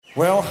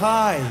Well,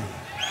 hi.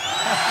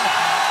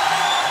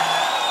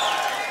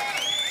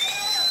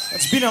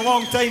 It's been a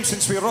long time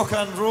since we rock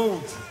and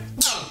rolled. 1,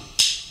 2,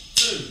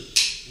 1,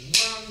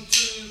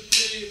 2,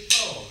 3,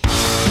 4.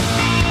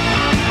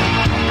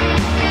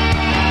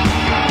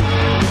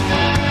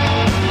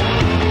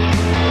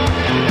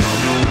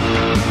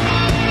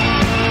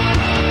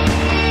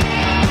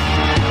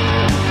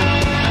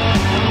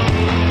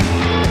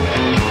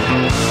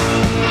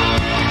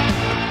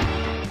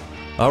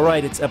 All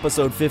right, it's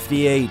episode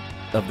 58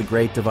 of the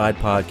Great Divide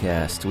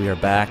podcast. We are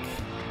back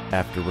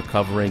after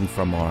recovering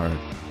from our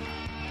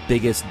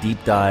biggest deep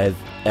dive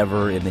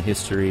ever in the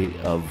history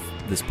of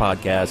this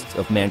podcast,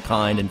 of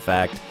mankind, in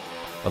fact,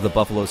 of the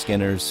Buffalo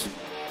Skinners.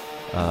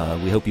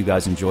 We hope you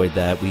guys enjoyed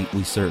that.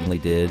 We certainly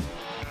did,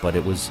 but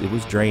it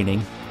was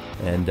draining.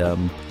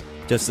 And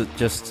just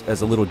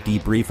as a little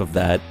debrief of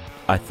that,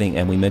 I think,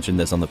 and we mentioned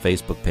this on the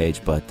Facebook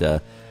page, but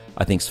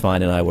I think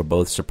Svein and I were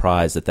both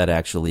surprised that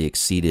actually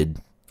exceeded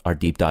our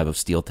deep dive of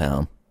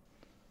Steeltown.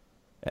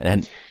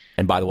 And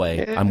by the way,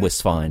 yeah. I'm with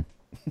Svein.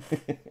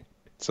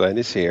 Svein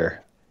is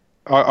here.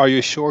 Are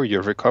you sure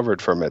you've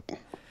recovered from it?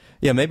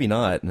 Yeah, maybe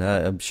not.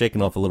 I'm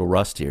shaking off a little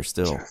rust here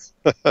still.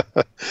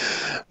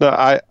 No,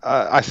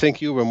 I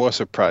think you were more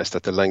surprised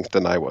at the length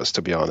than I was,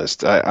 to be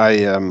honest.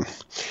 I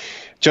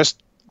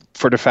just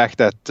for the fact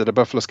that the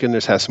Buffalo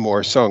Skinners has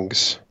more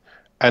songs,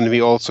 and we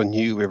also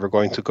knew we were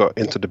going to go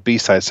into the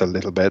B-sides a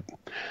little bit.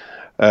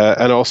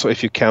 And also,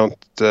 if you count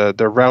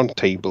the round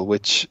table,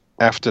 which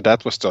after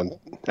that was done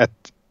at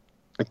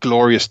a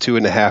glorious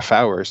 2.5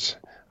 hours,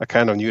 I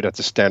kind of knew that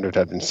the standard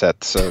had been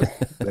set. So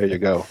there you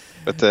go.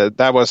 But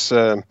that was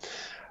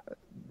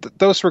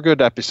those were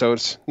good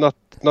episodes. Not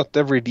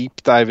every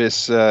deep dive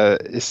is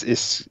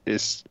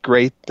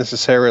great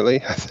necessarily.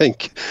 I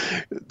think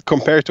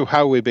compared to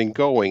how we've been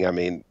going, I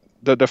mean,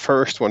 the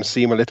first one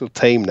seem a little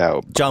tame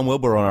now. John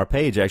Wilbur on our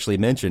page actually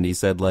mentioned. He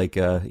said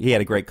he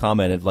had a great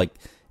comment of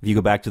if you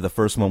go back to the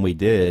first one we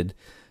did,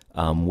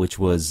 which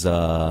was,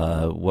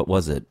 what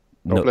was it?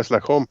 No Place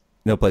Like Home.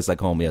 No Place Like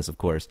Home, yes, of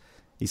course.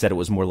 He said it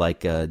was more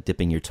like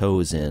dipping your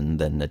toes in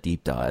than a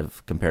deep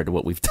dive compared to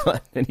what we've done,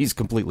 and he's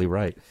completely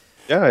right.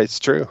 Yeah, it's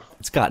true.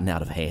 It's gotten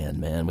out of hand,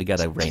 man. We got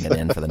to rein it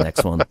in for the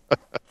next one.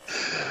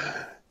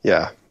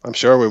 Yeah, I'm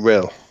sure we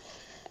will.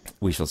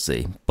 We shall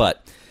see.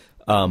 But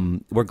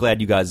we're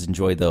glad you guys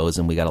enjoyed those,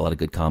 and we got a lot of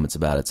good comments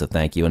about it, so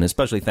thank you. And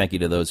especially thank you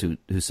to those who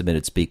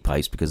submitted speak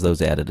pipes, because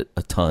those added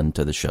a ton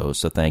to the show,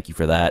 so thank you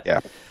for that.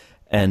 Yeah.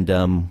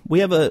 And we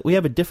have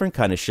a different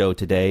kind of show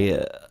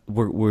today.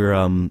 We're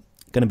going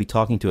to be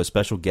talking to a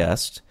special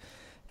guest,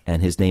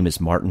 and his name is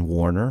Martin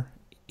Warner.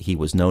 He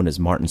was known as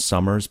Martin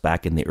Summers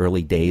back in the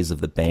early days of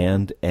the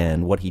band,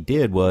 and what he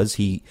did was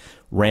he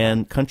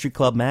ran Country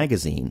Club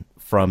magazine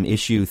from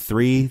issue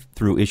 3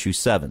 through issue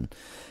 7.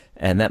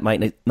 And that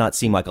might not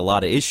seem like a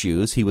lot of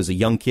issues. He was a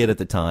young kid at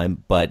the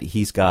time, but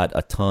he's got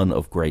a ton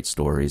of great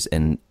stories.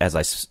 And as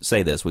I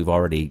say this, we've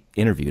already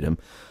interviewed him,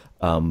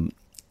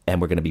 and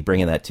we're going to be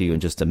bringing that to you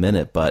in just a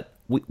minute. But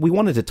we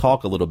wanted to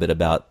talk a little bit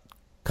about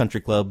Country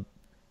Club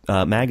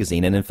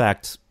magazine, and in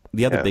fact,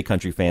 the other big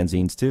country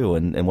fanzines too,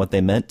 and what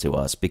they meant to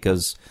us.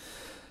 Because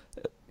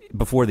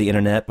before the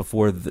internet,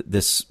 before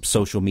this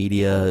social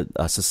media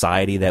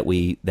society that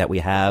we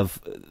have,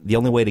 the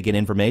only way to get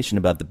information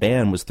about the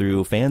band was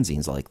through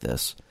fanzines like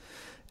this.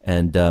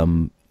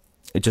 And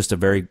it's just a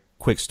very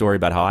quick story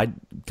about how I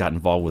got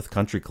involved with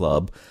Country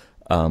Club.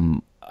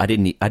 I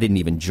didn't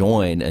even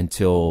join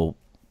until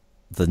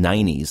the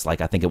 90s.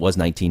 I think it was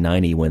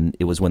 1990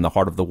 when the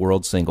Heart of the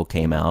World single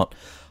came out.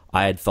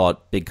 I had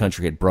thought Big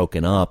Country had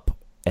broken up,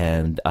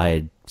 and I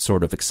had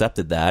sort of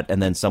accepted that,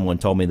 and then someone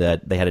told me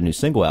that they had a new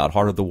single out,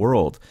 Heart of the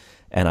World,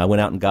 and I went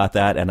out and got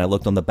that, and I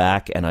looked on the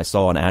back, and I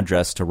saw an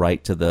address to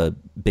write to the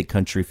Big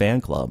Country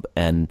fan club,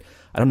 and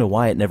I don't know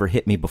why it never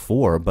hit me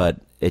before, but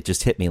it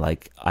just hit me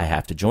I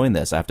have to join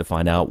this. I have to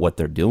find out what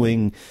they're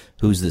doing,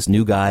 who's this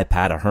new guy,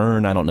 Pat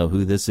Ahern, I don't know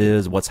who this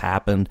is, what's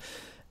happened,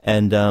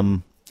 and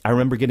I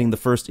remember getting the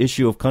first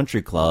issue of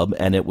Country Club,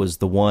 and it was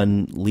the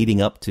one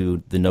leading up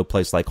to the No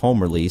Place Like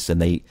Home release,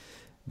 and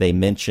they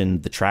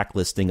mentioned the track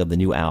listing of the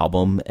new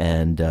album,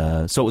 and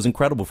so it was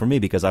incredible for me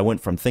because I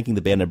went from thinking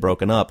the band had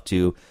broken up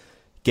to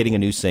getting a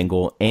new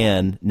single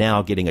and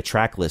now getting a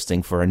track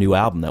listing for a new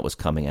album that was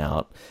coming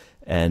out,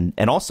 and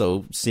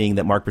also seeing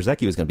that Mark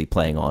Brzezicki was going to be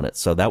playing on it,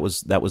 so that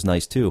was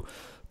nice too.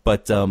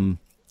 But those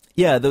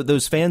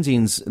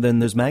fanzines, then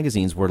those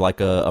magazines were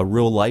like a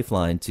real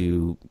lifeline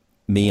to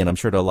me, and I'm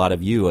sure to a lot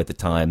of you at the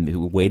time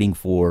who were waiting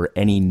for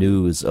any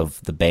news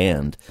of the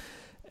band.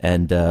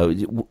 And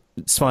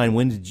Svein,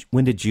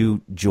 when did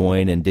you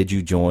join, and did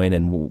you join,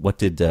 and what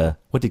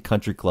did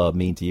Country Club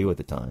mean to you at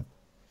the time?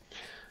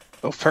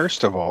 Well,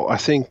 first of all, I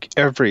think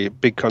every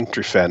big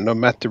country fan, no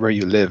matter where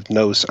you live,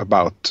 knows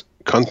about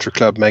Country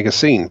Club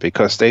magazine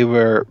because they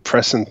were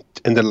present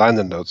in the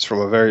liner notes from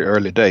a very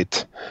early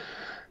date.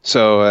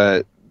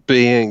 So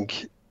being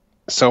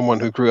someone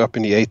who grew up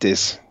in the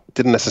 80s,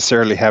 didn't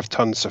necessarily have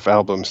tons of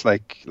albums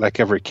like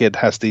every kid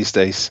has these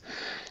days.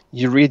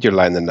 You read your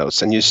liner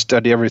notes and you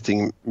study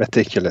everything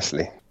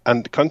meticulously.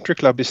 and Country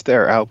Club is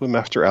there, album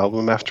after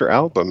album after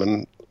album.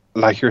 And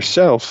like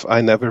yourself,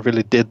 I never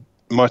really did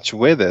much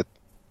with it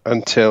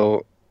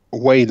until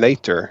way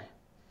later.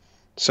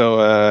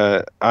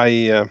 So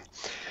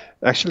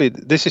actually,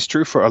 this is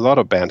true for a lot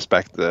of bands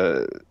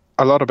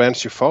a lot of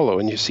bands you follow,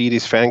 and you see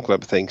these fan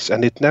club things,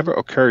 and it never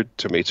occurred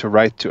to me to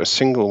write to a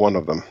single one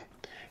of them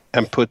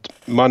and put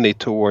money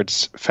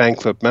towards fan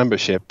club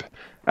membership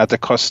at the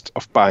cost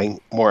of buying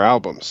more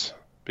albums,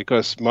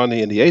 because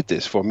money in the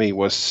 80s for me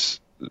was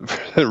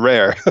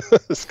rare,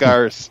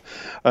 scarce.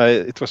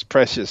 It was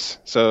precious.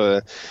 So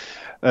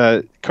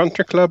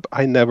Country Club,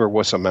 I never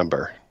was a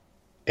member,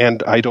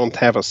 and I don't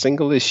have a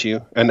single issue,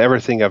 and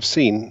everything I've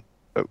seen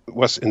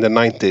was in the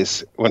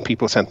 90s when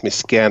people sent me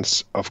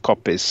scans of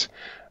copies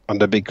on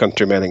the big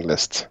country mailing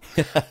list.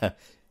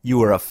 You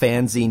were a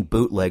fanzine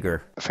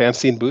bootlegger.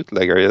 Fanzine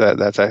bootlegger, yeah,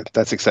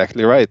 that's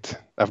exactly right.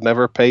 I've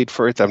never paid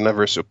for it. I've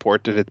never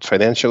supported it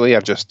financially.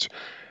 I've just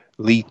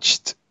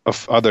leached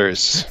of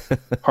others'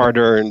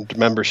 hard-earned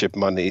membership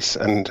monies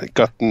and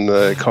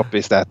gotten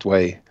copies that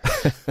way.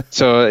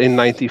 So in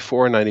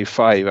 94,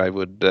 95, I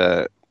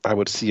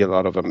would see a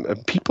lot of them.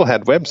 People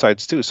had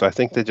websites too, so I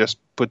think they just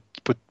put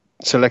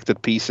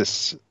selected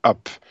pieces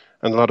up,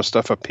 and a lot of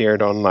stuff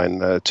appeared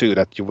online too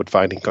that you would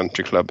find in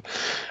Country Club.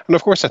 And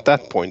of course, at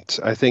that point,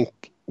 I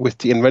think with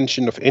the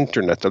invention of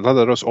internet, a lot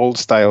of those old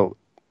style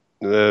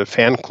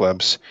fan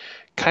clubs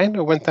kind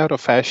of went out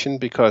of fashion,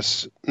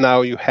 because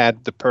now you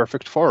had the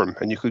perfect forum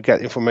and you could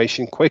get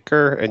information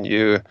quicker, and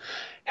you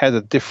had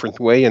a different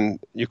way, and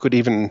you could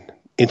even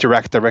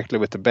interact directly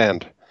with the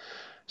band.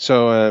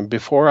 So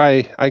before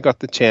I got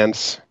the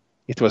chance,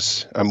 it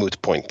was a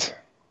moot point.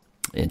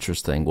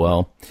 Interesting.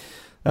 Well,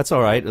 that's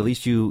all right. At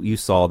least you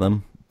saw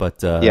them.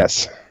 But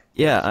yes.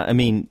 Yeah, I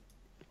mean,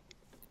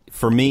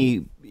 for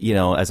me, you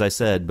know, as I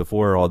said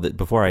before,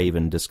 before I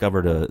even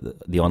discovered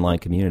the online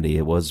community,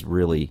 it was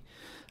really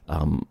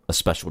a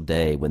special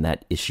day when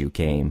that issue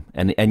came.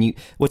 And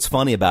what's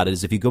funny about it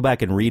is if you go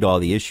back and read all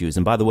the issues,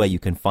 and by the way, you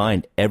can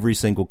find every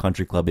single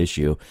Country Club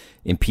issue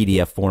in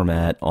PDF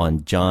format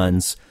on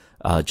John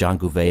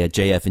Gouveia,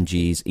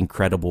 JF&G's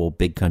incredible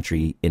Big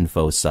Country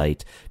Info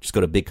site. Just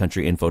go to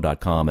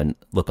bigcountryinfo.com and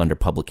look under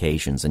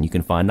publications, and you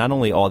can find not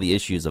only all the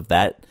issues of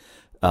that,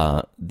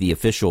 the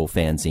official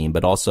fanzine,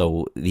 but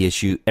also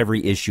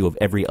every issue of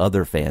every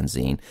other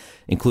fanzine,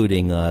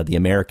 including the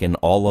American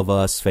All of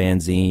Us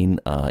fanzine,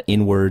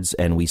 Inwards,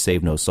 and We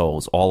Save No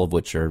Souls, all of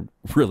which are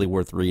really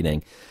worth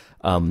reading.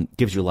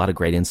 Gives you a lot of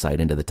great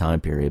insight into the time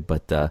period.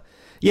 But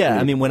yeah,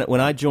 I mean,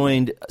 when I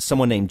joined,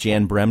 someone named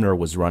Jan Bremner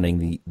was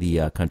running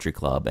the Country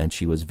Club, and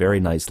she was a very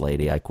nice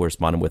lady. I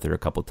corresponded with her a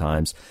couple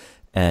times,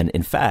 and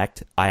in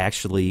fact, I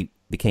actually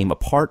became a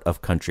part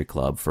of Country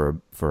Club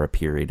for a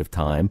period of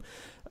time.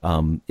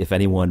 If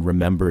anyone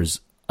remembers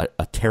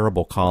a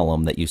terrible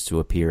column that used to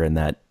appear in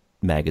that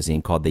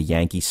magazine called The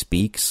Yankee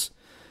Speaks,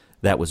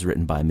 that was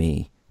written by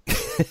me.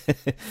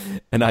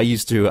 And I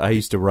used to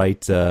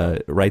write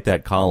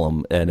that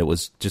column, and it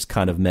was just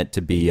kind of meant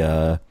to be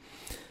a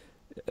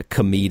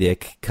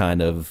comedic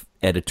kind of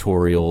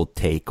editorial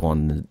take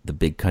on the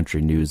big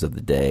country news of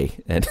the day.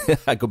 And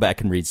I go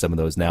back and read some of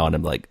those now, and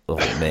I'm like, oh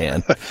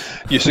man.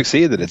 You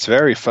succeeded. It's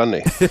very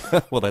funny.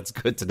 Well, that's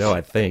good to know,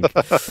 I think.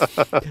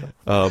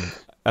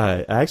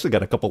 I actually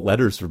got a couple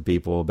letters from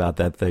people about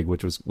that thing,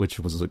 which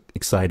was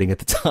exciting at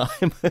the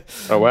time.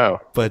 Oh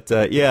wow! But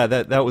yeah,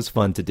 that was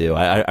fun to do.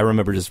 I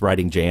remember just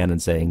writing Jan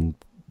and saying,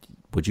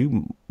 "Would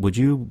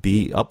you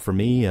be up for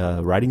me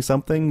writing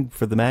something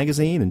for the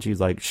magazine?" And she's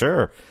like,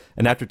 "Sure."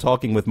 And after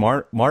talking with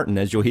Martin,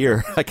 as you'll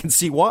hear, I can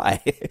see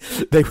why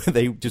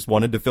they just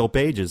wanted to fill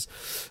pages.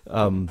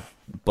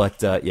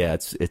 But yeah,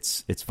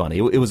 it's funny.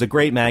 It was a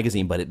great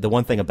magazine, but the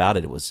one thing about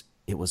it was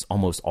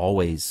almost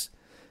always,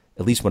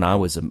 at least when I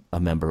was a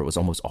member, it was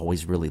almost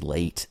always really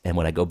late. And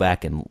when I go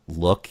back and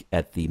look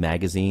at the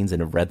magazines and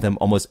have read them,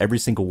 almost every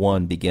single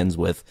one begins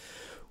with,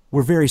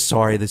 "We're very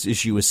sorry this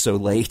issue is so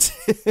late."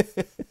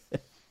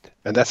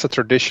 And that's a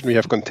tradition we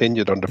have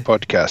continued on the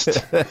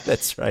podcast.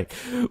 That's right.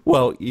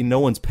 Well, no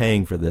one's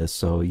paying for this,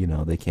 so,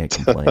 they can't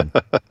complain.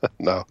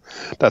 No,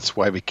 that's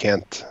why we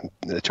can't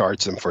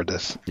charge them for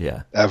this.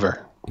 Yeah.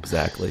 Ever.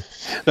 Exactly.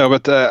 No,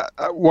 but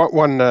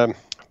one...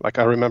 like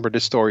I remember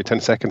this story 10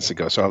 seconds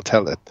ago, so I'll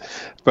tell it.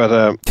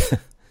 But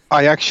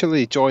I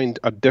actually joined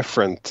a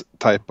different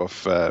type of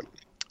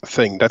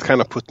thing that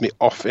kind of put me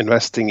off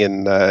investing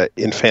in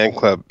fan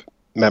club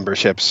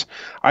memberships.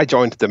 I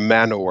joined the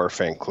Manowar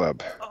fan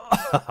club.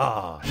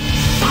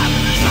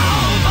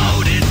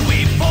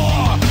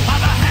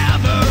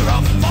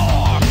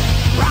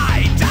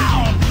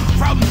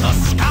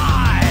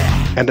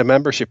 And the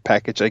membership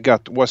package I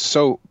got was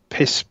so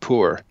piss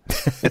poor.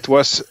 It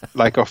was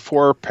like a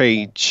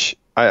 4-page...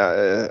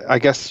 I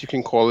guess you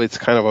can call it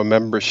kind of a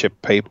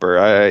membership paper.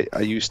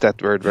 I use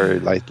that word very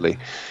lightly.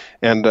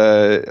 And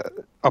a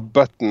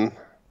button,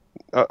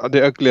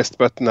 the ugliest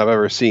button I've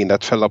ever seen,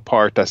 that fell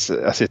apart as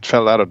it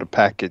fell out of the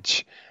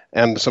package,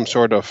 and some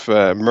sort of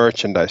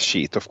merchandise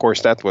sheet. Of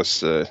course, that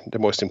was the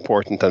most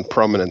important and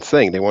prominent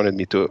thing. They wanted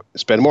me to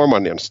spend more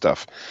money on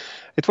stuff.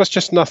 It was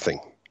just nothing.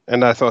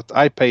 And I thought,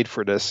 I paid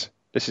for this.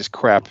 This is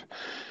crap.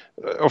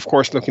 Of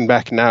course, looking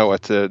back now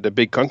at the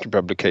Big Country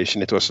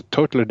publication, it was a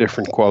totally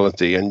different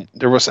quality, and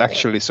there was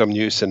actually some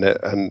news in it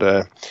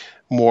and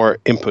more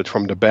input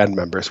from the band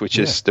members, which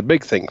is the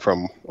big thing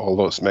from all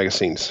those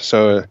magazines.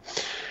 So,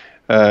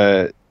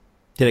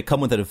 did it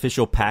come with an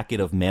official packet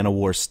of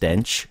Man-O-War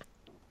stench?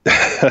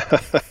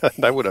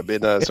 That would have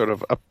been a sort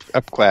of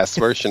up-class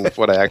version of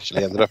what I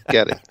actually ended up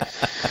getting.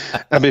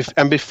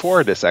 And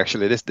before this,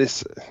 actually,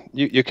 this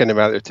you can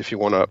evaluate if you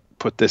want to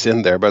put this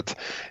in there, but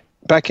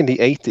back in the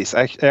 80s,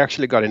 I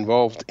actually got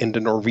involved in the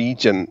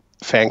Norwegian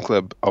fan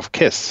club of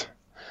Kiss,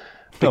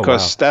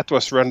 because that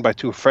was run by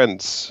two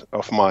friends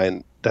of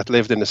mine that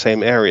lived in the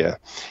same area.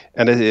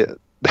 And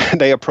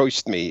they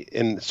approached me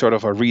in sort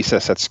of a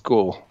recess at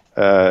school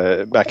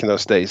back in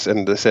those days,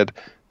 and they said,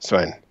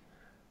 Svein,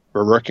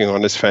 we're working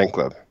on this fan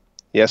club.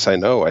 Yes, I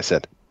know, I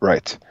said.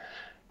 Right.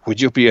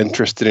 Would you be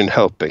interested in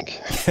helping?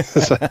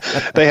 So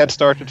they had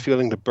started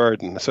feeling the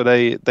burden. So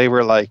they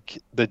were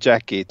like the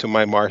Jackie to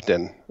my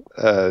Martin,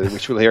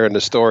 which we'll hear in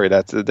the story,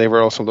 that they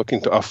were also looking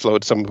to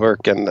offload some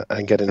work and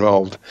get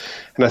involved.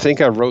 And I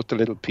think I wrote a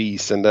little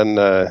piece, and then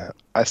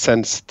I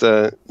sensed,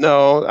 you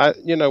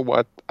know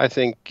what, I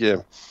think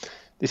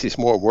this is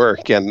more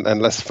work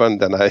and less fun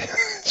than I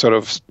sort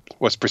of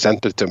was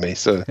presented to me.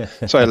 So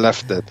I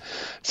left it.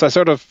 So I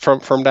sort of,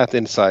 from that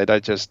inside, I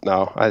just,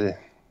 no, I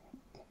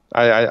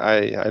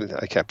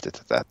kept it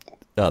at that.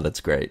 Oh, that's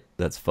great.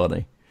 That's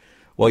funny.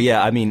 Well,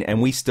 yeah, I mean,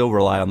 and we still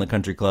rely on the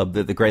country club.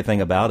 The great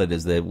thing about it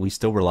is that we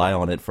still rely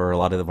on it for a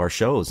lot of our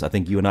shows. I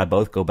think you and I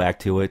both go back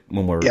to it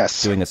when we're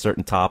doing a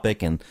certain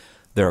topic, and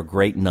there are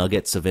great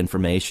nuggets of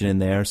information in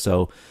there.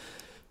 So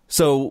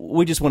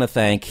we just want to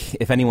thank,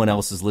 if anyone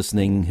else is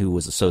listening who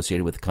was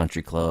associated with the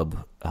country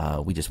club,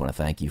 we just want to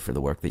thank you for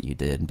the work that you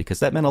did,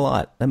 because that meant a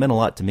lot. That meant a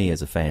lot to me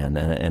as a fan,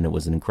 and it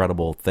was an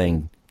incredible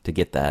thing to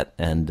get that.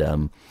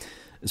 And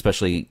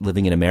especially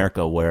living in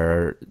America,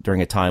 where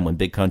during a time when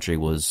Big Country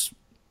was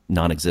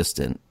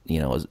non-existent, you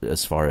know,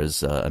 as far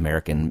as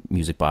American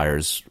music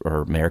buyers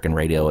or American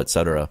radio,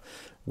 etc.,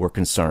 were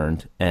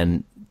concerned,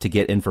 and to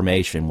get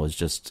information was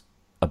just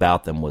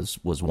about them was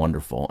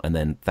wonderful. And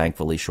then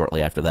thankfully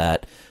shortly after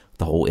that,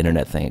 the whole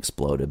internet thing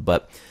exploded.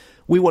 But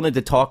we wanted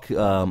to talk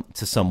to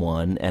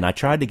someone, and I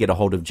tried to get a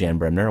hold of Jan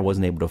Bremner. I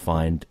wasn't able to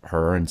find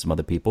her and some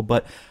other people,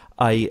 but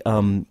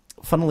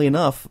funnily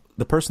enough,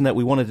 the person that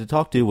we wanted to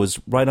talk to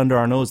was right under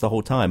our nose the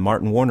whole time,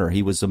 Martin Warner.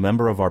 He was a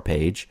member of our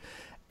page,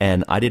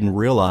 and I didn't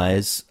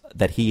realize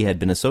that he had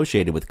been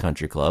associated with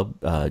Country Club.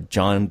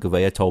 John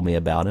Gouveia told me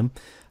about him,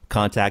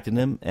 contacted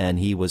him, and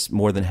he was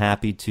more than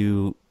happy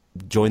to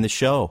join the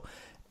show.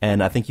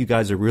 And I think you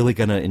guys are really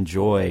going to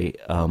enjoy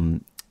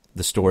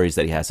the stories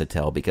that he has to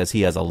tell, because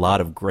he has a lot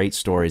of great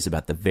stories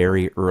about the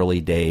very early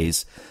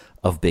days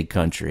of Big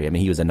Country. I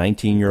mean, he was a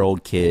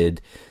 19-year-old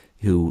kid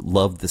who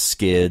loved the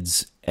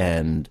Skids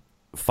and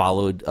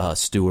followed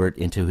Stewart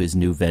into his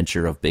new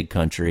venture of Big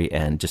Country,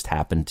 and just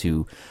happened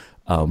to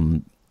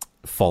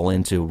fall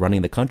into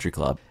running the country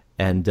club.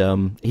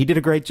 And he did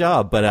a great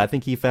job, but I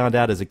think he found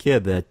out as a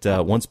kid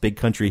that once Big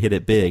Country hit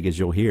it big, as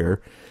you'll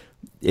hear,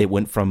 it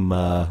went from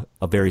a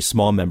very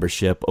small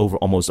membership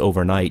almost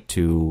overnight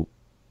to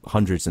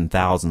hundreds and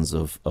thousands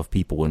of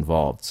people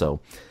involved.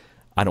 So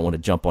I don't want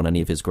to jump on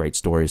any of his great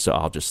stories, so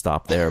I'll just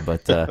stop there.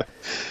 But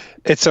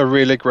it's a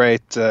really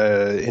great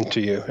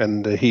interview,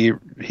 and he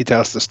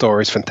tells the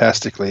stories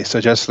fantastically. So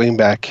just lean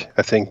back.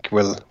 I think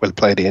we'll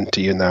play the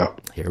interview now.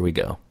 Here we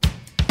go.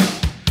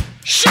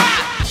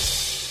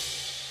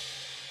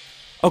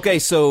 Okay,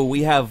 so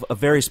we have a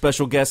very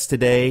special guest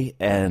today,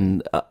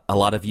 and a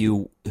lot of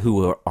you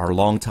who are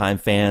longtime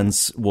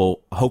fans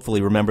will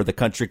hopefully remember the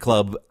Country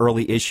Club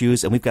early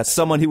issues, and we've got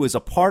someone who was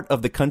a part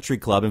of the Country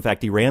Club. In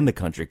fact, he ran the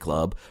Country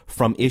Club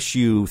from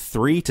issue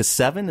 3 to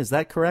 7. Is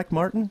that correct,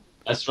 Martin?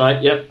 That's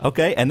right, yep.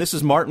 Okay, and this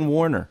is Martin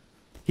Warner.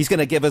 He's going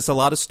to give us a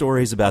lot of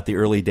stories about the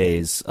early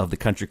days of the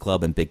Country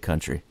Club and Big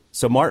Country.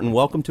 So, Martin,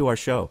 welcome to our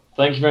show.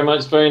 Thank you very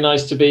much. Very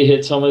nice to be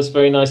here, Thomas.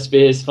 Very nice to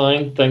be here,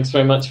 Svein. Thanks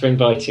very much for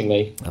inviting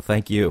me. Well,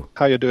 thank you.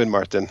 How you doing,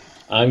 Martin?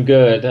 I'm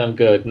good.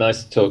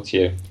 Nice to talk to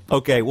you.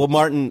 Okay, well,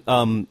 Martin,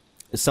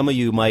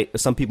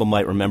 some people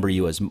might remember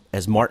you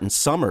as Martin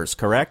Summers,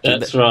 correct?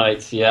 That's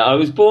right, yeah. I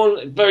was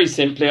born, very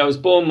simply,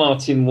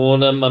 Martin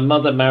Warner. My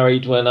mother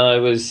married when I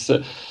was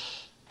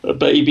a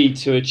baby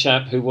to a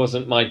chap who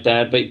wasn't my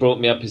dad, but he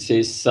brought me up as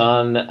his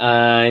son,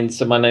 and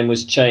so my name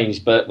was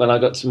changed. But when I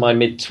got to my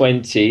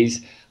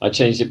mid-20s, I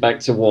changed it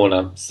back to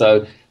Warner.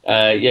 So,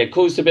 it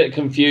caused a bit of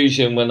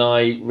confusion when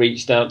I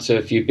reached out to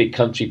a few Big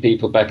Country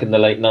people back in the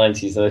late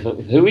 90s, and they thought,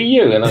 who are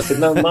you? And I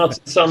said, no,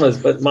 Martin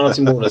Summers, but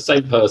Martin Warner,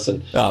 same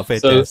person. Oh,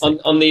 fantastic. So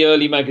on the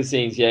early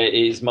magazines, it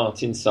is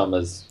Martin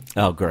Summers.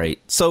 Oh, great.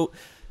 So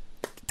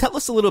tell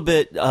us a little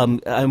bit,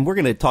 and we're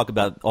going to talk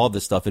about all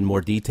this stuff in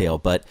more detail,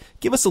 but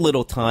give us a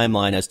little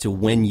timeline as to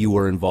when you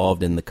were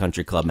involved in the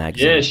Country Club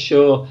magazine. Yeah,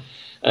 sure.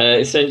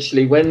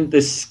 Essentially, when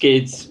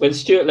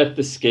Stewart left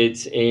the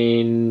Skids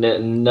in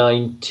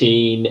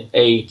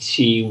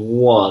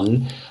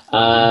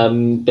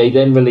 1981, they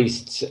then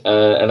released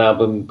an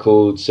album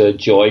called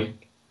Joy,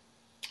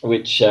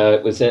 which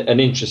was an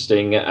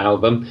interesting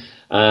album.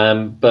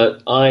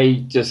 But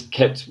I just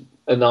kept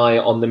an eye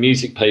on the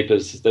music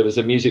papers. There was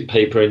a music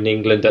paper in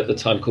England at the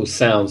time called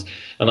Sounds,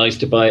 and I used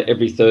to buy it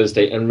every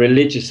Thursday and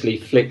religiously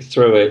flick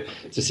through it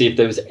to see if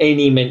there was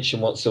any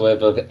mention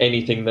whatsoever of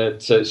anything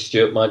that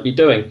Stuart might be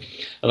doing.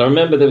 And I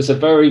remember there was a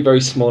very,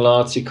 very small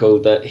article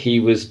that he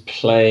was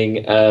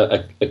playing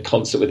a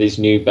concert with his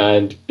new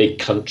band, Big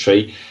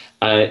Country,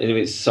 and it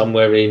was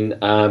somewhere in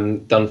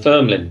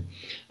Dunfermline.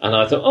 And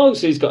I thought, oh,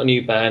 so he's got a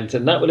new band.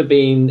 And that would have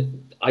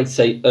been, I'd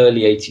say,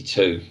 early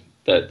 82.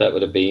 That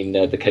would have been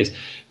the case.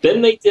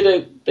 Then they did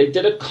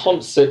a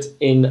concert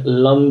in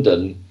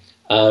London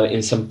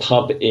in some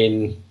pub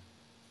in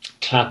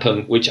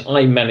Clapham, which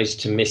I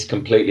managed to miss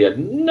completely. I had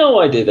no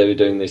idea they were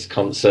doing this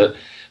concert.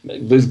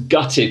 Was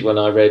gutted when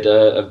I read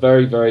a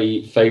very,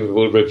 very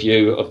favourable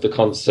review of the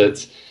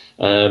concert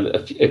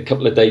a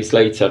couple of days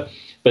later.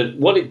 But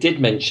what it did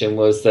mention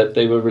was that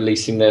they were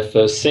releasing their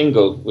first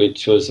single,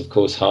 which was, of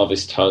course,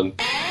 Harvest Home.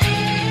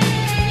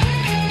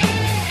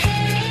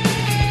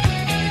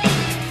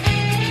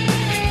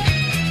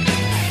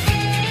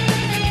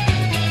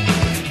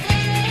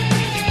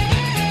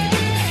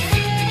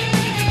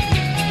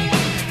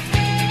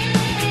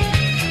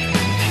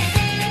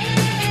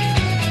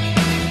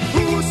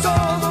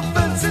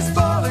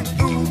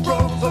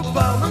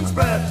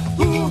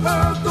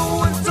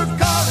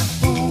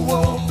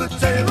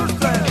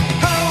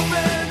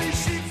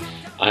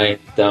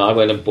 I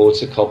went and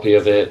bought a copy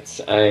of it,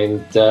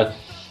 and I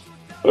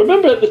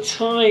remember at the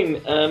time,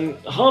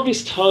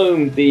 Harvest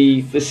Home,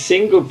 the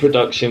single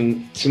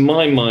production, to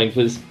my mind,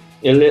 was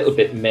a little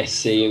bit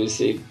messy.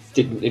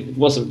 It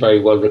wasn't very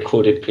well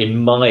recorded,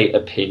 in my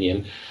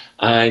opinion.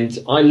 And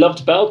I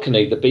loved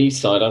Balcony, the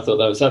B-side. I thought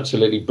that was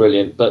absolutely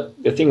brilliant. But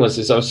the thing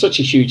was, I was such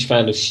a huge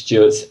fan of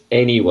Stuart's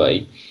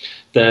anyway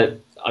that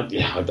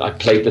I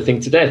played the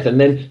thing to death.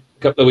 And then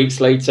a couple of weeks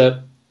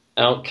later,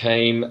 out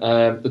came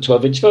the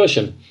 12-inch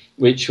version,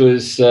 which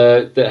was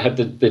that had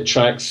the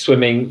track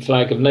Swimming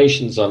Flag of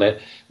Nations on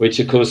it, which,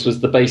 of course,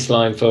 was the bass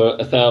line for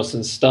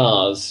 1,000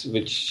 Stars,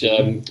 which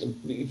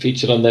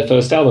featured on their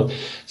first album.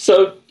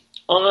 So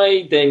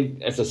I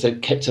then, as I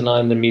said, kept an eye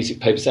on the music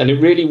papers. And it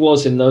really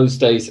was, in those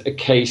days, a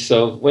case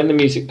of when the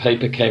music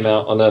paper came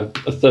out on a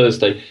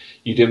Thursday,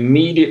 you'd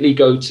immediately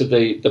go to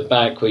the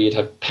back where you'd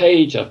have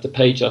page after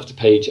page after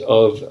page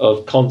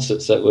of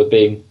concerts that were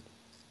being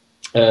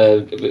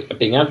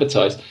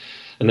advertised.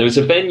 And there was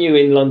a venue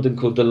in London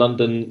called the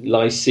London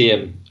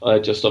Lyceum,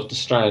 just off the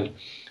Strand.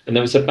 And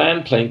there was a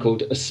band playing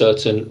called A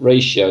Certain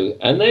Ratio.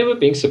 And they were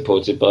being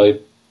supported by,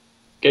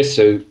 guess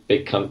who,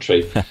 Big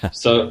Country.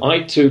 So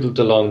I tootled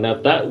along.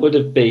 Now, that would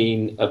have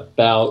been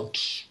about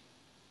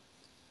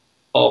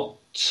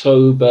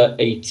October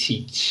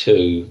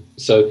 82.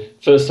 So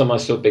first time I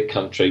saw Big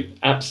Country,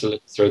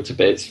 absolutely thrilled to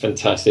bits,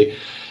 fantastic.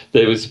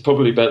 There was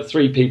probably about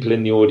 3 people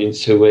in the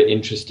audience who were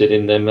interested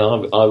in them.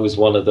 I was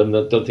one of them.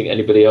 I don't think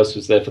anybody else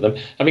was there for them.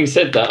 Having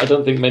said that, I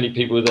don't think many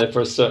people were there for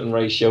A Certain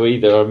Ratio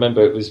either. I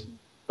remember it was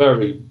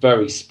very,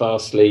 very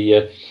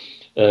sparsely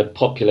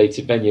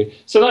populated venue.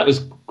 So that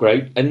was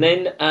great. And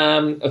then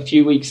a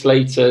few weeks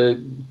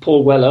later,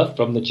 Paul Weller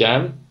from The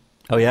Jam.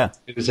 Oh, yeah.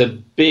 He was a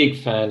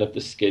big fan of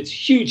the Skids,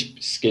 huge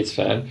Skids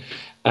fan.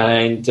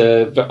 And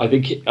I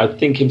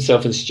think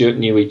himself and Stuart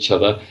knew each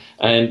other.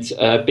 And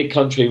Big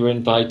Country were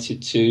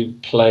invited to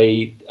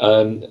play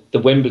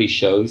the Wembley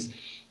shows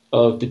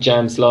of the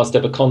Jam's last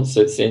ever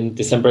concerts in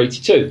December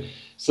 82.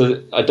 So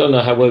I don't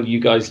know how well you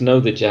guys know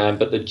the Jam,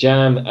 but the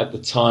Jam at the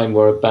time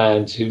were a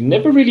band who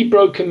never really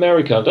broke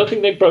America. I don't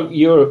think they broke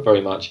Europe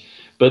very much,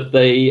 but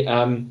they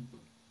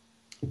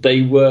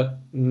were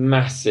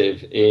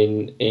massive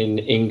in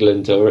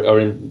England or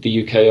in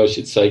the UK, I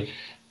should say.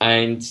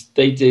 And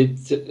they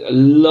did a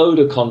load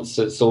of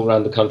concerts all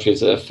around the country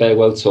as a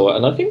farewell tour.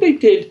 And I think they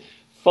did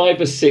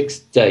 5 or 6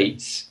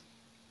 dates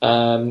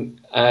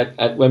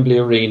at Wembley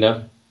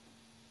Arena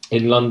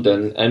in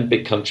London, and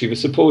Big Country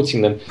was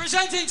supporting them.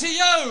 Presenting to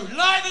you,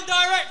 live and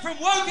direct from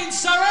Woking,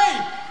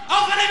 Surrey,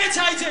 often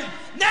imitated,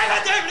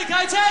 never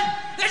duplicated,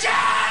 The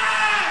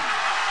Jam!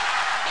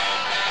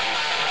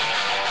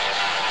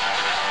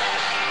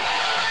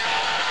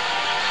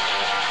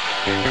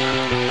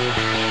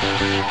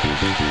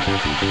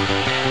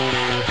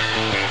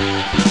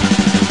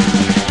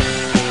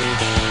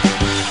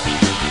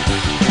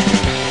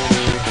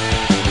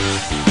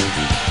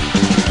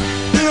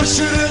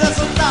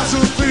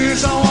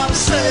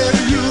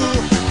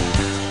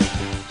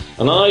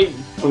 And I,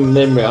 from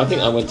memory, I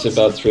think I went to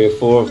about 3 or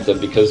 4 of them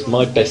because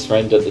my best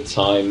friend at the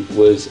time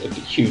was a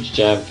huge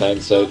Jam fan,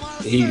 so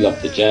he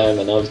loved the Jam,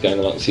 and I was going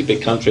along to see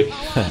Big Country.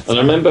 And I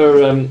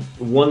remember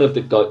one of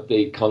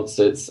the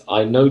concerts,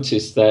 I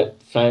noticed that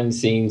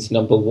fanzines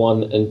number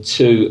 1 and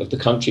 2 of the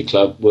Country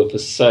Club were for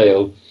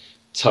sale,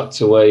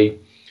 tucked away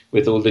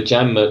with all the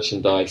Jam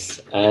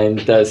merchandise.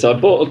 And so I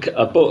bought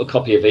a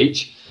copy of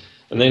each.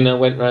 And then I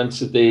went round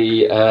to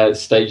the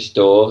stage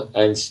door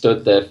and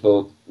stood there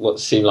for what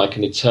seemed like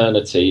an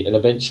eternity. And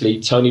eventually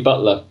Tony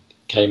Butler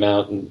came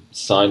out and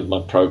signed my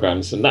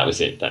programs, and that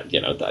was it.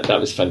 That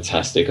was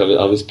fantastic.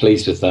 I was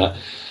pleased with that.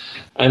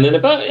 And then I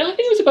think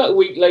it was about a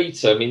week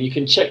later, I mean, you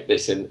can check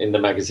this in the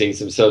magazines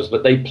themselves,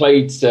 but they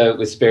played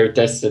with Spear of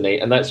Destiny,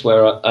 and that's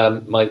where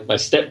my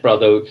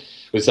stepbrother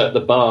was at the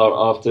bar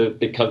after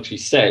Big Country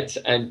set,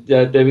 and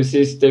there was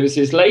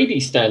this lady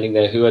standing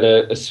there who had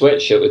a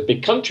sweatshirt with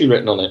Big Country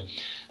written on it.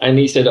 And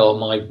he said, "Oh,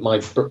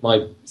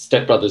 my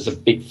stepbrother's a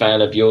big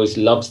fan of yours,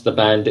 loves the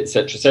band,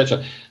 etc.,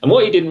 etc." And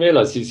what he didn't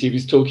realise is he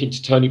was talking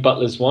to Tony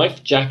Butler's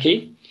wife,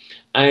 Jackie,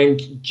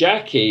 and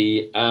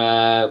Jackie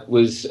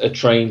was a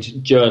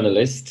trained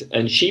journalist,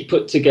 and she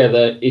put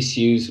together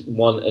issues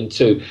 1 and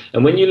 2.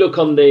 And when you look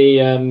on the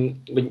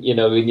when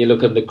you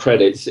look on the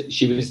credits,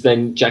 she was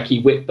then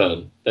Jackie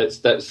Whitburn.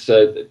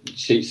 So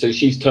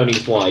she's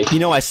Tony's wife. You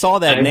know, I saw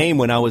that name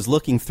when I was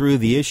looking through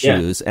the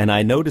issues, and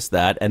I noticed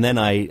that, and then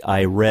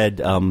I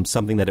read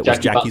something that it was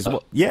Jackie's.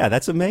 Yeah,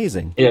 that's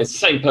amazing. Yeah, it's the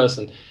same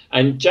person.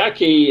 And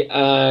Jackie,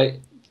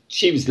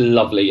 she was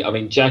lovely. I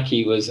mean,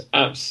 Jackie was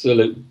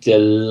absolute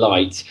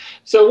delight.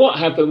 So what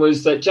happened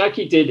was that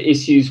Jackie did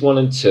issues 1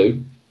 and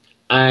 2,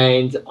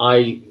 and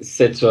I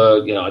said to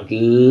her, I'd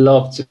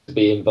love to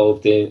be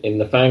involved in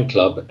the fan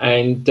club,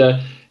 and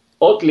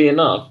oddly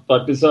enough, by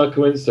bizarre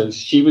coincidence,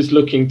 she was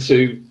looking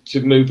to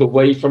move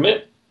away from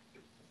it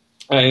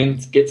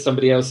and get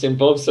somebody else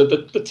involved. So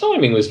the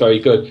timing was very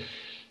good.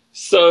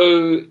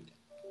 So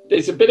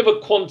there's a bit of a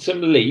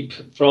quantum leap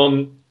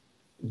from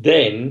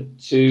then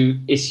to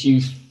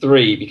issue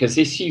 3, because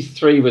issue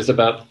 3 was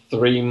about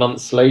 3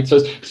 months later.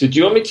 So do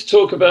you want me to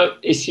talk about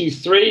issue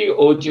 3,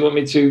 or do you want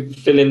me to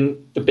fill in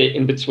the bit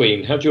in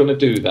between? How do you want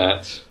to do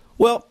that?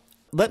 Well,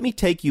 let me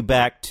take you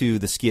back to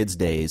the Skids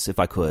days, if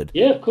I could.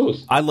 Yeah, of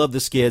course. I love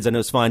the Skids. I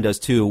know Svein does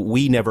too.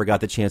 We never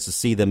got the chance to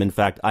see them. In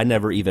fact, I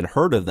never even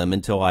heard of them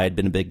until I had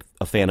been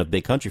a fan of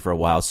Big Country for a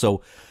while.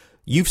 So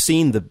you've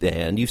seen the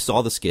band. You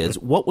saw the Skids.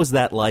 What was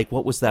that like?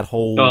 What was that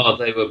whole... Oh,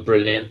 they were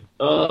brilliant.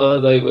 Oh,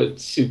 they were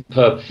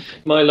superb.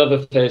 My love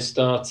affair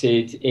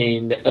started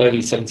in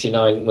early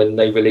 79 when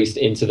they released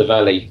Into the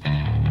Valley.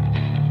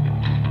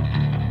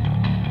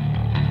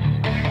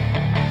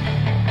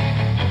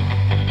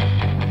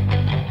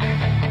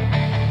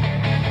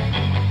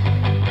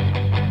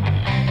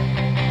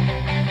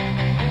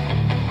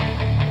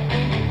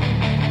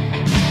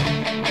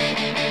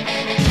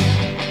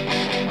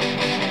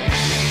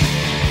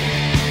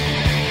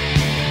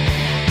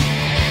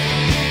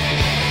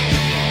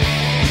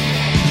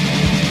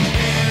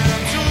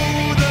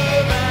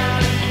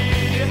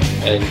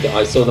 And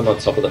I saw them on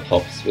Top of the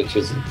Pops, which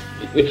was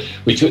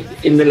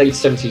in the late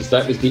 70s.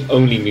 That was the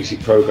only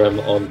music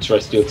program on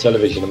terrestrial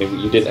television. I mean,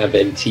 you didn't have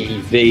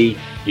MTV,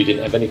 you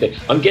didn't have anything.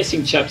 I'm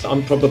guessing, chaps,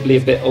 I'm probably a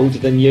bit older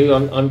than you.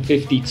 I'm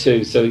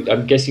 52, so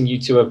I'm guessing you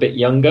two are a bit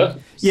younger.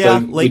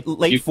 Yeah, so late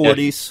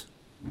 40s.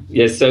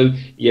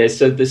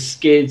 So the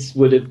Skids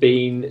would have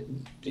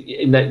been,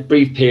 in that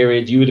brief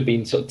period, you would have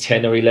been sort of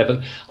 10 or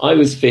 11. I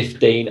was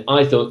 15.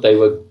 I thought they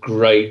were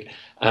great.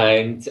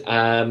 And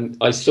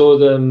I saw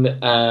them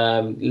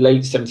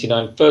late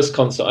 79, first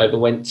concert I ever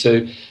went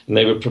to, and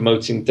they were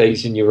promoting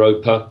Days in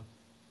Europa,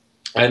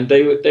 and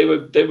they were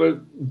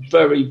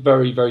very,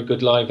 very, very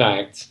good live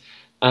acts,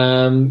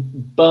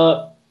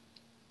 but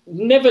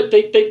never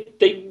they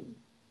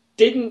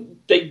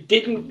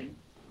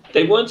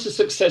weren't as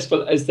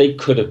successful as they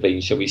could have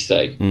been, shall we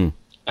say?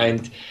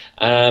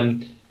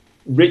 And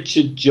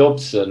Richard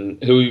Jobson,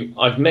 who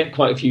I've met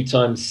quite a few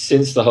times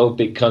since the whole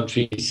Big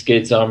Country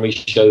Skids Armory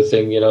show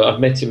thing, I've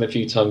met him a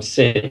few times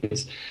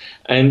since,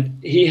 and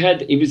he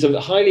was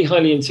a highly,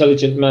 highly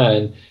intelligent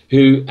man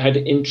who had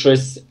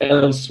interests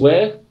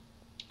elsewhere,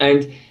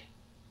 and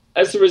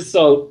as a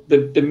result,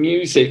 the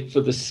music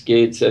for the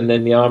Skids and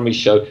then the Armory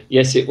show,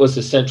 yes, it was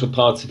a central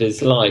part of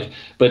his life,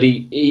 but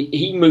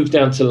he moved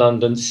down to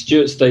London.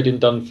 Stuart stayed in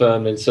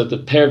Dunfermline, so the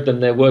pair of them,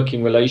 their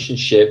working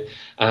relationship,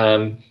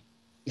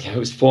 it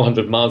was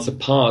 400 miles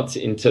apart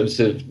in terms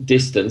of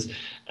distance,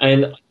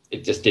 and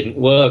it just didn't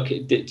work.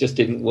 It just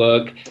didn't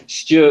work.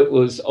 Stuart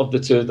was, of the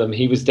two of them,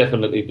 he was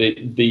definitely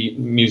the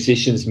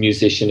musician's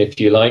musician, if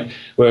you like,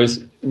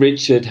 whereas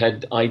Richard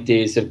had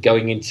ideas of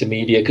going into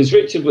media, because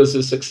Richard was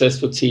a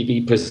successful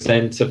TV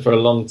presenter for a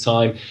long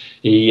time.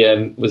 He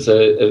was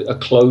a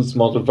clothes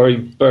model, very,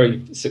 very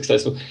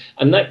successful.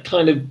 And that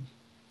kind of,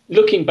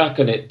 looking back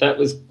on it, that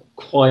was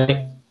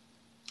quite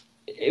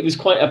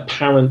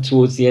apparent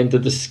towards the end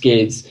of the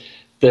Skids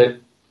that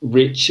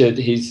Richard,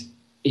 his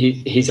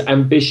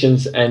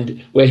ambitions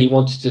and where he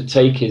wanted to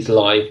take his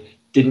life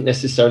didn't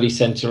necessarily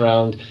centre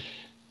around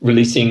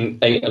releasing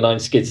 8 or 9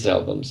 Skids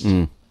albums.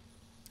 No,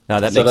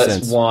 that so makes that's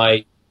sense.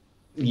 why,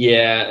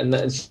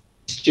 and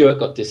Stuart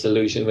got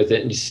disillusioned with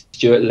it, and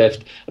Stuart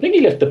left. I think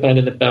he left the band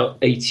in about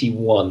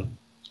 81,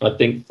 I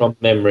think, from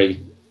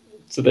memory.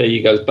 So there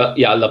you go. But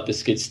yeah, I love the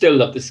Skids. Still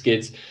love the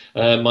Skids.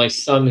 My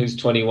son, who's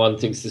 21,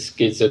 thinks the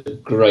Skids are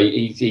great.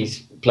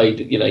 He's played,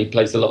 he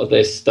plays a lot of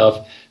their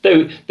stuff.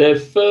 Their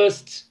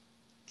first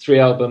 3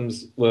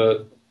 albums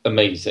were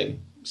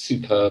amazing,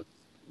 superb.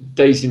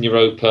 Days in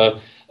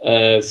Europa,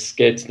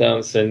 Scared to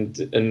Dance and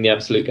The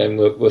Absolute Game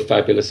were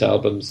fabulous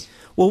albums.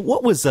 Well,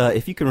 what was,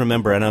 if you can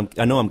remember, and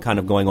I know I'm kind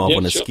of going off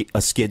on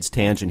a Skids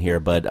tangent here,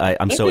 but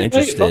I'm so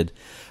interested.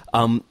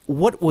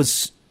 What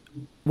was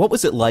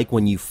it like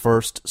when you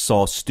first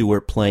saw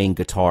Stuart playing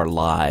guitar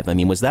live? I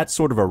mean, was that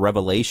sort of a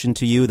revelation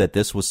to you that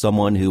this was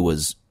someone who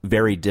was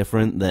very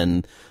different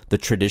than the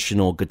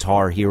traditional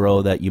guitar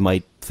hero that you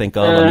might think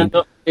of?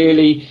 Not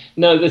really.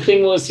 No, the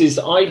thing is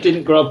I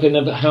didn't grow up in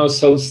a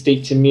household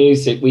steeped in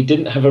music. We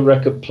didn't have a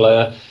record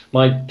player.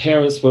 My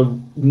parents were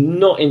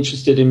not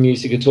interested in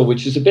music at all,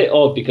 which is a bit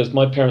odd because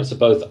my parents are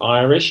both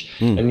Irish,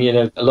 and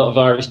a lot of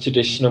Irish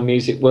traditional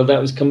music. Well,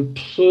 that was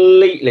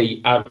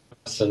completely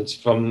absent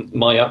from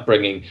my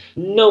upbringing.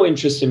 No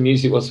interest in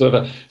music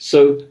whatsoever.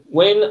 So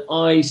when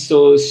I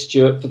saw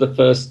Stuart for the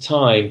first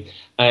time,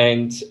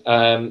 and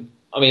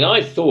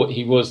I thought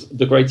he was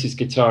the greatest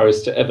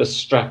guitarist to ever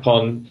strap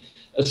on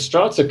a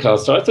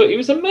Stratocaster. I thought he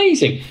was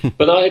amazing,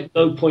 but I had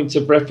no point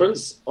of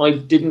reference. I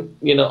didn't,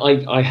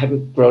 I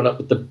hadn't grown up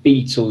with the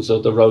Beatles or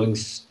the Rolling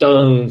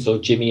Stones or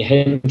Jimi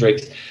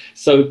Hendrix,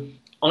 so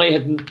I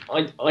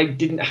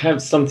didn't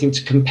have something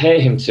to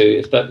compare him to,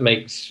 if that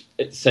makes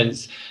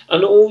sense.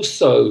 And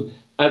also,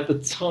 at the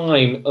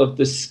time of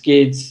the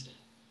Skids,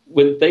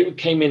 when they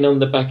came in on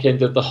the back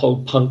end of the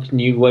whole punk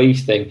new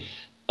wave thing,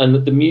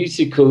 and the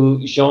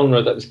musical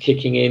genre that was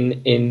kicking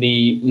in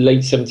the late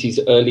 70s,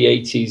 early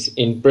 80s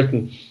in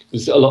Britain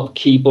was a lot of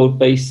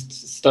keyboard-based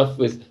stuff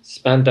with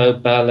Spandau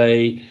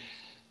Ballet,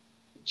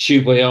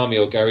 Tubeway Army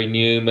or Gary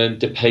Newman,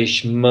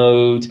 Depeche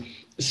Mode.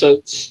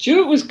 So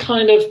Stuart was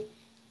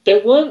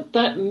there weren't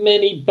that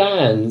many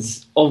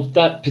bands of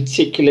that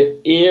particular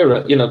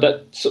era,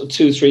 that sort of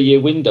 2-3 year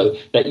window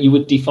that you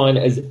would define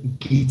as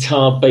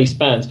guitar-based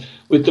bands,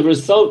 with the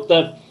result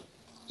that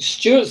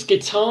Stuart's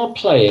guitar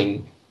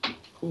playing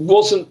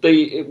wasn't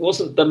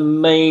the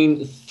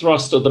main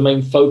thrust or the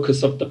main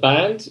focus of the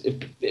band.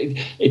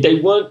 They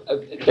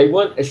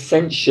weren't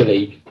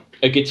essentially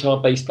a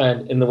guitar-based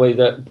band in the way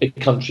that Big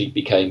Country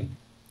became.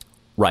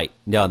 Right.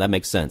 Yeah, that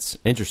makes sense.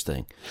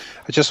 Interesting.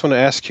 I just want to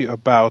ask you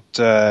about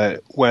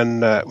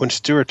when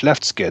Stuart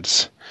left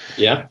Skids.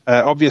 Yeah.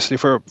 Obviously,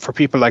 for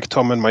people like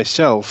Tom and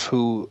myself,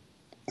 who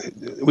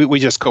we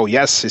just go,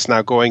 yes, he's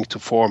now going to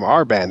form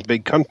our band,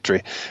 Big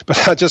Country.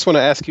 But I just want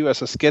to ask you,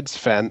 as a Skids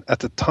fan at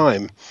the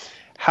time,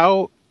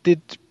 how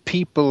did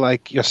people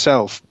like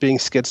yourself, being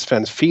Skids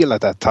fans, feel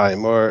at that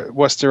time? Or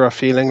was there a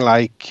feeling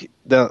like,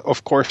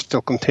 of course,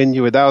 they'll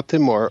continue without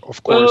him, or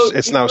of course,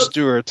 it's now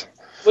Stuart?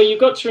 Well, you've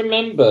got to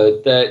remember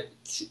that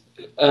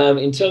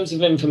in terms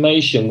of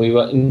information, we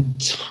were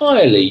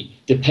entirely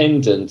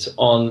dependent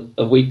on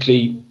a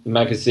weekly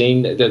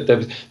magazine.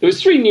 There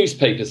was 3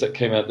 newspapers that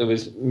came out. There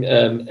was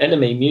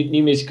NME,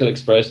 New Musical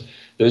Express,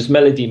 there was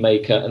Melody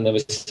Maker, and there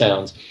was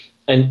Sounds.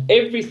 And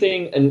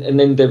everything, and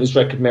then there was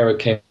Record Mirror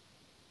came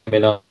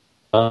in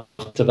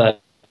after that.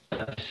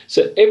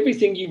 So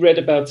everything you read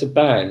about a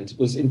band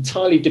was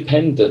entirely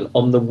dependent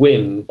on the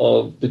whim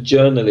of the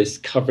journalists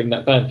covering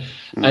that band.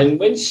 And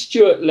when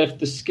Stuart left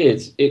the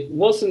Skids, it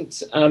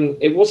wasn't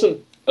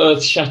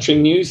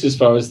earth-shattering news as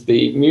far as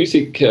the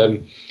music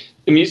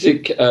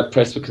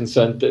press were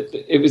concerned.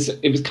 It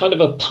was kind of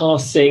a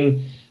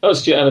passing,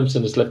 Stuart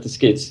Adamson has left the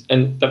Skids,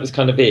 and that was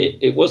kind of it.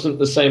 It wasn't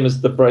the same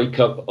as the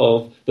breakup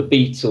of the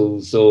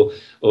Beatles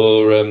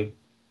or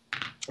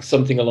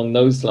something along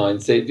those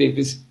lines. It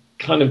was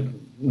kind of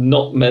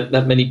not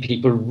that many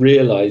people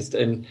realised,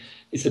 and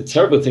it's a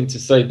terrible thing to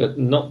say, but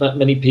not that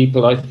many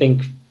people, I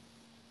think,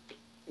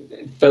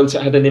 felt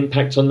it had an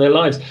impact on their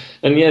lives.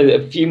 And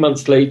a few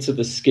months later,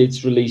 the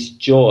Skids released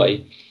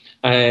Joy,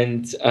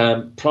 and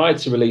prior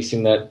to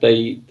releasing that,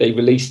 they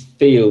released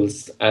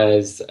Fields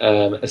as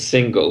a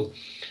single.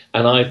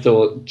 And I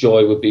thought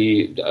Joy would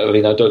be,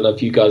 I don't know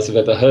if you guys have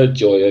ever heard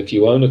Joy, or if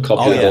you own a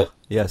copy of it.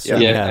 Yes.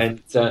 Yeah.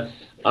 And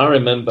I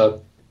remember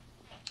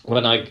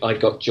when I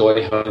got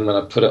Joy home and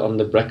I put it on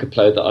the record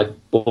player that I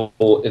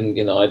bought, and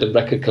I had a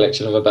record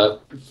collection of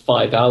about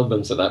 5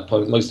 albums at that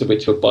point, most of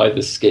which were by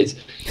the Skids,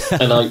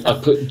 and I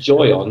put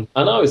Joy on,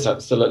 and I was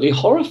absolutely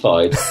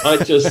horrified.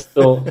 I just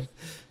thought,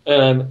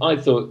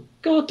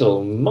 God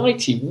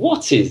Almighty,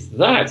 what is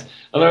that?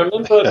 And I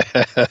remember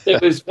there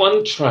was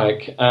one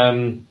track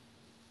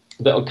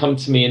that'll come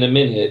to me in a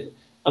minute,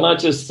 and I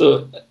just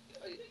thought,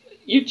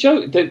 you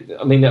joke.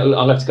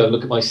 I'll have to go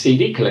look at my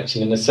CD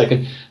collection in a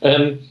second.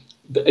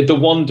 The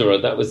Wanderer,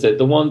 that was it.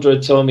 The Wanderer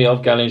told me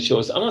of Galleon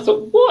Shores. And I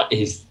thought, what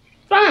is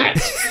that?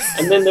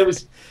 And then there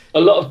was a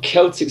lot of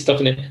Celtic stuff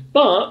in it.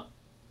 But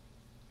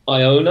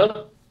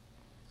Iona,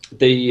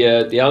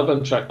 the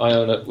album track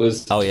Iona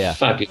was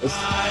fabulous.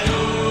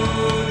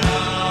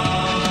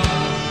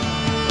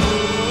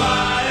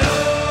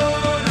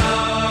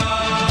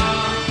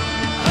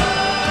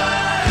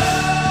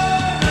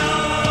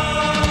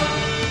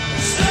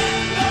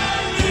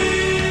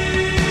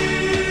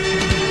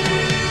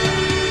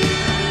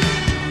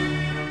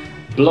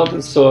 Blood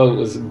and Soil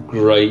was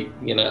great,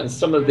 and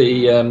some of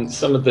the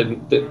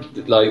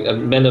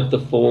Men of the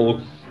Fall,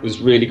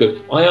 was really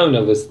good.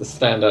 Iona was the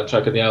standout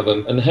track of the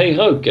album, and hey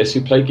ho, guess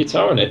who played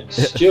guitar on it?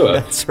 Stuart.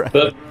 That's right.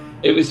 But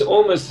it was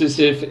almost as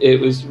if it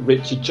was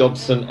Richard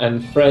Jobson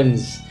and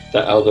Friends,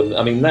 that album.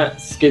 I mean,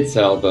 that Skids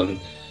album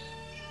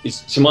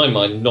is, to my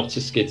mind, not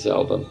a Skids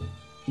album,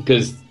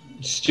 because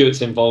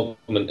Stuart's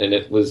involvement in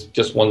it was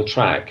just one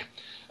track.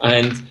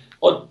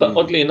 But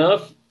oddly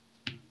enough,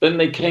 then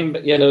they came,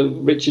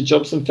 Richard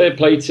Jobson, fair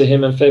play to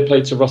him and fair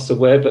play to Russell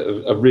Webb,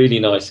 a really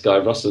nice guy.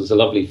 Russell's a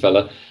lovely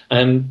fella.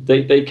 And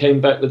they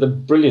came back with a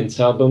brilliant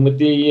album with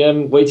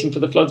the Waiting for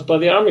the Floods by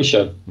the Army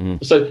Show.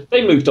 So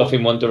they moved off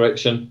in one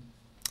direction.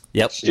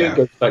 Yep. Stuart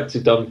goes back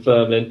to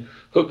Dunfermline,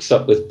 hooks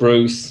up with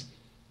Bruce.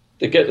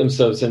 They get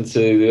themselves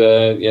into,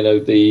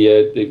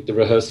 the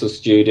rehearsal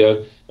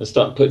studio and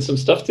start putting some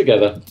stuff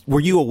together. Were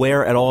you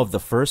aware at all of the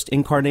first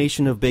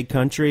incarnation of Big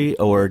Country,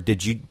 or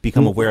did you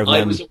become aware of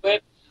them?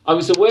 I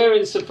was aware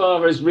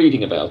insofar as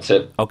reading about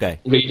it. Okay.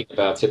 Reading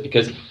about it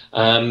because,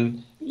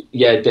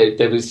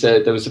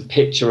 there was a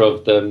picture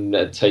of them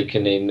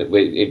taken in.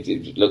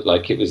 It looked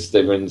like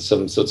they were in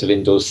some sort of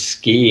indoor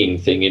skiing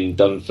thing in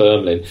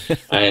Dunfermline,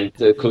 and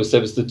of course there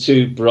was the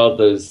two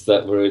brothers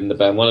that were in the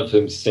band. One of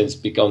whom has since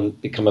become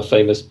a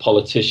famous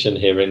politician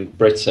here in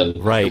Britain.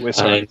 Right.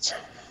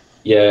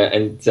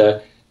 And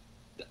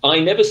I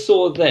never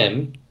saw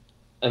them,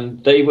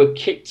 and they were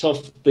kicked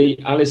off the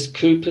Alice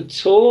Cooper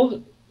tour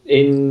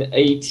in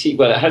 80,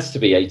 well, it has to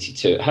be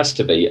 82, it has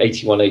to be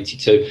 81,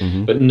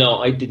 82, but no,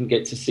 I didn't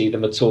get to see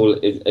them at all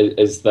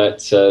as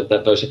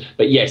that version.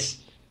 But yes,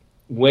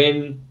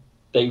 when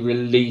they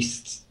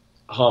released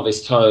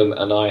Harvest Home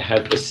and I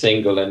had the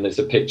single and there's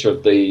a picture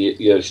of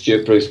the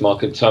Stuart, Bruce,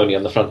 Mark and Tony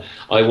on the front,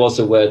 I was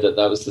aware that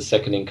was the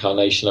second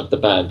incarnation of the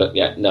band, but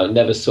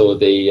never saw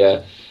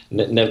the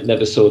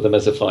never saw them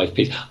as a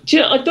 5-piece.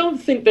 I don't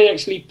think they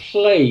actually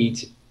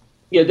played.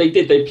 Yeah, they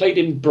did. They played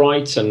in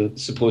Brighton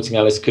supporting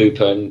Alice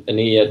Cooper, and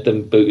he had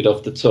them booted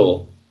off the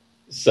tour.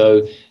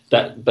 So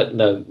but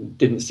no,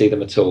 didn't see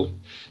them at all.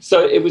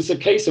 So it was a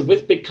case of,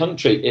 with Big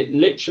Country, it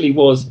literally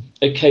was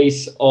a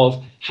case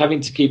of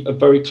having to keep a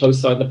very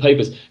close eye on the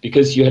papers,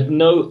 because you had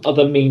no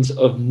other means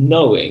of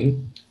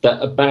knowing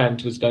that a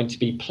band was going to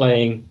be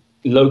playing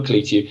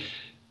locally to you,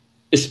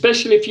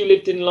 especially if you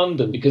lived in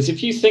London. Because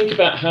if you think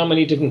about how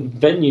many different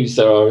venues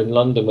there are in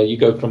London, where you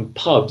go from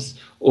pubs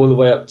all the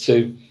way up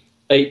to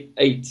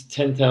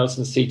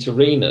 10,000 seat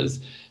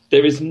arenas,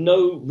 there is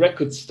no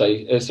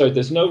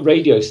there's no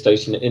radio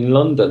station in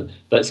London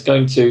that's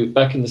going to,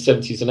 back in the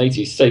 70s and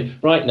 80s, say,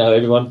 right now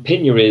everyone,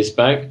 pin your ears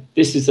back,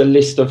 this is a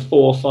list of 400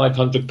 or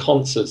 500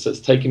 concerts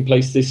that's taking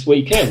place this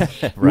weekend.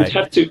 Right. You'd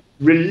have to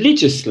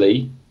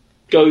religiously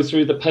go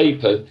through the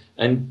paper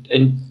and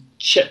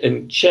check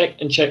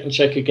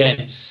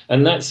again.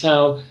 And that's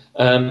how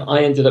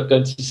I ended up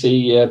going to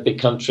see Big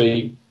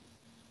Country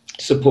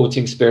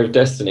supporting Spirit of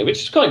Destiny,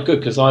 which is quite good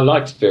because I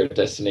liked Spirit of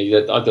Destiny.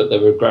 I thought they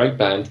were a great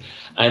band,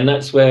 and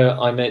that's where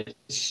I met.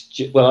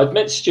 I'd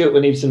met Stuart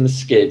when he was in the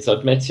Skids.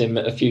 I'd met him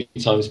a few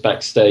times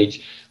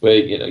backstage, where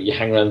you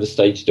hang around the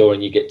stage door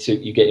and you get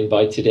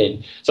invited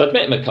in. So I'd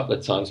met him a couple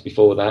of times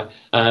before that.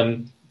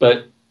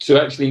 But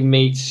to actually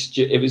meet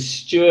Stuart, it was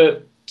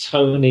Stuart,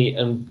 Tony,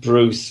 and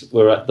Bruce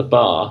were at the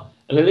bar.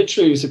 And it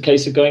literally was a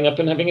case of going up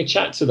and having a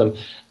chat to them.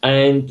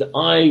 And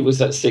I was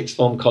at sixth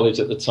form college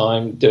at the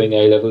time, doing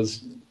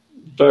A-levels,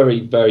 very,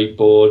 very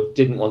bored,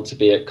 didn't want to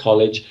be at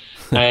college.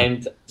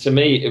 And to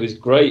me, it was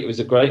great. It was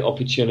a great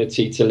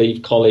opportunity to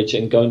leave college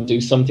and go and do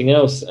something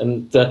else.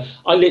 And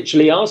I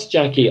literally asked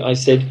Jackie, I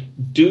said,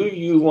 do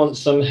you want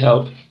some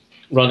help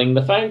running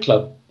the fan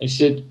club? And she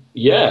said,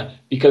 yeah,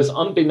 because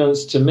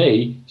unbeknownst to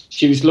me,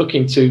 she was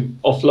looking to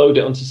offload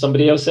it onto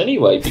somebody else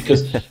anyway,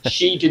 because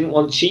she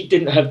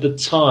didn't have the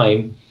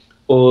time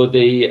or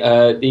the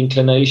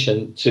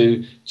inclination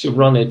to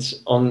run it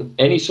on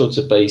any sort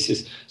of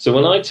basis. So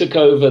when I took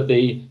over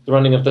the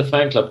running of the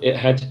fan club, it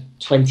had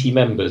 20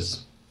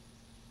 members.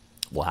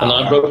 Wow! And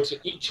I wrote to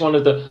each one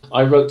of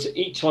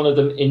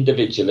them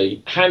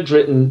individually,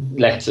 handwritten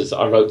letters.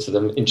 I wrote to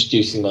them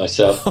introducing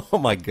myself. Oh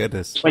my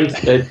goodness!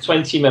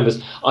 20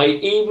 members. I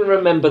even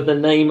remember the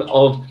name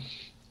of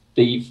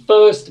the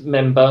first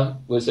member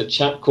was a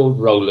chap called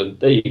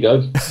Roland. There you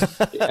go.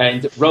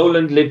 And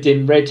Roland lived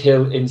in Red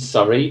Hill in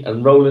Surrey,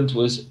 and Roland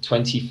was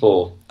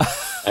 24.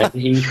 And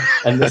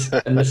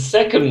the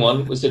second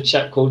one was a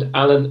chap called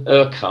Alan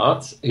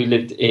Urquhart, who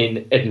lived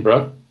in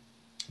Edinburgh.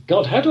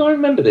 God, how do I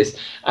remember this?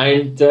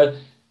 And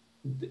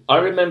I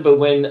remember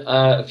when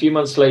a few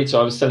months later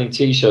I was selling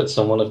T-shirts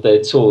on one of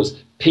their tours,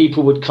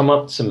 people would come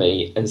up to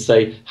me and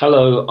say,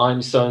 hello,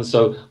 I'm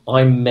so-and-so,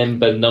 I'm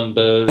member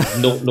number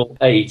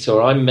 008,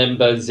 or I'm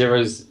member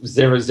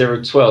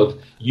 0012.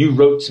 You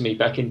wrote to me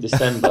back in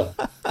December.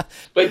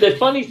 But the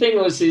funny thing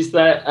is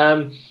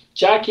that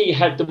Jackie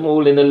had them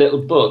all in a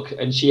little book,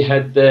 and she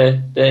had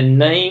their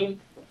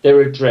name,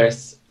 their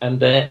address, and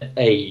their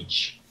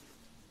age.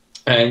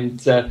 And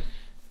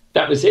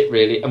that was it,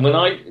 really. And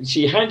when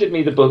she handed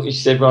me the book, and she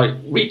said, right,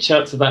 reach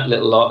out to that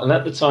little lot. And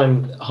at the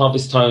time,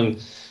 Harvest Home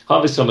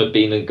had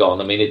been and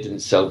gone. I mean, it didn't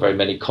sell very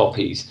many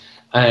copies.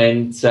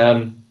 And,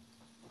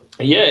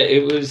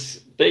 it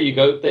was there you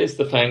go. There's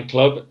the fan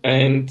club,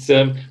 and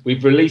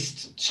we've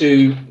released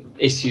 2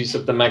 issues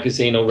of the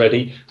magazine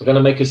already. We're going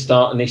to make a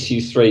start on issue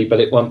 3, but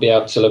it won't be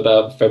out till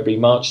about February,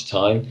 March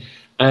time.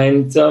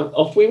 And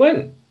off we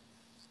went,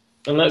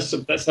 and that's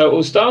how it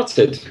all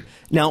started.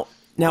 Now,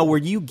 were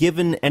you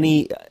given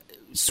any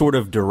sort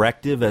of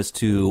directive as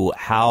to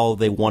how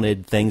they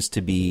wanted things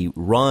to be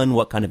run?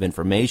 What kind of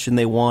information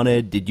they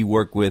wanted? Did you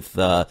work with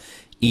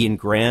Ian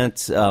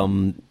Grant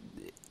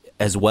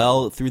as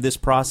well through this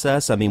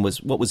process? I mean,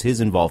 what was his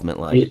involvement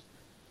like?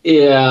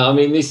 Yeah, I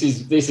mean, this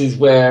is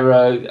where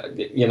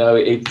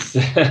it's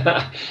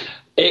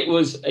it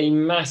was a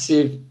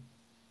massive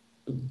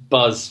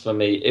buzz for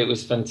me. It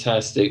was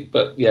fantastic,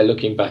 but yeah,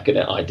 looking back at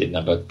it, I didn't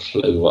have a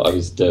clue what I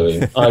was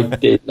doing. I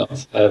did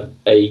not have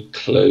a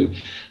clue.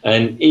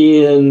 And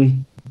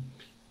Ian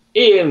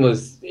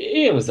was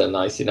a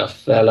nice enough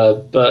fella,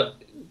 but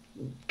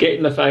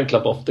getting the fan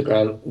club off the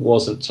ground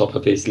wasn't top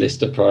of his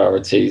list of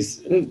priorities.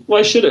 And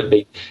why should it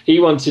be?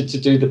 He wanted to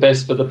do the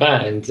best for the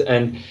band,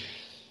 and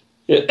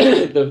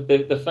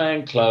the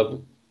fan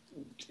club.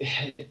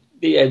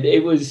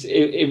 It was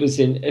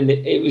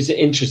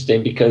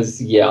interesting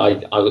because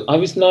I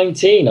was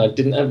 19. I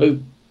didn't have a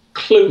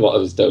clue what I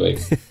was doing,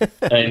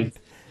 and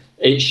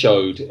it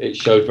showed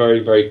very,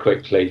 very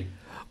quickly.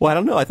 Well, I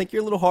don't know. I think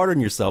you're a little hard on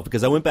yourself,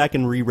 because I went back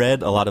and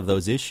reread a lot of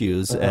those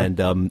issues, and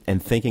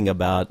thinking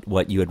about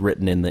what you had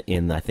written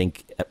in I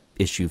think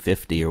issue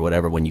 50 or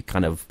whatever, when you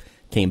kind of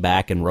came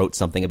back and wrote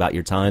something about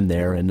your time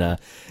there, and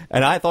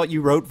I thought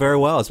you wrote very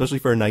well, especially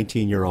for a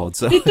 19-year-old.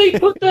 So did they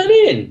put that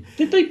in?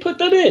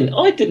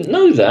 I didn't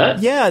know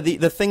that. Yeah,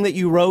 the thing that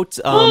you wrote.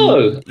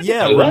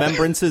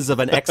 Remembrances of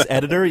an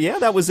ex-editor. Yeah,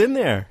 that was in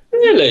there.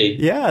 Really?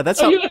 Yeah, that's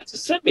you have to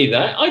send me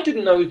that. I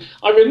didn't know.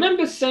 I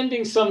remember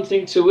sending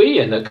something to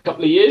Ian a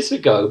couple of years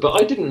ago,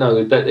 but I didn't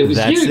know that it was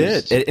used.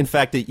 That's it. In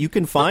fact, you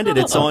can find it.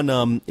 It's on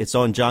John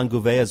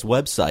Gouvea's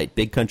website,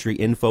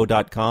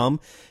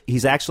 bigcountryinfo.com.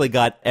 He's actually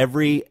got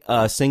every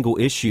single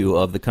issue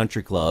of the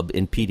Country Club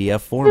in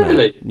PDF format.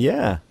 Really?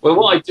 Yeah. Well,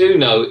 what I do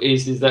know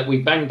is that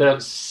we banged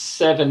out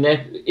 7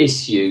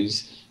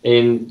 issues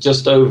in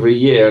just over a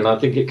year, and I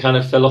think it kind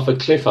of fell off a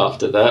cliff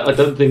after that. I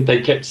don't think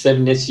they kept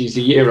 7 issues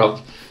a year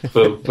up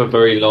for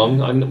very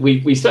long. And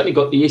we certainly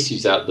got the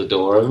issues out the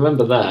door. I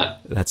remember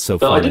that. That's so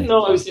but funny. I didn't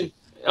know I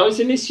was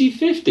in issue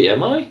 50.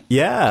 Am I?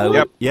 Yeah.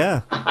 Yep.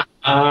 Yeah.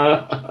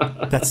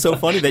 That's so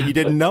funny that you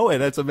didn't know it.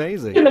 That's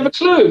amazing. I didn't have a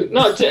clue.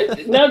 No,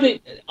 now that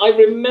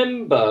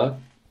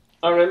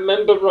I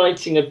remember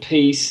writing a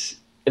piece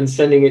and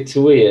sending it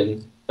to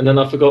Ian, and then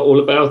I forgot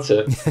all about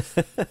it.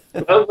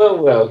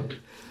 Well.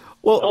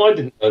 Oh, I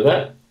didn't know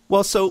that.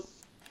 Well, so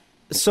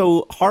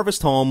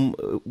Harvest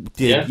Home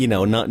did,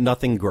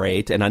 nothing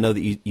great, and I know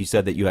that you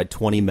said that you had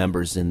 20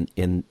 members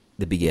in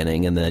the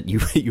beginning, and that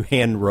you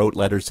hand wrote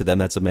letters to them.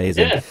 That's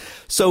amazing. Yeah.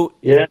 So,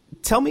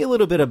 tell me a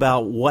little bit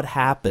about what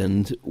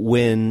happened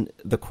when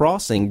the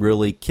Crossing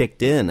really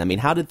kicked in. I mean,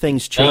 how did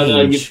things change?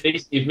 No,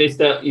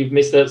 you've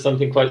missed out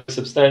something quite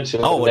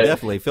substantial. Oh, well,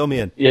 definitely. Fill me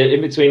in. Yeah,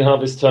 in between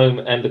Harvest Home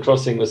and the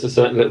Crossing was a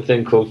certain little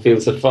thing called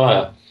Fields of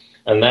Fire.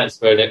 And that's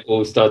when it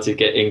all started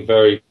getting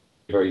very,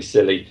 very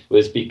silly,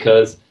 was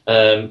because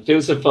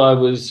Fields of Fire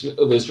was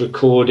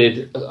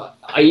recorded.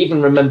 I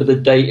even remember the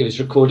date. It was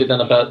recorded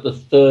on about the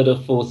 3rd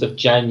or 4th of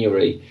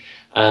January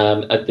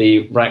at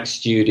the Rack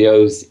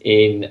Studios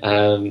in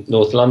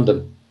North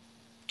London.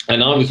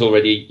 And I was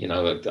already,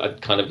 I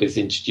kind of was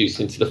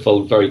introduced into the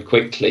fold very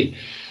quickly.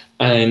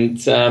 And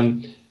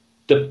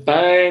the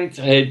band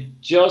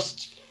had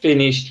just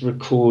finished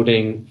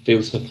recording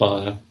Fields of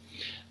Fire.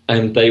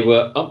 And they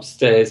were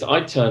upstairs.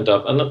 I turned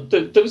up, and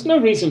there was no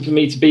reason for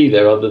me to be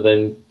there other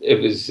than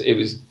it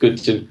was good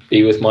to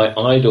be with my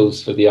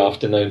idols for the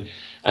afternoon.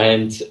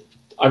 And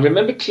I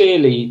remember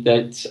clearly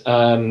that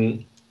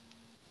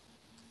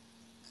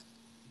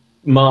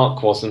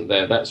Mark wasn't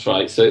there. That's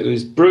right. So it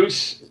was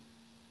Bruce,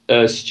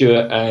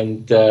 Stuart,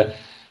 and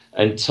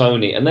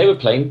Tony, and they were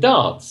playing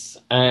darts.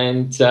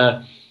 And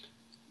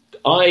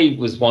I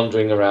was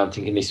wandering around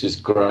thinking this was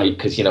great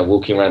because,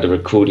 walking around a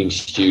recording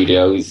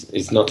studio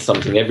is not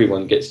something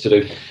everyone gets to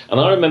do. And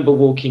I remember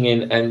walking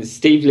in, and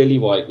Steve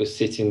Lillywhite was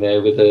sitting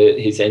there with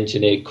his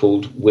engineer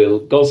called Will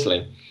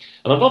Gosling.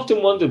 And I've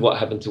often wondered what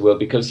happened to Will,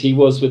 because he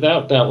was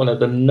without doubt one of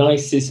the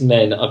nicest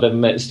men I've ever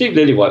met. Steve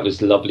Lillywhite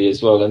was lovely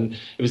as well. And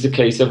it was a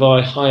case of,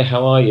 hi,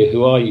 how are you?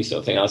 Who are you? Sort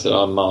of thing. I said,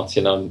 I'm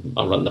Martin.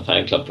 I run the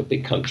fan club for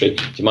Big Country.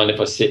 Do you mind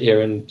if I sit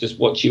here and just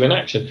watch you in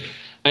action?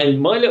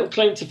 And my little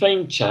claim to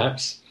fame,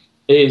 chaps,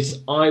 is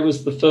I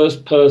was the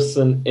first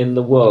person in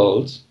the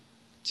world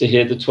to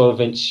hear the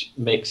 12-inch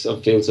mix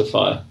of Fields of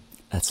Fire.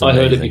 That's amazing.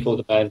 I heard it before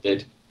the band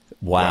did.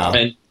 Wow.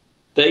 And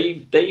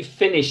they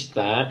finished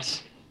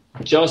that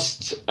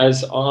just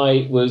as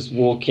I was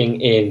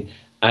walking in.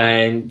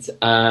 And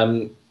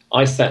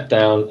I sat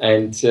down,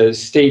 and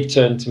Steve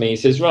turned to me. He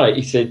says, right,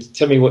 he said,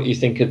 tell me what you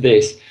think of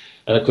this.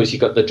 And, of course, you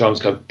got the drums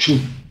going, choo,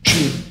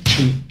 choo,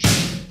 choo, choo.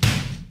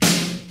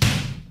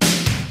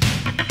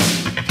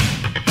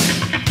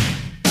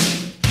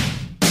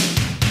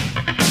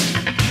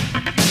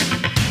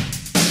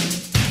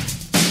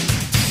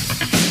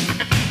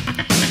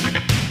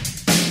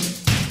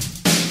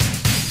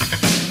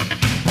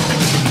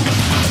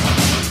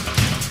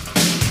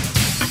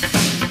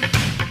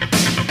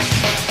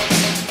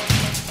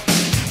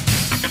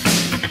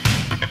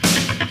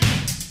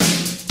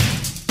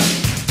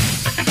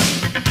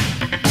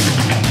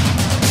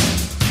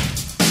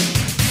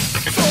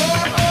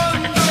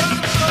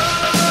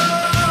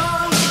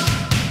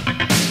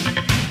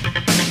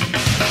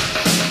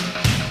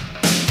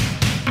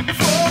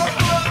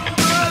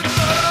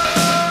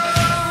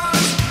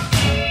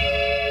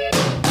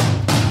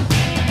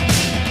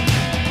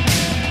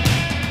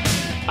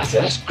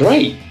 said, that's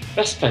great.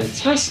 That's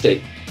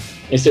fantastic.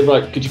 He said,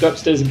 right, could you go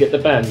upstairs and get the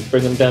band,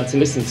 bring them down to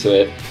listen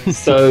to it?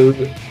 So,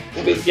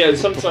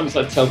 sometimes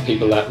I tell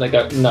people that, and they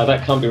go, no,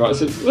 that can't be right. I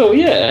said, well,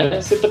 yeah. I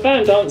said, the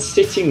band aren't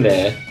sitting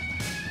there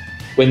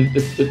when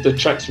the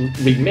track's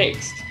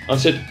remixed. I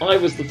said, I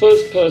was the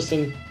first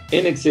person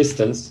in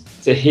existence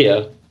to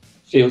hear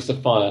Fields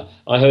of Fire.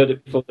 I heard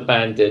it before the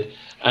band did.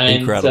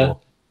 And,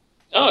 incredible.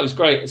 It was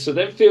great. So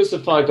then Fields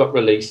of Fire got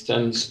released,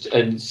 and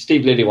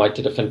Steve Lillywhite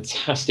did a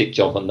fantastic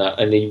job on that.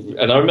 And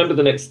I remember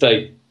the next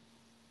day,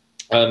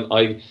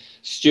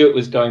 Stuart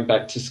was going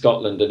back to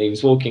Scotland, and he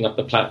was walking up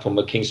the platform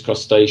at King's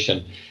Cross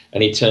Station,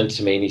 and he turned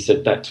to me and he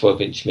said, that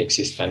 12-inch mix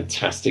is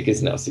fantastic,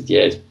 isn't it? I said,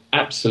 yeah, it's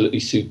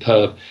absolutely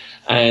superb.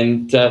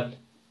 And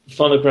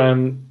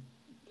Phonogram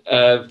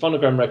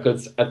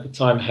Records at the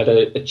time had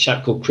a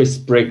chap called Chris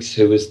Briggs,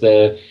 who was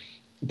the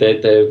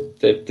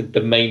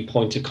main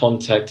point of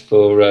contact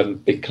for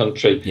Big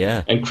Country.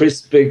 Yeah. And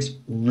Chris Briggs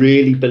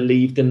really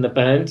believed in the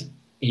band.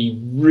 He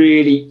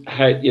really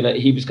had,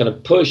 he was going to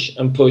push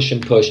and push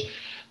and push.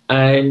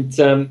 And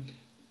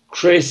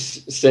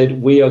Chris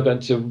said, we are going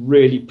to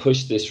really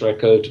push this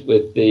record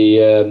with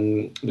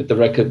the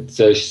record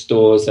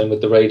stores and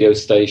with the radio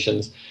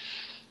stations.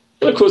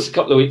 And of course, a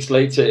couple of weeks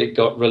later, it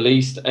got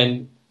released.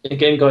 And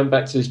again, going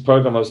back to this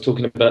program I was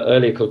talking about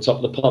earlier called Top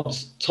of the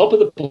Pops, Top of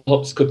the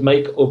Pops could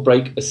make or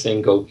break a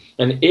single.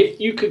 And if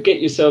you could get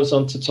yourselves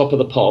onto Top of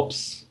the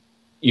Pops,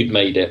 you'd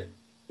made it.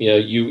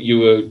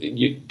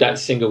 That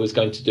single was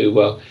going to do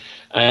well.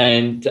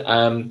 And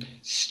the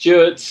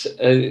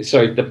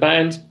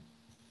band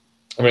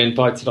were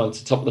invited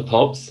onto Top of the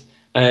Pops,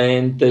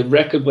 and the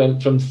record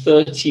went from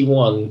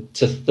 31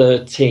 to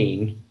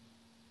 13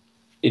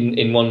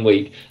 in 1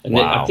 week. And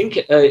wow. I think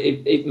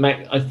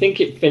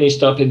it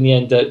finished up in the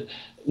end at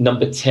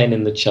number 10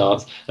 in the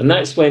charts, and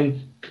that's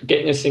when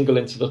getting a single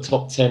into the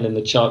top 10 in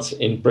the charts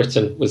in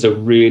Britain was a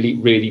really,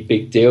 really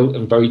big deal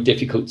and very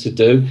difficult to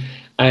do.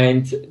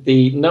 And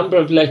the number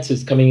of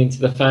letters coming into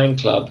the fan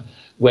club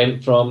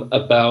went from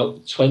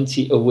about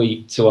 20 a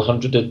week to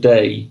 100 a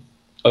day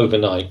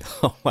overnight.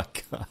 Oh my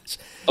gosh!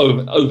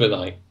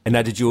 Overnight. And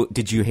now, did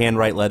you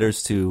handwrite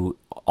letters to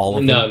all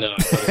of them? No.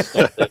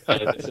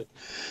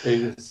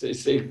 And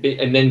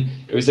then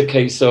it was a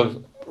case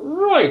of,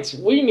 right,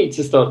 we need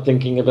to start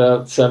thinking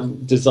about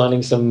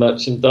designing some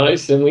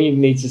merchandise, and we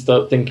need to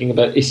start thinking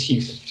about issue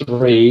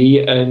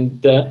 3,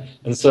 and so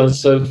on and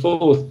so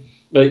forth.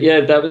 But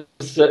yeah, that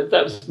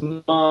was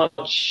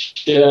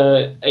March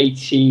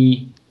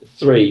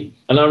 83,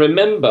 and I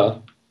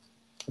remember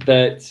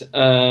that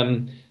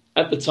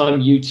at the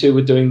time U2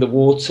 were doing the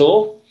War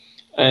Tour,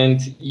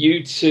 and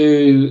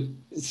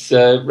U2's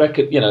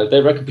record,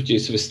 their record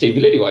producer was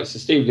Stevie Lillywhite. So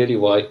Stevie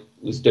Lillywhite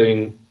was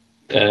doing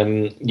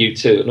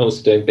U2 and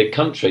also doing Big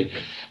Country,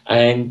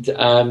 and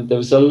there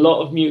was a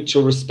lot of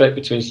mutual respect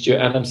between Stuart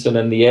Adamson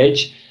and The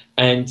Edge,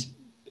 and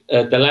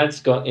the lads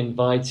got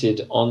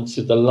invited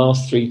onto the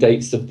last 3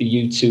 dates of the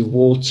U2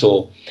 War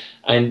Tour.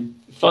 And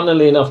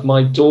funnily enough,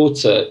 my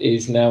daughter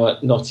is now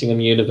at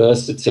Nottingham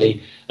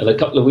University, and a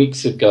couple of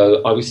weeks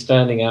ago I was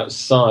standing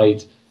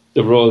outside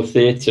the Royal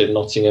Theatre in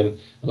Nottingham,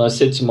 and I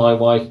said to my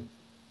wife,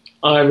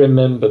 I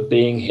remember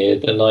being here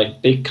the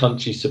night Big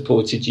Country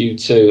supported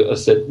U2. I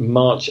said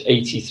March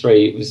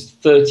 83, it was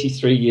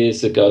 33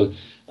 years ago,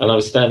 and I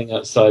was standing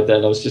outside there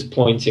and I was just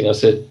pointing. I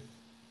said,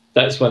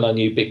 that's when I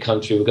knew Big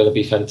Country were going to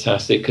be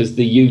fantastic, because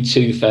the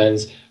U2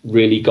 fans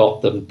really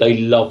got them. They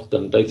loved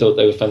them. They thought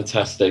they were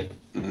fantastic.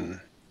 Mm.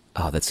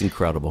 Oh, that's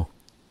incredible.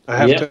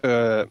 I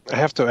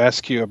have to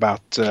ask you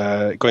about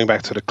going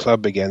back to the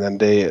club again and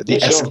the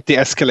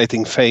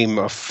escalating fame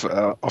of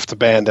the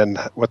band and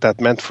what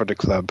that meant for the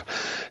club.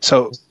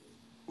 So,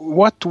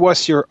 what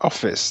was your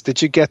office?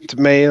 Did you get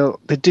mail?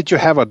 Did you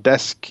have a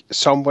desk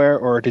somewhere,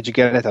 or did you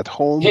get it at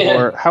home? Yeah.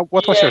 Or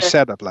what was your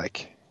setup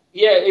like?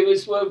 Yeah, it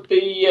was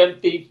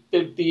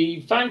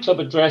the fan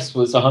club address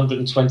was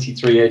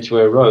 123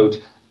 Edgware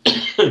Road,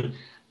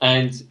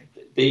 and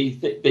the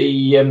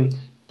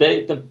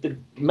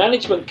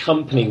management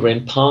company were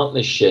in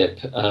partnership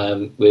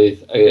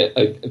with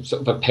a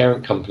sort of a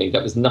parent company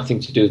that was nothing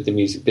to do with the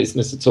music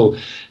business at all.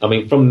 I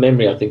mean, from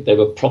memory, I think they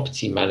were a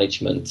property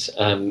management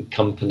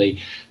company,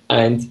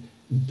 and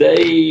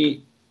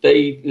they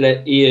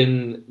let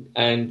Ian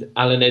and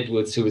Alan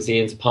Edwards, who was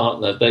Ian's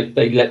partner,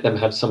 they let them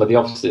have some of the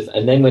offices.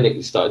 And then when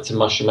it started to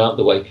mushroom out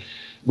the way,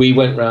 we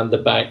went round the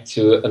back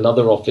to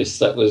another office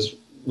that was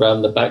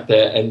round the back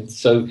there. And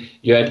so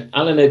you had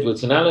Alan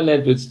Edwards, and Alan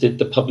Edwards did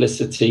the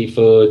publicity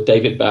for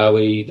David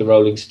Bowie, the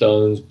Rolling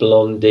Stones,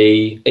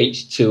 Blondie,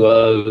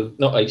 Hall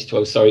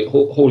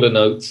 &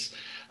 Oates,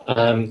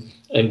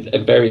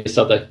 and various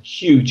other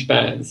huge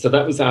bands. So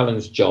that was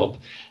Alan's job.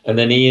 And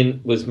then Ian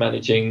was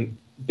managing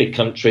Big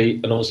Country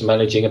and also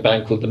managing a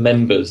band called The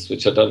Members,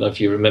 which I don't know if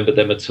you remember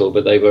them at all,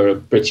 but they were a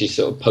British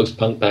sort of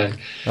post-punk band.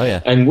 Oh,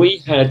 yeah. And we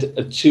had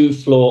a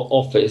 2-floor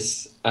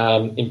office,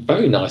 in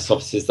very nice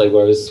offices they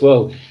were as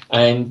well.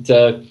 And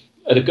had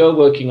a girl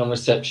working on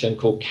reception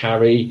called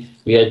Carrie,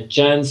 We had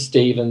Jan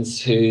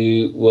Stevens,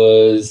 who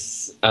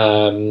was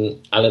Alan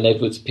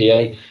Edwards'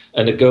 PA,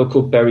 and a girl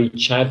called Berry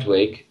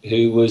Chadwick,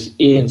 who was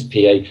Ian's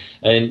PA.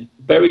 And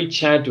Berry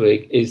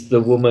Chadwick is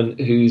the woman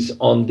who's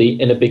on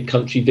the In a Big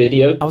Country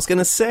video. I was going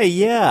to say,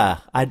 yeah.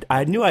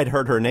 I knew I'd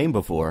heard her name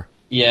before.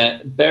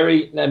 Yeah,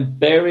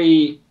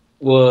 Berry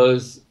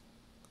was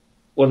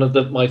one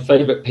of my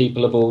favourite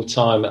people of all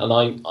time. And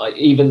I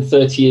even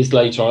 30 years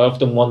later, I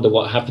often wonder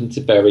what happened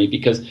to Berry,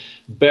 because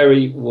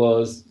Berry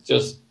was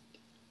just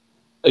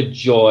a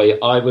joy.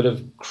 I would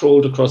have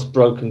crawled across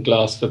broken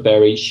glass for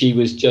Berry. She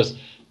was just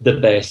the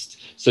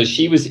best. So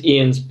she was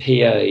Ian's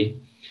PA,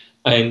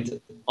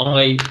 and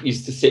I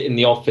used to sit in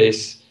the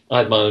office. I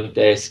had my own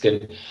desk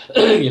and,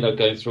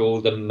 going through all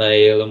the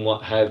mail and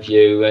what have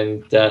you,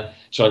 and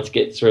trying to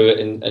get through it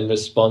and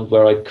respond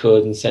where I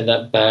could and send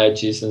out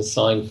badges and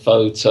sign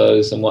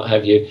photos and what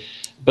have you.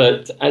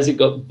 But as it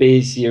got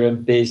busier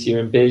and busier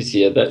and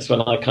busier, that's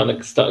when I kind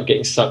of started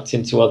getting sucked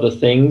into other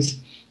things.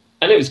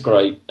 And it was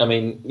great. I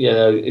mean,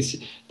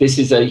 this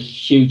is a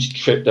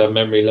huge trip down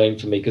memory lane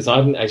for me, because I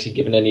haven't actually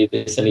given any of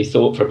this any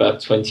thought for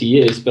about 20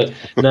 years. But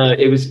no,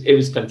 it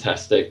was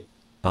fantastic.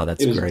 Oh,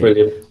 that's great. It was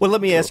brilliant. Well,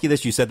 let me ask you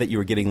this. You said that you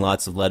were getting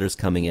lots of letters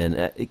coming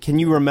in. Can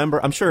you remember?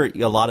 I'm sure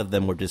a lot of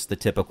them were just the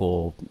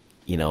typical,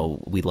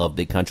 we love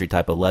big country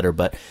type of letter.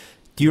 But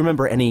do you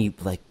remember any,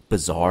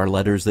 bizarre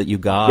letters that you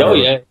got? Oh,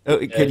 yeah.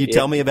 Can you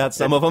tell me about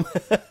some of them?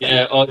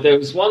 Yeah. Oh, there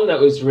was one that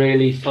was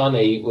really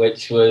funny,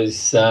 which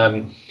was...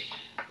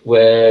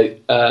 where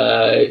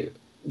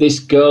this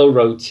girl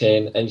wrote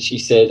in and she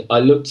said, I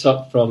looked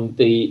up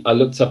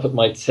at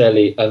my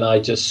telly and I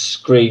just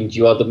screamed,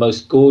 "You are the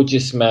most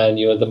gorgeous man.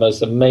 You are the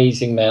most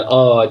amazing man.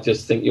 Oh, I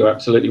just think you're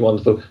absolutely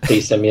wonderful.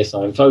 Please send me a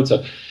signed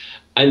photo."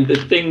 And the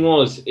thing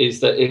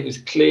is that it was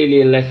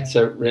clearly a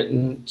letter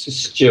written to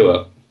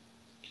Stuart,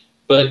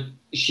 but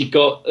she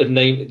got a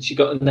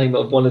name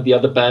of one of the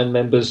other band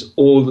members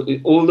all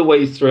the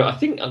way through. I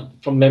think,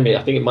 from memory,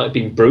 it might have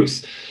been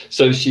Bruce.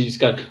 So she's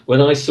going,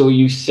 "When I saw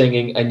you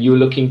singing and you were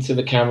looking to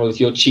the camera with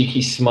your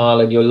cheeky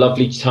smile and your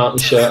lovely tartan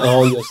shirt,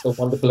 oh, you're so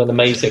wonderful and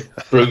amazing,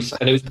 Bruce."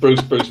 And it was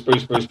Bruce,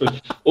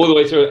 all the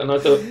way through it. And I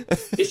thought,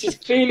 this is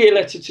clearly a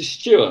letter to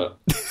Stuart.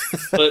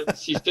 But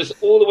she's just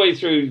all the way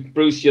through,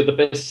 "Bruce, you're the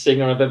best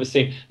singer I've ever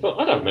seen." But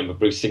I don't remember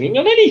Bruce singing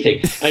on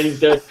anything.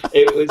 And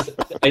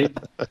and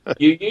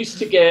you used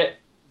to get,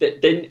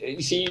 then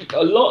you see,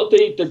 a lot of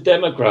the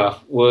demograph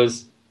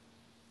was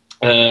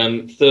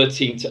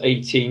 13 to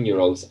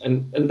 18-year-olds,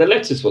 and the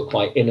letters were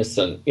quite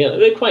innocent.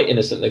 They're quite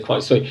innocent, they're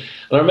quite sweet.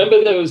 And I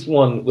remember there was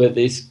one where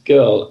this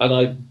girl,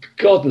 and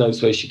God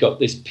knows where she got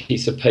this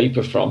piece of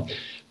paper from,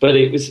 but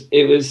it was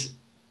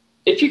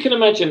if you can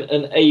imagine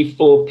an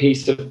A4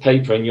 piece of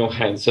paper in your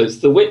hand, so it's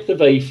the width of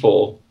A4,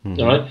 all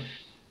right?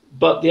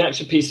 But the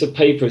actual piece of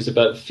paper is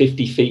about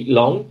 50 feet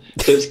long,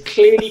 so it's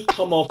clearly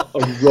come off a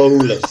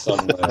roller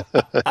somewhere.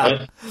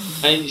 Right?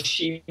 And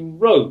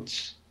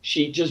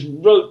she just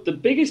wrote the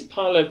biggest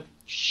pile of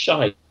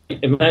shite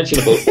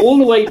imaginable all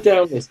the way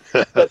down this,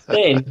 but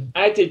then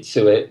added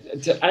to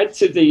it, to add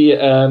to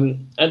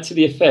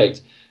the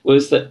effect,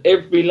 was that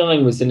every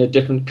line was in a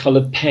different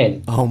coloured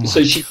pen.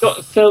 So she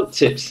got felt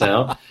tips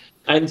out,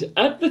 and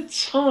at the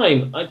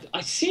time,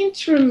 I seem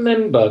to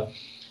remember...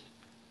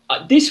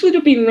 this would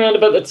have been around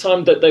about the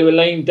time that they were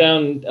laying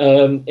down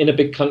In a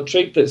Big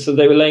Country. So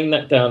they were laying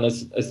that down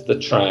as the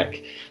track.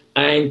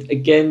 And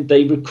again,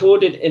 they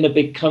recorded In a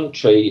Big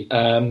Country,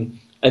 and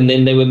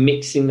then they were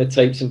mixing the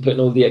tapes and putting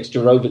all the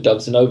extra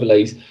overdubs and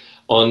overlays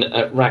on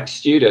at Rack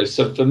Studios.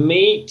 So for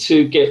me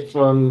to get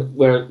from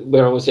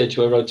where I was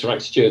Edgware Road to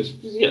Rack Studios,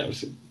 it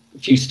was a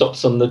few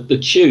stops on the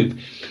tube.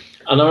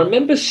 And I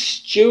remember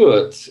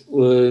Stuart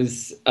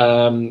was,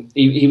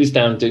 he was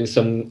down doing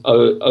some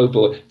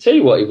oboe. Tell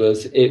you what it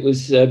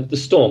was The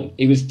Storm.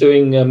 He was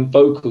doing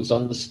vocals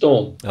on The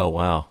Storm. Oh,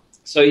 wow.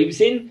 So he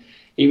was in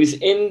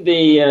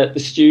the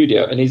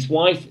studio, and his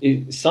wife,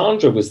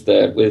 Sandra, was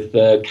there with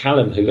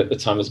Callum, who at the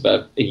time was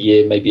about a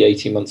year, maybe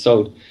 18 months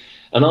old.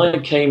 And I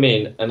came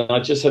in, and I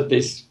just had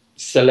this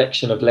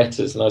selection of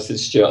letters, and I said,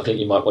 "Stuart, I think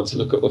you might want to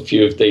look at a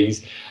few of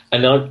these."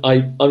 And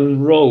I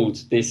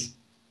unrolled this,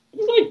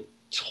 like,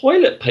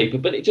 toilet paper,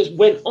 but it just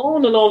went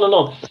on and on and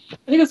on.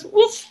 And he goes,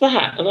 "What's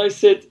that?" And I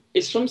said,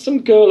 "It's from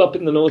some girl up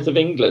in the north of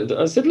England." And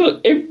I said, "Look,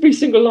 every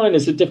single line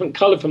is a different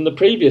colour from the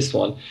previous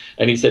one."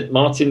 And he said,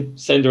 "Martin,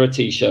 send her a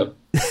T-shirt."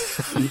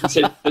 He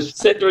said,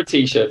 "Send her a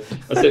T-shirt."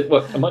 I said,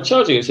 "What, am I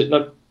charging you?" He said,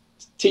 "No,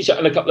 T-shirt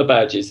and a couple of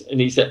badges."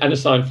 And he said, "And a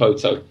signed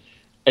photo."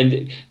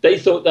 And they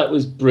thought that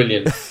was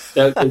brilliant.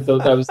 They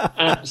thought that was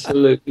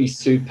absolutely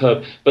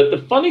superb. But the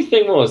funny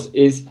thing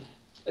is,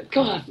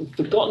 God, I've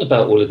forgotten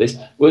about all of this,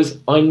 was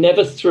I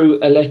never threw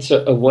a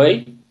letter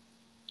away.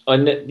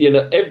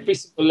 Every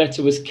single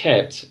letter was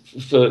kept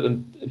for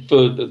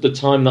the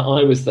time that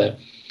I was there.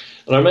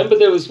 And I remember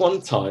there was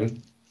one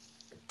time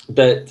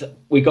that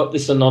we got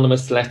this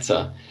anonymous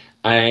letter,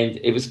 and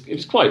it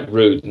was quite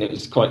rude and it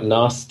was quite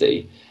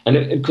nasty. And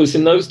of course,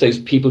 in those days,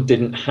 people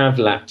didn't have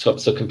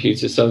laptops or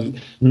computers, so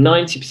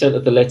 90%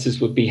 of the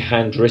letters would be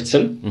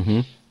handwritten. Mm-hmm.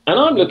 And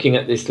I'm looking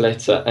at this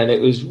letter, and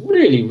it was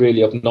really,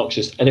 really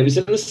obnoxious. And it was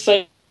in the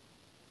same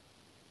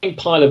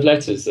pile of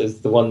letters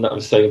as the one that I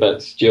was saying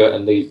about Stuart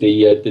and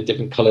the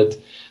different coloured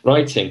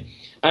writing.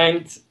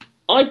 And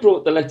I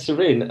brought the letter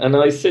in, and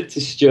I said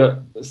to Stuart,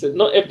 I said,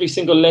 not every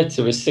single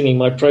letter is singing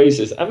my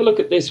praises. Have a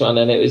look at this one.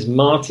 And it was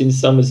Martin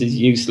Summers is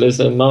useless,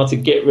 and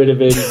Martin, get rid of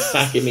him,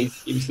 sack him,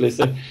 he's useless.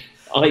 And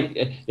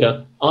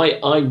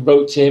I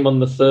wrote to him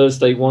on the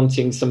Thursday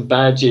wanting some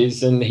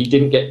badges, and he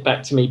didn't get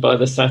back to me by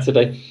the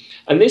Saturday.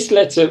 And this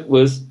letter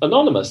was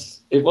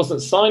anonymous. It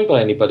wasn't signed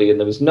by anybody, and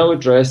there was no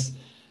address,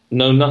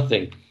 no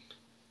nothing.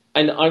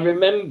 And I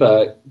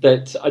remember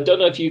that, I don't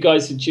know if you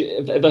guys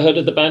have ever heard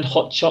of the band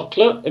Hot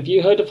Chocolate. Have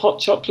you heard of Hot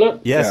Chocolate?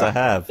 Yes, I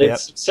have.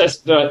 It's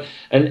successful.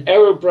 And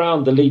Errol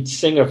Brown, the lead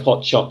singer of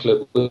Hot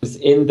Chocolate, was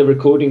in the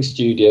recording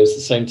studios at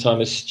the same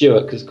time as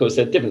Stuart, because, of course,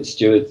 they're different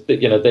stewards,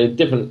 but, they're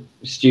different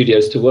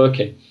studios to work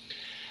in.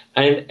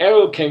 And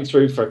Errol came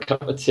through for a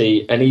cup of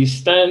tea, and he's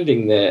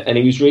standing there, and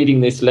he was reading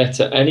this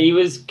letter, and he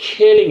was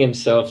killing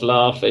himself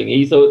laughing.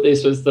 He thought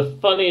this was the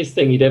funniest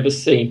thing he'd ever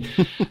seen.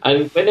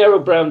 And when Errol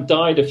Brown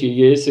died a few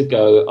years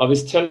ago, I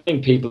was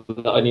telling people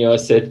that I knew, I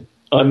said,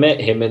 I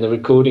met him in the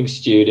recording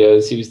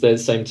studios. He was there at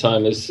the same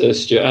time as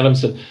Stuart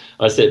Adamson.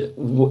 I said,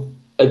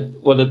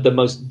 one of the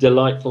most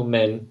delightful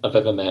men I've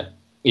ever met.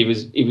 He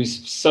was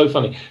so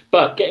funny.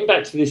 But getting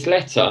back to this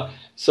letter,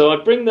 so I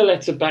bring the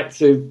letter back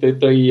to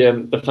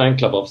the fan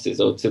club offices,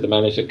 or to the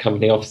management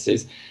company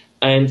offices,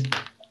 and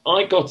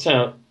I got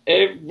out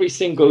every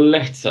single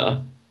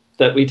letter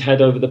that we'd had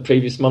over the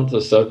previous month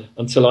or so,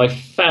 until I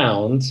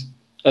found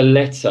a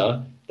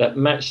letter that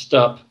matched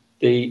up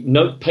the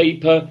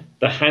notepaper,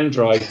 the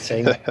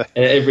handwriting, and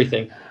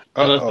everything.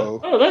 And I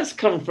thought, oh, that's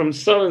come from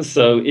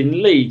so-and-so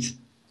in Leeds.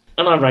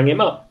 And I rang him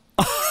up.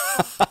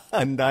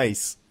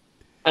 Nice.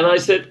 And I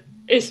said,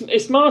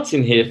 It's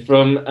Martin here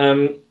from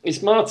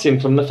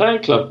the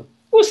fan club.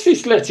 What's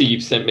this letter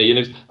you've sent me?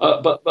 And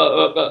I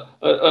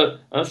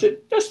said,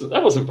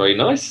 that wasn't very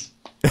nice.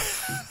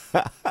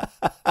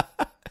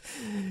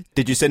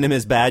 Did you send him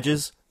his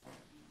badges?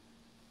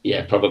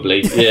 Yeah,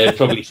 probably. Yeah,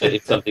 probably said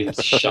it something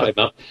to shut him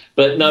up.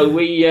 But no,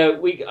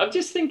 I'm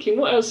just thinking,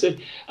 what else?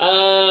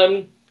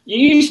 You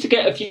used to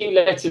get a few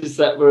letters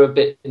that were a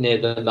bit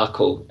near the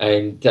knuckle,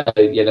 and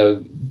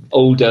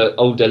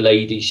older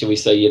ladies, shall we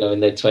say, in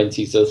their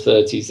 20s or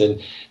 30s,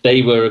 and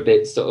they were a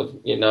bit sort of,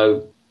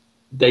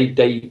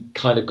 they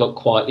kind of got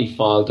quietly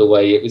filed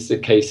away. It was the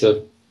case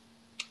of,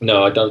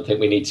 no, I don't think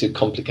we need to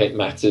complicate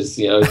matters.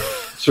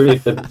 Three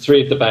of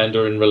the band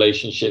are in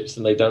relationships,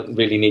 and they don't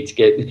really need to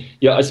get.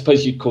 I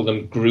suppose you'd call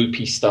them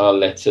groupie style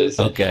letters.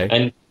 Okay,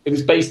 and it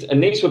was based,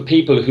 and these were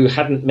people who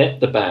hadn't met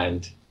the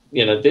band.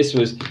 This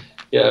was.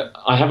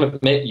 I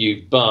haven't met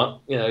you, but,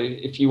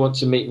 if you want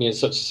to meet me at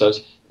such and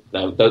such,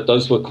 no,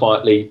 those were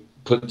quietly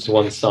put to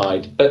one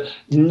side. But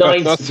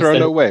not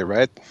thrown away,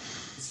 right?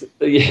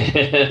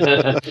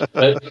 Yeah.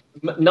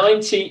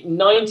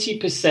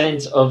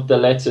 90% of the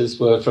letters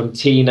were from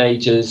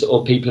teenagers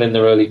or people in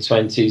their early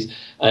 20s,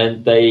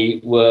 and they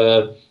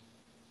were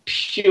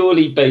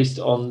purely based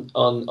on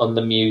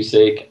the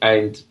music,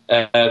 and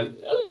a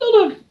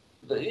lot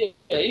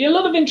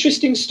of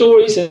interesting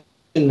stories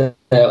in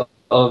there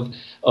of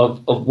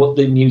what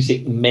the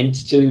music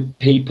meant to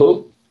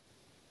people.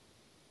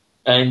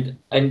 And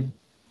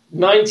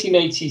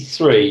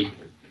 1983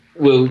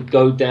 will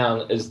go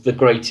down as the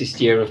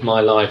greatest year of my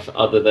life,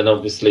 other than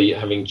obviously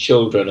having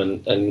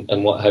children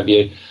and what have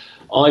you.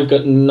 I've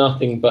got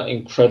nothing but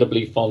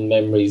incredibly fond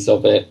memories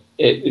of it.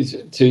 It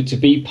is to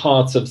be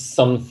part of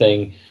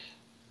something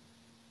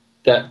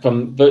that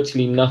from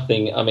virtually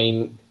nothing. I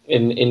mean,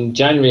 in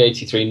January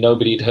 83,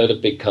 nobody had heard of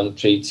Big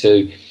Country,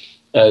 to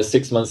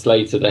 6 months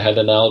later, they had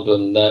an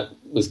album that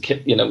was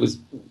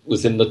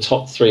was in the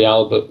top 3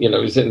 album. It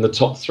was in the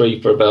top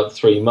 3 for about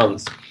 3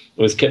 months.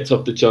 It was kept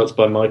off the charts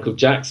by Michael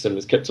Jackson. It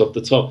was kept off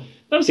the top.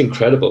 That was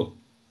incredible,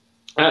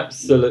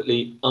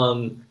 absolutely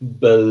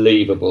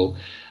unbelievable.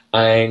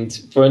 And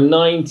for a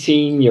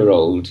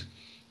 19-year-old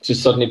to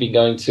suddenly be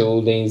going to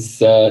all these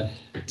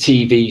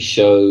TV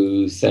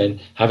shows and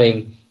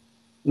having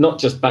not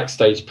just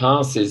backstage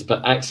passes,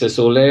 but access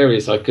all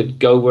areas. I could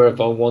go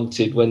wherever I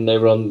wanted when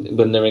they're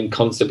in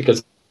concert,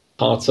 because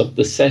part of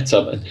the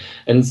setup,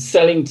 and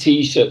selling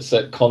T-shirts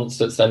at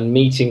concerts and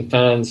meeting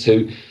fans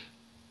who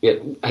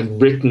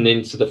had written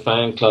into the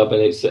fan club,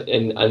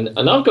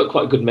 and I've got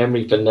quite a good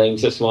memory for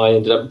names. That's why I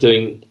ended up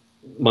doing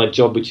my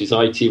job, which is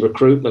IT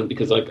recruitment,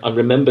 because I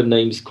remember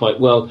names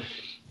quite well,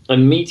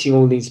 and meeting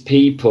all these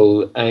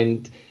people,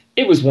 and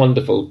it was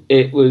wonderful.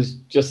 It was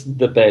just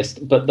the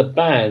best. But the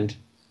band,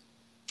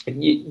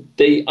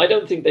 I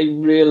don't think they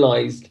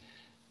realised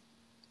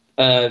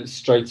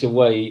straight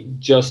away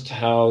just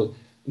how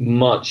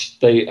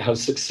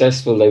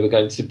successful they were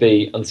going to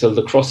be until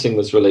The Crossing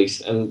was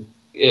released, and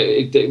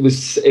it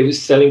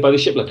was selling by the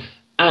shipload.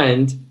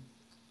 And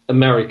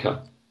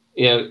America,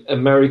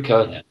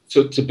 America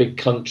took to Big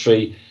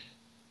Country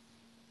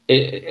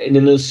in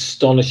an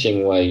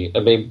astonishing way.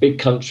 I mean, Big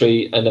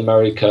Country and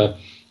America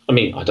I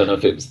mean, I don't know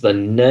if it was the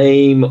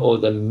name or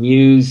the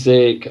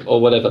music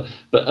or whatever,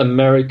 but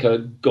America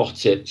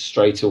got it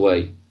straight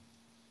away.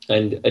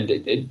 And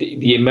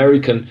the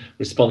American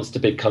response to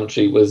Big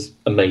Country was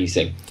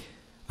amazing.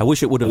 I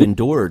wish it would have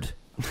endured.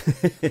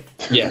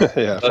 Yeah,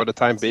 yeah. For the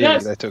time being,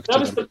 they took that to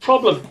was them. the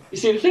problem. You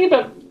see, the thing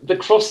about The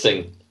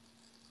Crossing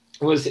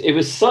was it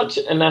was such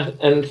an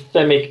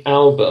anthemic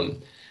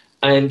album,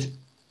 and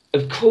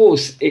of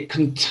course it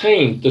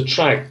contained the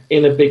track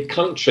In a Big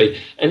Country.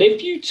 And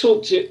if you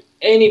talk to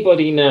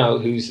anybody now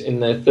who's in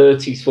their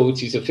 30s,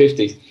 40s, or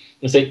 50s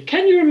and say,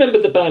 "Can you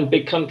remember the band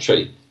Big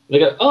Country?" They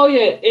go, "Oh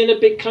yeah, In a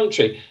Big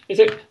Country." It's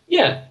like,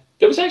 yeah,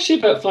 there was actually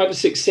about 5 or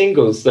 6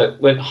 singles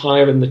that went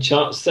higher in the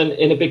charts than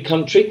In a Big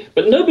Country,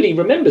 but nobody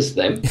remembers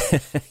them.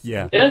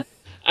 Yeah.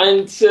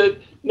 And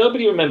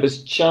nobody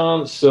remembers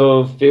Chance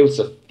or Fields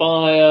of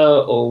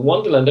Fire or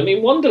Wonderland. I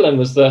mean, Wonderland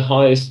was the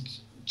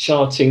highest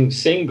charting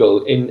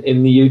single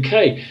in the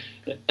UK,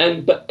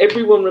 but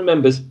everyone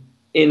remembers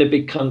In a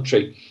Big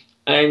Country.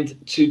 And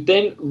to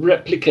then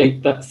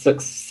replicate that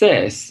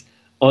success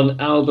on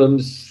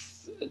albums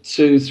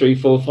 2, 3,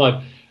 4,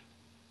 5,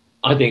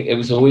 I think it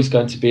was always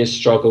going to be a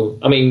struggle.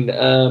 I mean,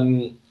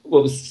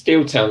 what was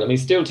Steeltown? I mean,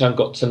 Steeltown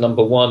got to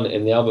number 1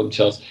 in the album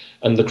charts,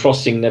 and The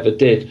Crossing never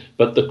did.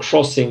 But The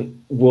Crossing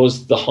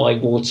was the high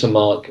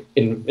watermark,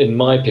 in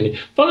my opinion.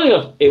 Funnily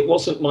enough, it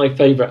wasn't my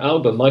favourite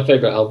album. My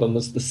favourite album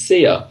was The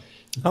Seer.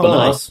 Oh,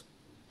 nice.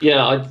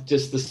 Yeah, The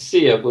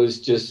Seer was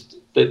just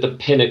the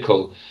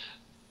pinnacle.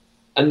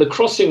 And The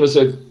Crossing was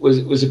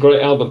a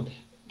great album.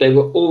 They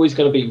were always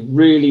going to be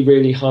really,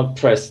 really hard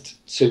pressed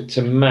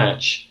to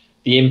match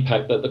the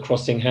impact that The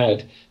Crossing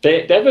had.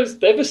 They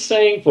have a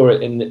saying for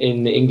it in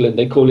England.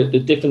 They call it the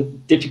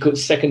difficult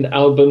second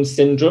album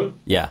syndrome.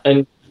 Yeah.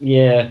 And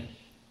yeah,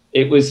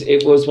 it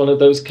was one of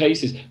those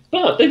cases.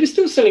 But they were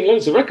still selling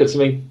loads of records. I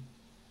mean,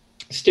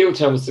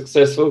 Steeltown was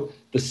successful.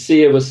 The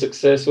Seer was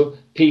successful.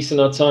 Peace in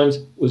Our Times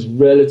was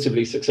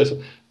relatively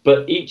successful.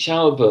 But each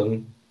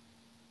album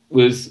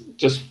was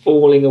just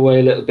falling away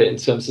a little bit in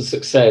terms of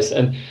success.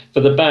 And for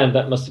the band,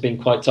 that must have been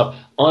quite tough.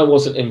 I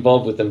wasn't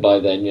involved with them by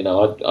then. You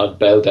know, I'd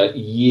bailed out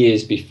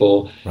years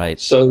before. Right.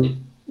 So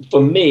for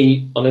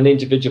me, on an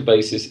individual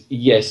basis,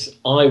 yes,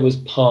 I was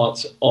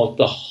part of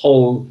the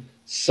whole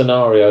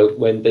scenario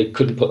when they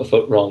couldn't put a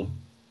foot wrong.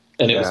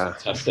 And it was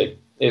fantastic.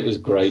 It was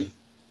great.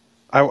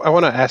 I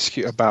want to ask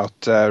you about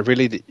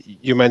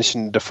you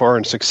mentioned the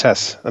foreign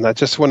success. And I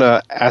just want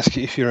to ask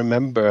you if you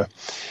remember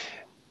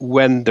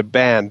when the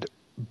band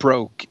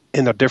broke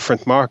in a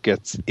different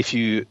market, if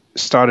you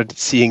started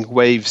seeing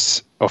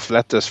waves of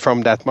letters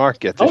from that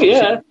market. Oh,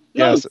 yeah.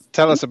 Yes,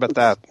 tell us about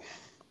that.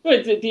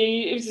 Well,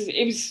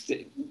 it was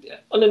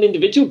on an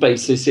individual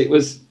basis. It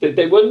was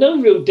they were no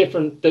real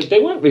different. They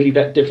weren't really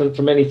that different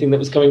from anything that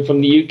was coming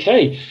from the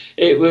UK.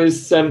 It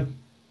was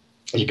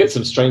you get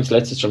some strange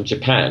letters from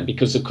Japan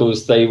because, of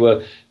course, they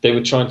were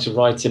trying to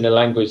write in a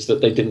language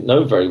that they didn't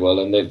know very well,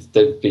 and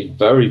they'd be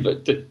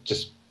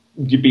just.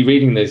 You'd be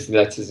reading these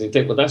letters and you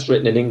think, well, that's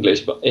written in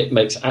English, but it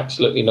makes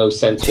absolutely no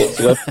sense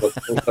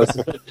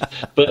whatsoever.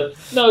 But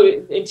no,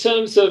 in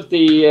terms of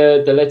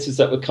the letters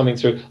that were coming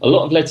through, a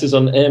lot of letters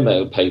on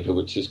airmail paper,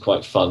 which was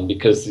quite fun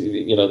because,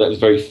 you know, that was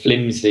very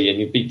flimsy and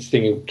you'd be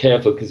thinking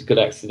careful because you could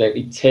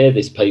accidentally tear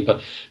this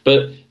paper.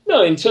 But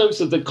no, in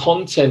terms of the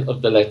content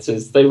of the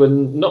letters, they were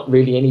not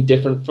really any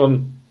different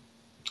from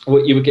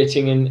what you were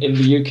getting in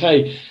the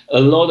UK.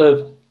 A lot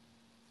of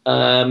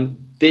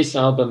this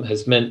album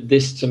has meant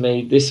this to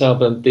me. This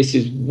album, this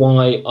is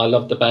why I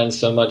love the band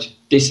so much.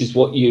 This is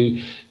what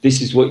you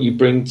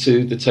bring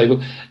to the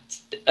table.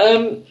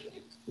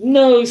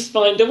 No, it's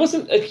fine. There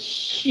wasn't a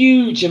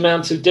huge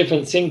amount of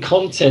difference in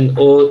content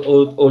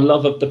or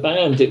love of the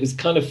band. It was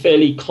kind of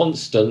fairly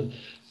constant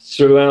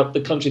throughout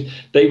the country.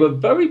 They were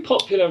very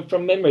popular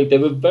from memory. They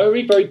were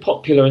very, very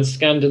popular in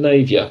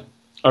Scandinavia.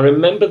 I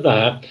remember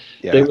that.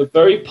 Yeah. They were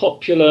very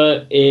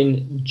popular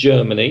in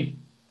Germany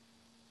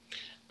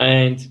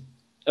and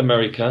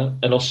America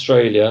and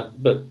Australia,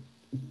 but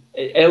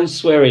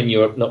elsewhere in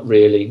Europe, not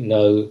really,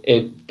 no.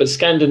 But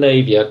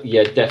Scandinavia,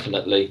 yeah,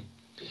 definitely.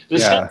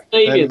 And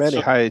many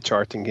high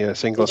charting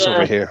singles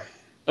over here.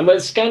 And when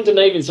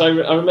Scandinavians, I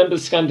remember the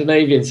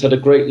Scandinavians had a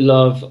great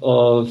love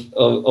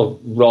of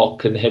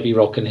rock and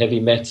heavy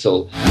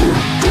metal.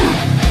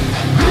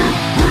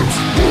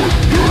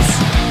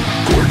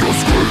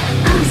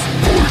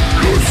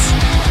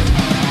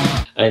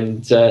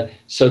 And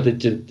so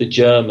the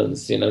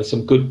Germans, you know,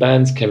 some good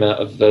bands came out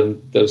of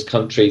those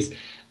countries.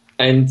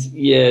 And,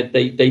 yeah,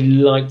 they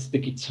liked the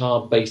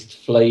guitar-based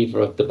flavour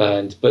of the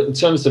band. But in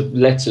terms of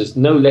letters,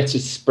 no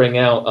letters spring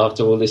out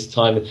after all this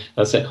time. And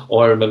I say, oh,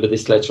 I remember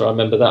this letter, I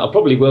remember that. I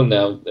probably will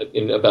now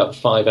in about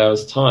 5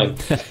 hours' time.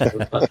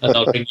 And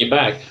I'll bring you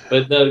back.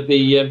 But no,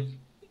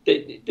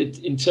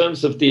 in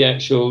terms of the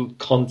actual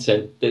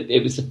content,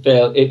 it was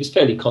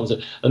fairly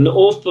constant. An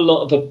awful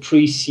lot of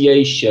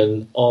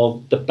appreciation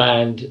of the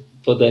band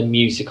for their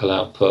musical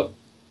output,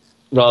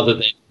 rather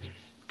than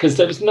because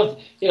there was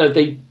nothing. You know,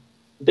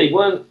 they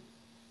weren't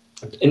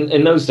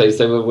in those days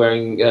they were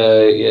wearing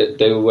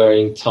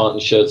tartan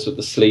shirts with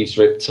the sleeves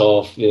ripped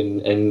off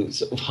and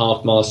sort of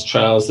half-mast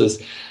trousers,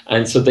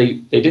 and so they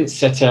didn't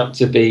set out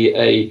to be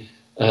a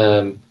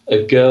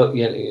girl,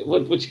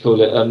 what do you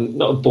call it?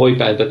 Not a boy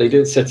band, but they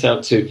didn't set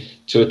out to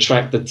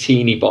attract the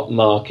teeny bop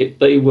market.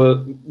 They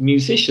were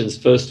musicians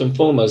first and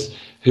foremost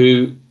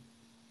who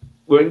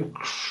were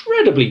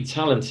incredibly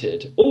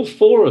talented, all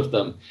four of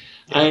them,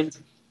 and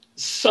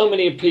so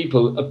many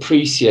people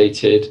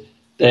appreciated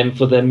them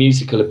for their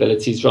musical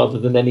abilities rather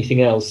than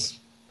anything else.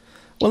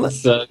 Well,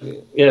 so,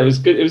 it was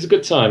good. It was a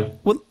good time.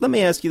 Well, let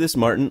me ask you this,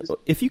 Martin.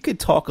 If you could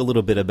talk a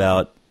little bit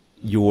about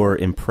your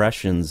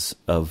impressions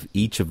of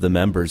each of the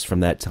members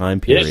from that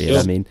time period. Yeah, sure.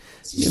 I mean,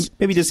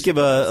 maybe just give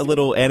a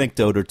little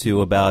anecdote or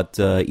two about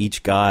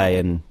each guy.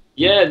 And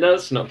yeah, no,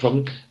 that's not a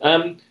problem.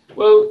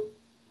 Well,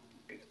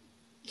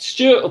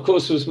 Stuart, of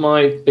course, was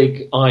my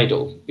big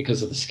idol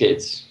because of the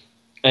Skids.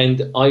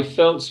 And I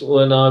felt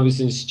when I was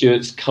in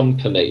Stuart's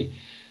company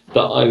that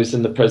I was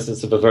in the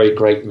presence of a very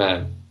great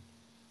man.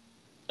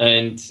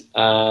 And,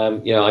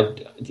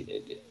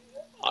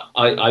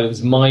 I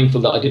was mindful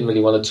that I didn't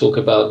really want to talk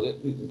about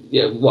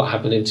what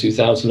happened in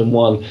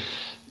 2001,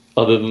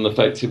 other than the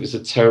fact it was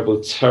a terrible,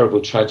 terrible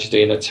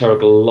tragedy and a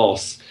terrible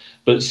loss.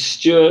 But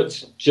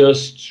Stuart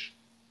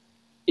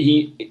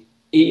he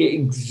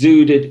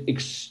exuded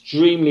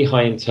extremely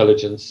high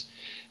intelligence,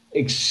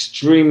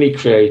 extremely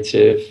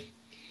creative.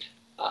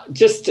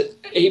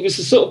 He was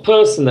the sort of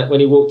person that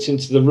when he walked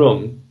into the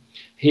room,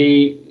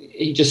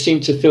 he just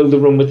seemed to fill the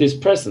room with his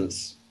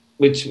presence,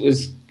 which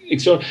was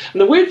extraordinary.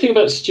 And the weird thing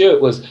about Stuart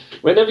was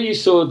whenever you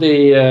saw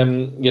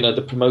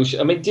the promotion.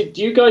 I mean, do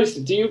you guys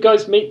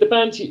meet the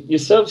band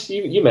yourselves?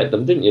 You met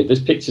them, didn't you?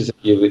 There's pictures of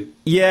you.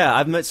 Yeah,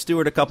 I've met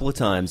Stuart a couple of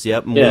times.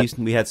 Yep, and yeah.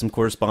 we had some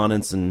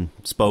correspondence and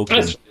spoke.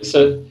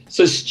 So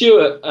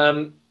Stuart.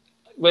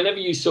 Whenever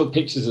you saw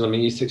pictures of him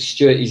and you said,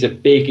 Stuart, he's a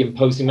big,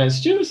 imposing man.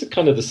 Stuart was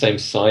kind of the same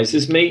size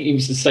as me. He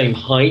was the same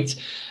height.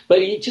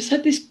 But he just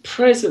had this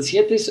presence. He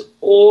had this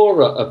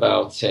aura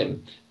about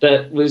him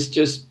that was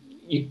just,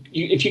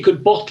 if you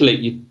could bottle it,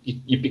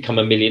 you'd become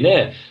a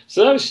millionaire.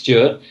 So that was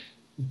Stuart.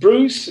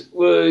 Bruce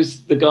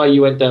was the guy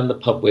you went down the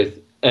pub with.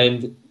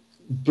 And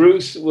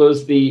Bruce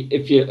was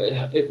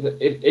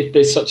if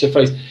there's such a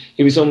phrase,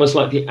 he was almost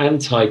like the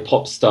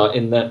anti-pop star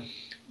in that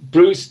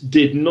Bruce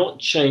did not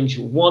change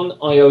one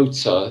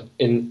iota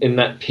in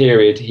that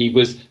period. He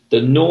was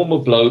the normal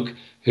bloke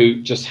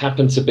who just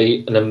happened to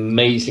be an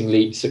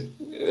amazingly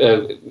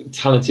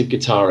talented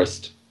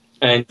guitarist.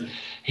 And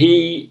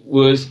he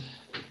was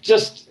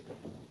just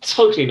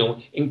totally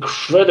normal,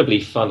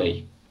 incredibly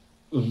funny.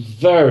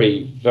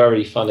 Very,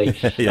 very funny.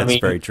 That's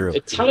very true.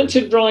 A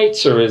talented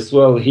writer as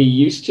well. He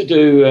used to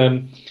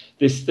do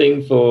this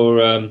thing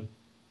for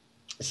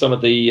some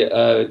of the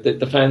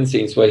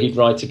fanzines where he'd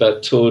write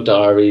about tour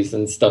diaries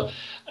and stuff,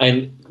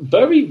 and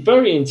very,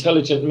 very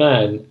intelligent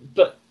man,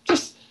 but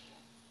just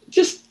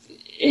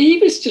he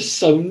was just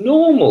so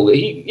normal.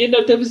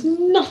 There was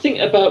nothing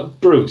about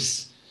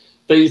Bruce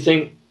that you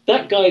think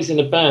that guy's in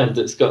a band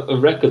that's got a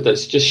record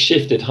that's just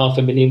shifted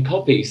 500,000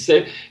 copies.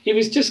 So he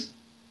was just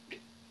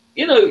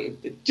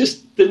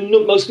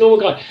the most normal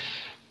guy.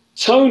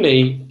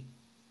 Tony.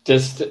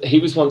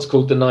 He was once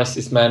called the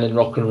nicest man in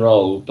rock and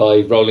roll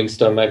by Rolling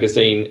Stone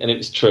magazine, and it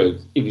was true.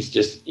 He was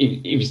just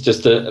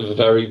a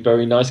very,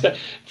 very nice guy.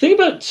 The thing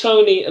about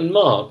Tony and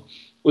Mark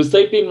was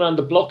they'd been around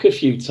the block a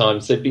few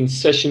times. They'd been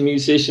session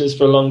musicians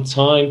for a long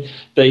time.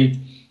 They'd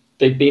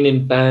been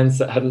in bands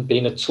that hadn't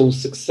been at all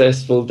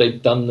successful.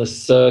 They'd done the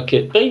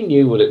circuit. They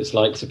knew what it was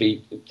like to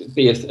be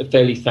a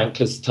fairly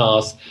thankless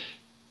task,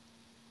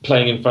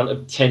 playing in front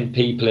of 10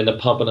 people in a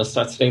pub on a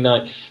Saturday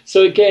night.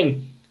 So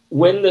again,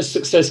 when the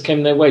success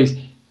came their ways,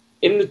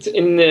 in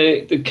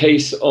the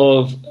case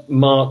of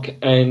Mark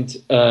and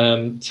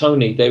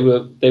Tony, they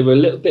were a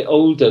little bit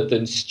older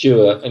than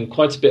Stuart and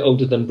quite a bit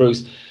older than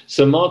Bruce.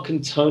 So Mark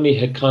and Tony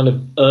had kind of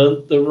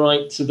earned the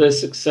right to their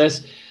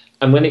success,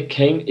 and when it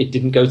came, it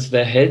didn't go to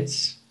their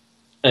heads.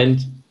 And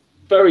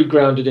very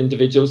grounded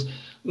individuals.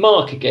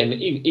 Mark, again,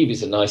 he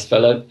was a nice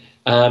fellow.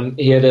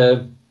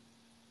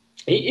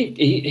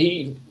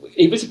 He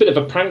was a bit of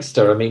a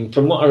prankster. I mean,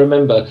 from what I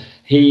remember,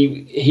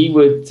 he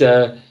was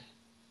a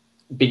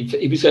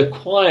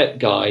quiet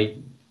guy,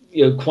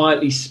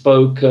 quietly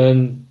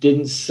spoken,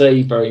 didn't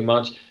say very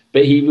much,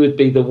 but he would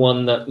be the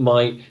one that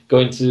might go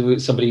into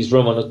somebody's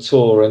room on a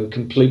tour and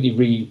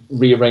completely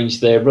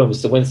rearrange their room.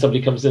 So when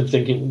somebody comes in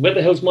thinking, where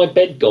the hell's my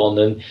bed gone?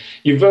 And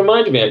you've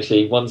reminded me,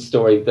 actually, one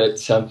story that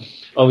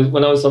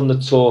when I was on the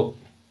tour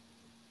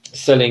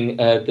selling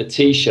the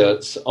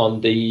T-shirts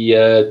on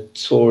the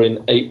tour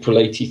in April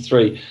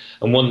 '83,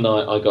 and one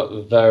night I got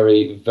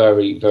very,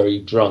 very, very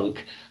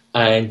drunk,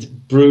 and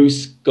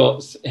Bruce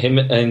got him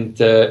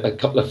and a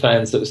couple of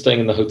fans that were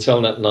staying in the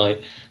hotel that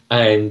night,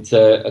 and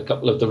a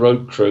couple of the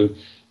road crew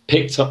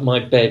picked up my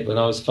bed when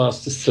I was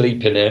fast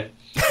asleep in it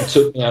and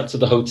took me out to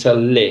the hotel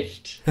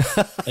lift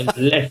and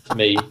left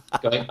me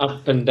going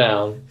up and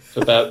down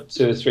for about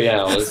 2 or 3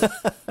 hours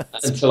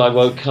until I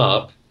woke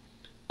up.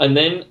 And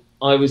then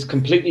I was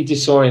completely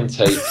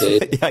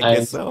disorientated. Yeah, I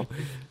guess so.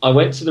 I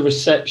went to the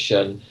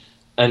reception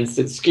and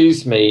said,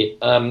 "Excuse me,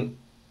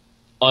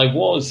 I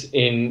was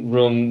in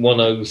room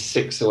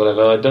 106 or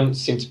whatever. I don't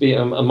seem to be,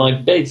 and my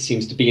bed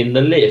seems to be in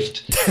the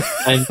lift."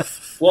 And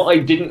what I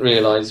didn't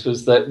realise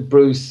was that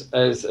Bruce,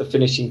 as a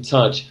finishing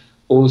touch,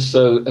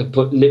 also had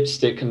put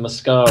lipstick and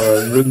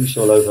mascara and rouge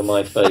all over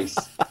my face.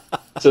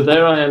 So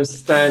there I am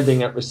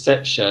standing at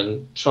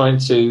reception trying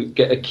to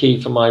get a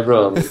key for my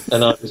room,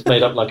 and I was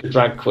made up like a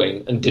drag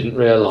queen and didn't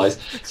realise.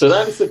 So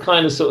that's the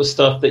kind of sort of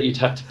stuff that you'd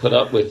have to put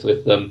up with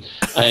them.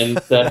 And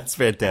That's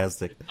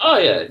fantastic. oh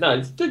yeah,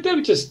 no, they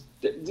were just.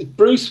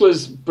 Bruce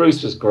was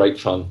great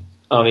fun.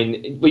 I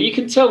mean, well, you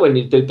can tell when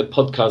he did the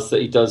podcast that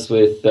he does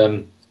with,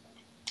 the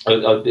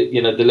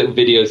little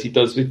videos he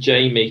does with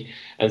Jamie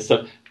and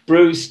stuff.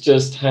 Bruce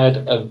just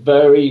had a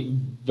very,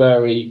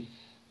 very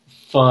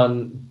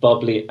fun,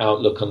 bubbly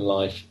outlook on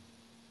life.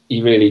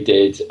 He really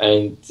did.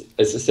 And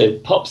as I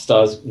said, pop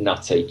stars,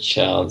 not a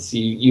chance.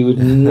 You would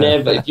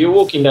never, if you're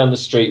walking down the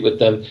street with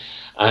them,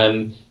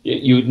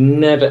 you would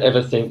never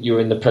ever think you were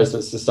in the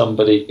presence of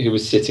somebody who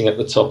was sitting at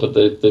the top of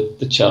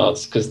the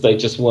charts, because they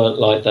just weren't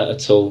like that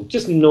at all.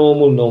 Just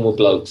normal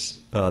blokes.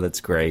 Oh,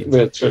 that's great.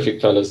 Real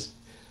terrific fellas.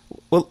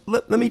 Well,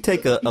 let me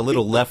take a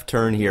little left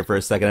turn here for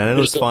a second. I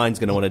know Svein's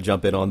going to want to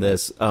jump in on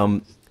this.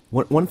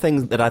 One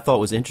thing that I thought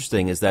was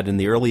interesting is that in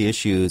the early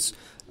issues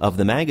of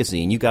the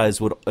magazine, you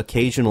guys would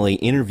occasionally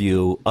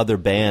interview other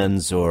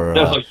bands or...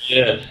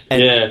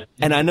 And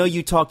I know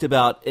you talked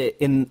about,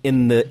 in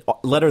the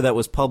letter that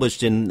was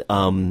published in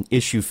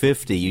issue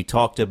 50, you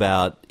talked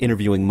about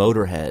interviewing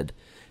Motorhead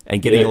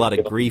and getting a lot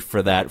of grief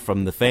for that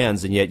from the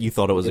fans, and yet you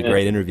thought it was a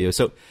great interview.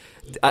 So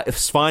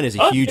Svein is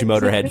a huge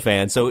Motorhead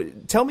fan, so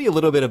tell me a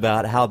little bit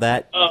about how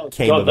that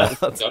came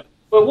about.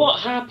 Well, what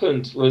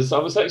happened was I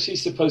was actually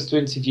supposed to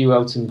interview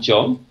Elton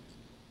John,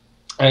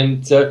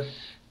 and...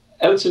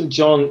 Elton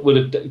John would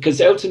have,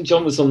 because Elton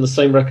John was on the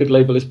same record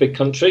label as Big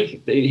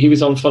Country. He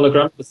was on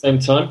Phonogram at the same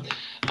time,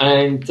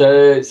 and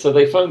so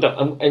they phoned up,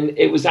 and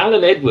it was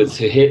Alan Edwards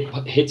who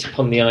hit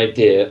upon the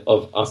idea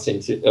of us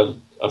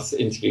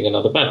interviewing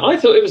another band. I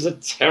thought it was a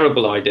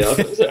terrible idea. I thought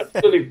it was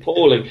absolutely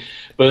appalling,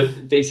 but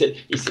he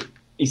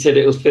said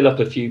it'll fill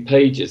up a few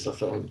pages. I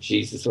thought, oh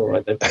Jesus, all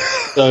right then.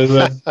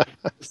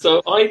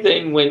 So I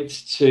then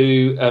went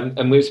to,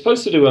 and we were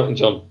supposed to do Elton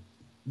John.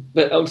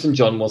 But Elton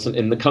John wasn't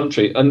in the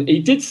country, and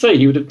he did say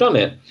he would have done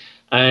it.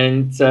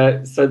 And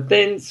so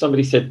then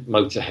somebody said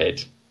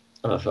Motorhead,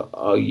 and I thought,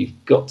 oh, you've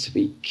got to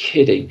be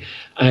kidding.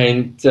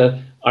 And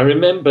I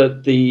remember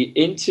the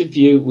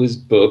interview was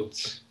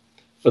booked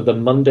for the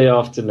Monday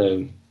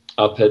afternoon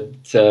up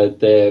at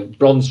their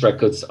Bronze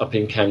Records up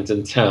in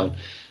Camden Town,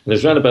 and it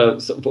was around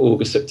about sort of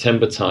August,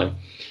 September time.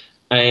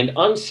 And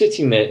I'm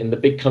sitting there in the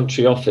Big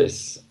Country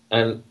office,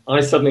 and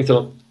I suddenly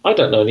thought, I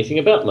don't know anything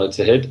about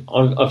Motorhead.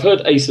 I've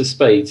heard Ace of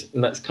Spades,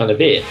 and that's kind of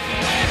it. The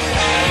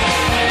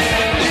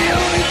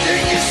only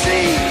thing you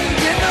see,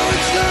 you know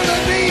it's gonna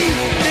be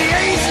the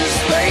Ace of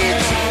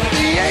Spades,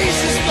 the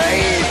Ace of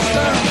Spades.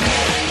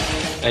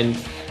 And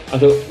I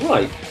thought,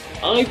 right,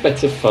 I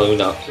better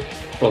phone up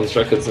Bronze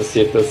Records and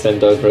see if they'll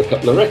send over a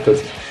couple of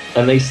records.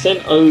 And they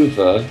sent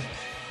over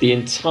the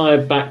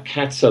entire back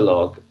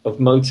catalogue of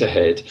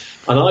Motorhead.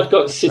 And I've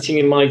got sitting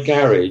in my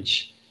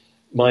garage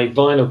my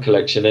vinyl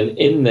collection, and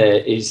in there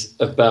is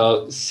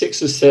about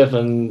 6 or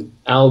 7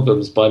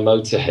 albums by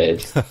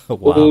Motorhead.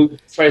 Wow. All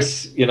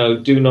press,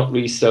 do not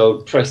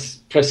resell,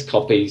 press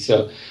copies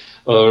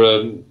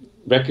or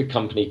record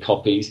company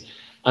copies.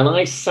 And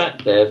I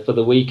sat there for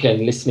the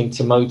weekend listening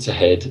to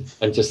Motorhead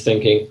and just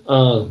thinking,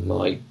 oh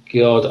my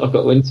God, I've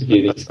got to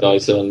interview these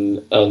guys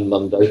on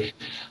Monday.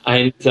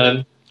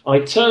 And I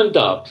turned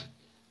up,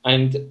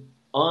 and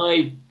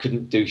I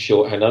couldn't do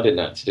shorthand. I didn't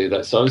have to do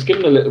that. So I was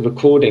given a little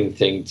recording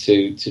thing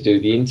to do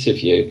the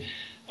interview.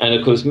 And,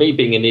 of course, me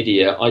being an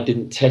idiot, I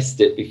didn't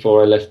test it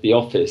before I left the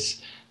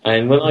office.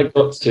 And when I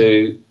got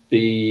to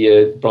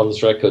the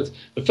Bronze Records,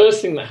 the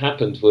first thing that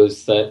happened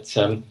was that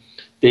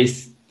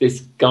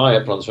this guy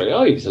at Bronze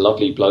Records, he was a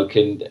lovely bloke,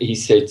 and he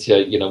said,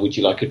 would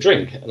you like a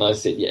drink? And I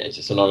said, yeah,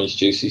 just an orange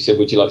juice. He said,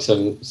 would you like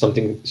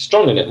something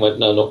strong in it? I went,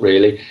 no, not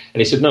really.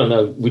 And he said,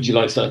 no, would you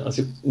like something? I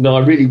said, no, I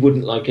really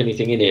wouldn't like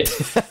anything in it.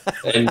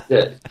 And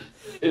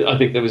I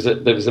think there was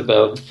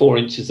about 4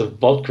 inches of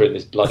vodka in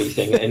this bloody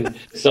thing. And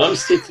so I'm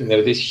sitting there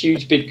with this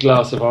huge big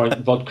glass of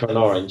vodka and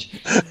orange.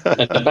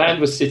 And the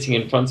band was sitting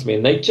in front of me,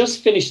 and they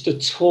just finished a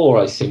tour,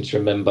 I seem to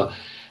remember.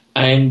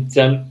 And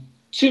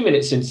 2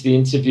 minutes into the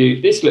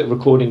interview, this little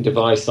recording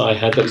device I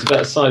had that was about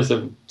the size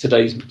of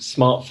today's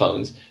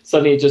smartphones,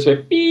 suddenly it just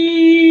went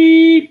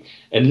beep.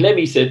 And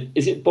Lemmy said,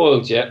 is it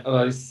boiled yet? And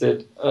I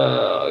said,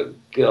 oh,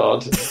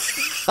 God,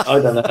 I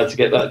don't know how to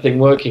get that thing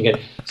working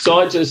again. So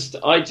I just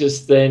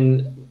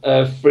then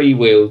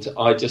freewheeled.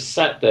 I just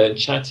sat there and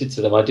chatted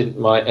to them. I didn't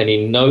write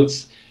any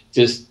notes.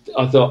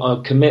 I thought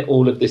I'll commit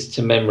all of this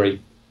to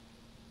memory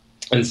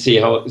and see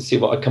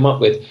what I come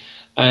up with.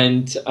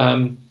 And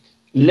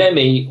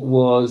Lemmy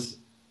was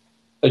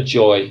a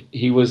joy.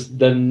 He was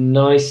the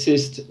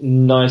nicest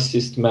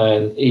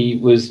man. He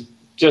was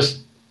just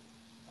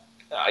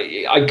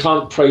I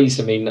can't praise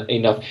him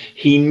enough.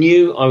 He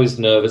knew I was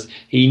nervous.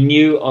 He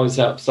knew I was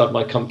outside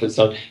my comfort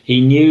zone.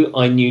 He knew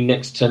I knew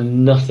next to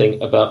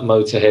nothing about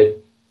Motorhead,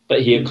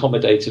 but he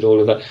accommodated all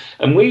of that.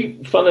 And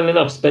we, funnily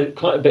enough, spent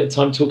quite a bit of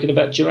time talking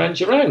about Duran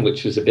Duran,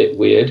 which was a bit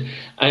weird.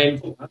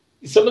 And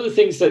some of the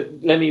things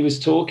that Lemmy was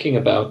talking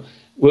about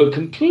were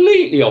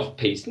completely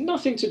off-piece,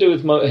 nothing to do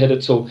with Motorhead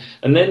at all.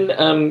 And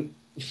then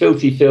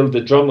Filthy Phil,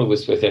 the drummer,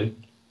 was with him.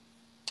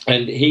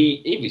 And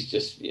he was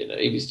just,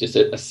 he was just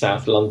a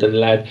South London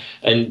lad.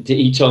 And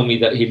he told me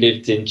that he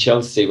lived in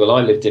Chelsea. Well,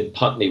 I lived in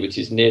Putney, which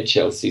is near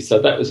Chelsea. So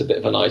that was a bit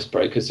of an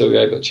icebreaker. So we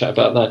were able to chat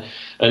about that.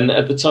 And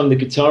at the time, the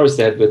guitarist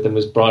they had with them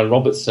was Brian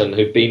Robertson,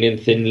 who'd been in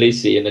Thin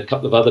Lizzy and a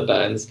couple of other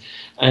bands.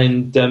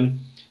 And,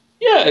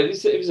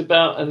 it was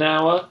about an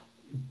hour.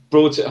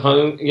 Brought it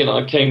home.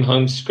 I came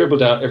home,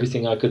 scribbled out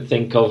everything I could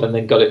think of, and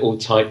then got it all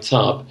typed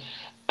up.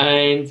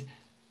 And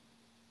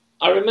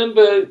I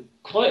remember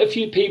quite a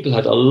few people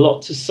had a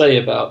lot to say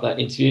about that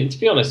interview. And to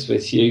be honest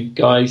with you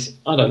guys,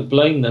 I don't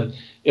blame them.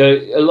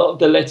 A lot of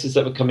the letters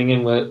that were coming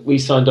in were, we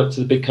signed up to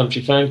the Big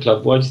Country Fan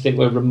Club. Why do you think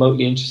we're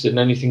remotely interested in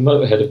anything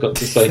Motorhead have got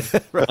to say?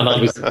 Right. And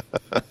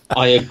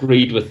I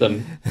agreed with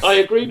them.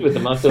 I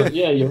thought,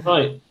 yeah, you're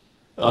right.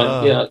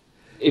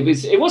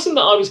 It wasn't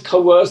that I was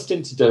coerced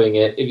into doing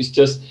it. It was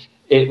just,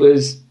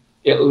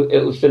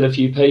 it'll fill a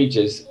few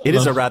pages. It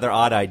is a rather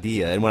odd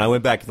idea. And when I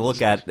went back to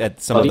look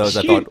at some of those,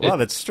 I thought, wow,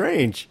 that's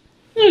strange.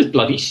 It was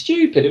bloody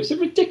stupid. It was a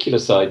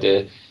ridiculous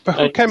idea. But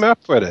who came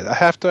up with it? I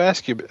have to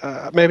ask you.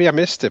 Maybe I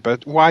missed it,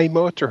 but why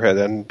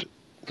Motorhead? And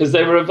because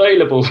they were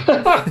available.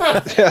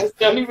 That's the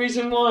only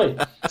reason why.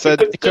 So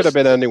it could have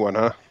been anyone,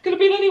 huh? Could have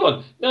been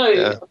anyone. No,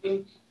 yeah. I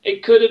mean,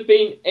 it could have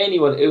been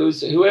anyone. It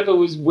was whoever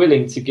was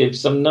willing to give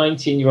some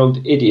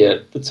 19-year-old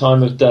idiot the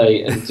time of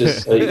day and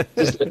just say,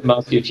 just let him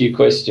ask you a few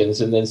questions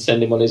and then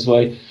send him on his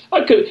way.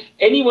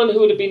 Anyone who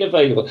would have been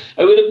available.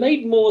 It would have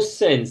made more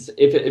sense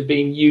if it had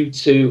been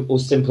U2 or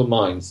Simple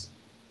Minds.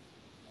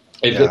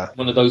 If it was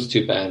one of those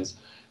two bands.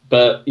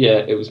 But yeah,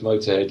 it was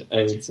Motorhead.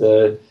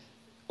 And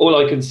all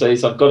I can say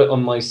is I've got it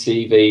on my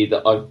CV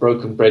that I've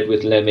broken bread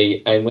with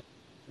Lemmy. And when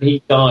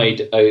he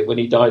died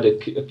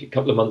a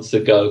couple of months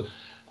ago,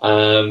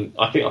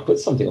 I think I put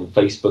something on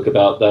Facebook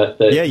about that.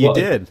 Yeah, you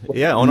did.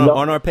 Yeah, on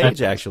our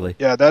page, actually.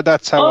 Yeah,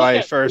 that's how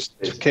I first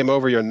came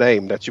over your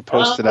name, that you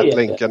posted that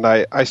link. And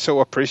I so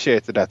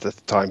appreciated that at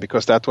the time,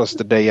 because that was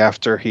the day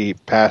after he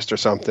passed or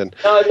something.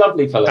 Oh,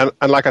 lovely fellow.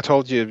 And like I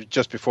told you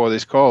just before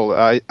this call,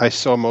 I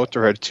saw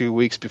Motorhead 2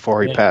 weeks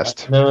before he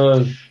passed.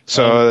 No.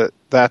 So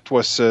that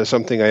was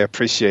something I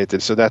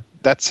appreciated. So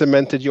that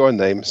cemented your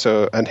name.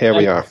 So, and here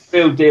we are.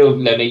 Real deal,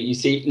 Lemmy. You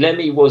see,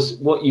 Lemmy was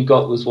what you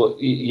got was what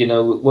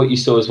what you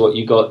saw is what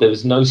you got. There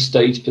was no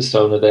stage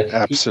persona there.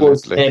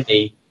 Absolutely. He was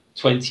Lemmy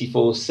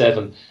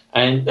 24/7,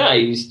 and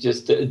he was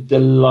just a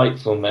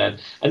delightful man.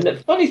 And the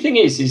funny thing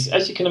is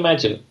as you can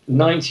imagine,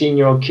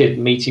 19-year-old kid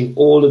meeting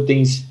all of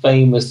these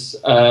famous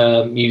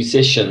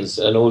musicians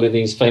and all of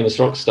these famous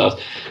rock stars,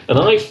 and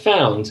I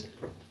found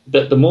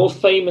that the more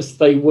famous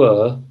they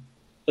were,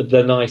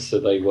 the nicer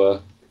they were.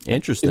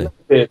 Interesting.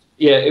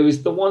 Yeah, it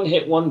was the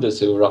one-hit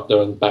wonders who were up there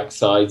on the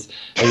backsides,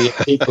 and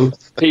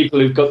people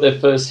who've got their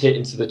first hit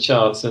into the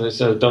charts, and they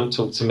say, "Don't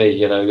talk to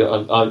me."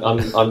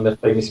 I'm a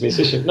famous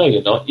musician. No,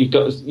 you're not. You've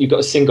got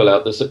a single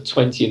out that's at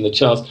 20 in the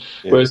charts.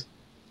 Yeah. Whereas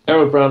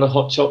Harold Brown and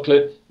Hot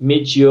Chocolate,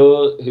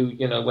 Midge-Ure, who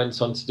went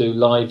on to do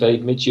Live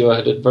Aid. Midge-Ure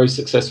had a very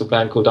successful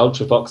band called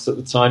Ultravox at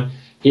the time.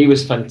 He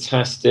was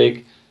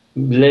fantastic.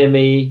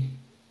 Lemmy.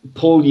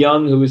 Paul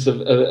Young, who was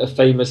a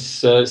famous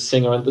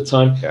singer at the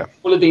time. Yeah.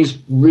 All of these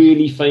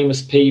really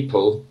famous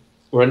people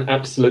were an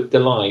absolute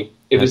delight.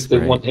 It was the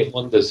one-hit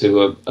wonders who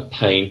were a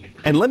pain.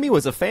 And Lemmy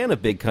was a fan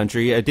of Big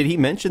Country. Did he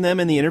mention them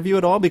in the interview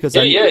at all? Because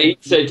he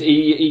said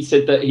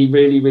that he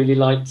really, really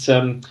liked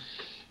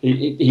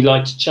he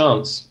liked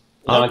Chance.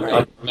 I don't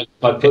remember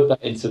if I put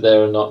that into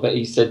there or not, but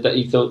he said that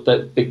he thought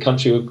that Big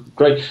Country were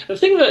great. The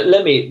thing that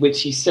Lemmy,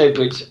 which he said,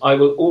 which I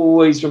will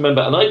always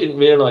remember, and I didn't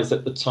realise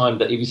at the time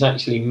that he was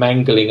actually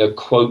mangling a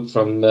quote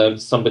from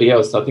somebody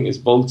else. I think it's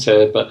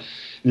Voltaire, but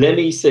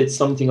Lemmy said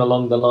something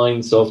along the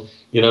lines of,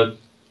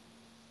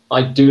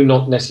 I do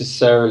not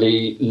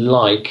necessarily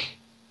like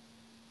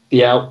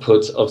the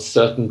output of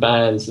certain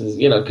bands, and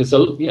because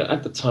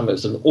at the time it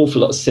was an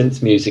awful lot of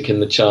synth music in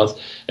the charts,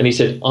 and he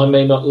said, I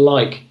may not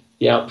like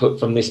the output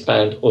from this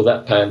band or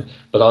that band,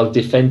 but I'll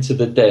defend to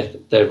the death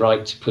their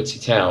right to put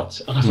it out.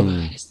 And I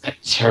thought, is that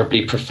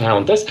terribly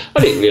profound? I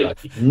didn't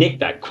realise he nicked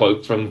that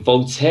quote from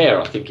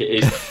Voltaire, I think it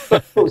is.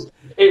 But of course,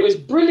 it was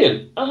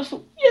brilliant. And I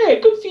thought, yeah,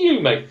 good for you,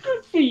 mate.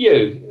 Good for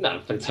you.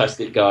 No,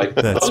 fantastic guy.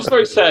 I was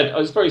very sad. I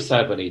was very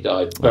sad when he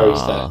died. Very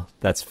sad.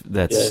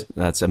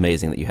 That's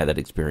amazing that you had that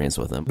experience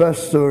with him.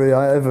 Best story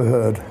I ever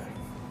heard.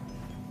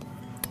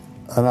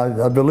 And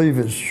I believe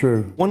it's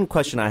true. One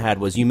question I had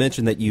was, you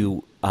mentioned that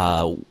you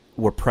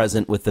were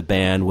present with the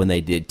band when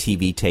they did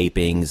TV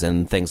tapings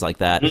and things like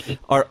that.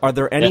 Are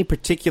there any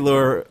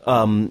particular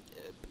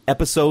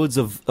episodes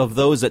of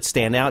those that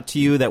stand out to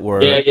you that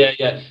were...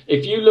 Yeah.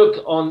 If you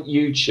look on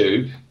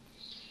YouTube,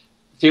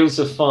 Fields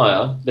of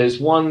Fire, there's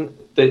one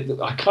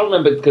I can't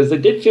remember, because they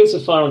did Fields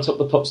of Fire on Top of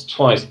the Pops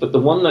twice, but the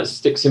one that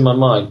sticks in my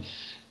mind,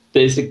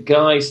 there's a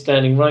guy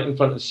standing right in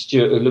front of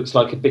Stuart who looks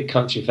like a big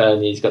country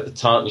fan. He's got the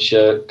tartan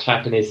shirt,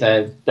 clapping his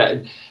hands.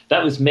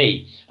 That was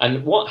me.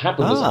 And what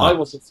happened was I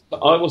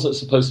wasn't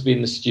supposed to be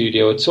in the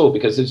studio at all,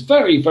 because it was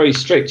very, very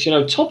strict. You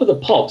know, Top of the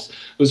Pops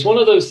was one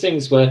of those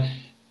things where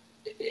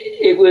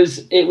it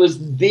was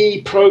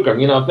the program.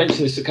 You know, I've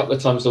mentioned this a couple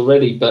of times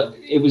already, but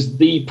it was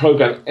the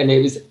program, and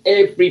it was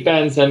every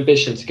band's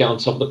ambition to get on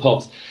Top of the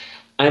Pops.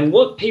 And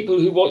what people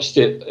who watched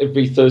it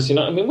every Thursday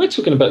night, I mean, we're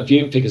talking about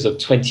viewing figures of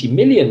 20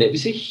 million. It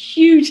was a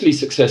hugely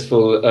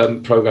successful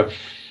program.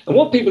 And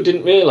what people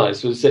didn't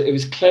realise was that it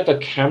was clever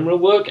camera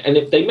work, and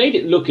they made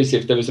it look as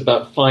if there was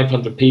about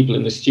 500 people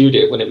in the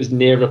studio when it was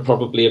nearer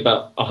probably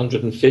about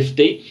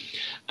 150.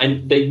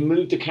 And they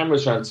moved the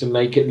cameras around to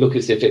make it look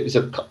as if it was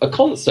a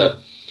concert.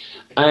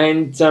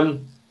 And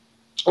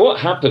what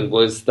happened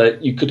was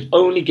that you could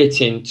only get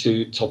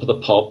into Top of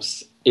the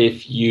Pops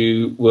if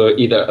you were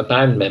either a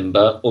band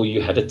member or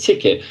you had a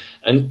ticket.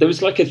 And there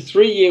was like a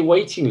 3-year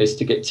waiting list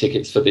to get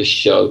tickets for this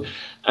show.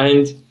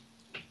 And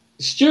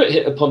Stuart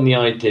hit upon the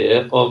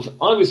idea of,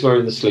 I was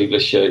wearing the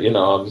sleeveless shirt, you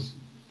know,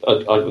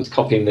 I was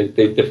copying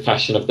the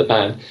fashion of the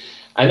band.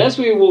 And as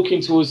we were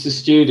walking towards the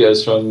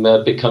studios from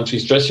Big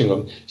Country's dressing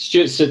room,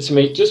 Stuart said to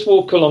me, just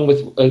walk along with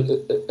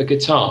a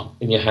guitar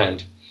in your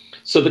hand.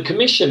 So the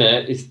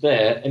commissioner is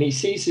there, and he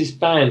sees this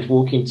band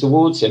walking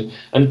towards him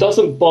and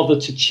doesn't bother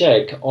to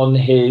check on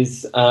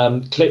his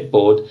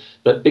clipboard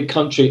that Big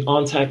Country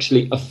aren't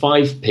actually a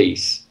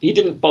 5-piece. He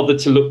didn't bother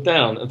to look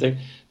down and think,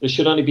 there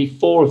should only be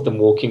 4 of them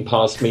walking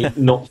past me,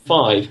 not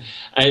 5.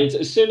 And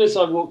as soon as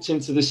I walked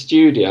into the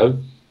studio,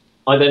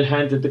 I then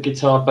handed the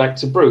guitar back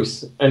to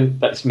Bruce, and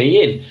that's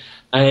me in.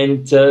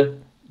 And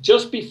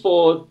just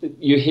before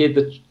you hear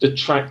the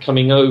track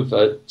coming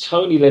over,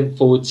 Tony leant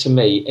forward to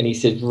me and he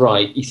said,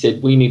 right, he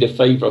said, we need a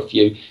favour of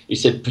you. He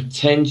said,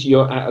 pretend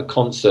you're at a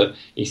concert.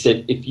 He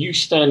said, if you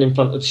stand in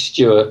front of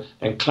Stuart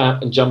and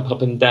clap and jump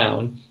up and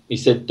down, he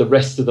said, the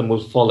rest of them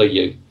will follow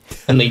you.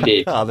 And they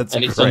did. Oh, that's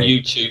and it's great. on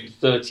YouTube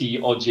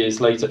 30 odd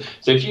years later.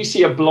 So if you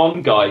see a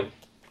blonde guy,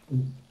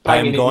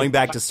 I'm going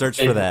back to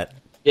search for that.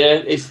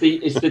 Yeah, it's the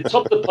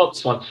Top of the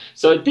Pops one.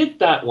 So I did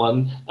that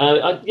one.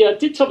 I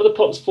did Top of the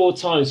Pops 4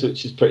 times,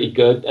 which is pretty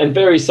good, and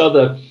various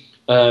other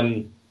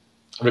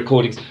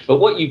recordings. But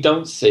what you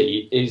don't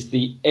see is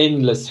the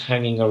endless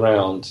hanging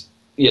around.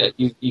 Yeah,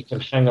 you can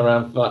hang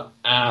around for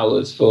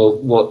hours for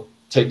what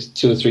takes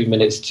 2 or 3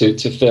 minutes to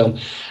film.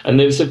 And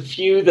there was a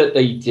few that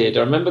they did. I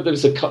remember there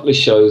was a couple of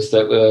shows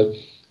that were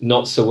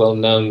not so well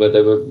known where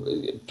they were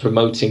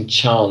promoting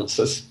Chance.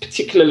 I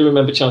particularly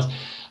remember Chance.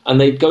 And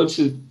they would go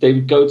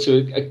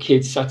to a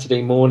kid's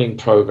Saturday morning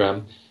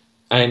program,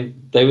 and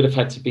they would have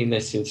had to be in there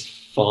since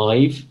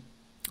 5.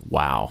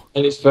 Wow.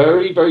 And it's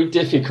very, very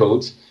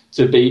difficult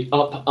to be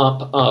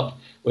up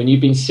when you've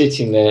been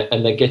sitting there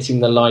and they're getting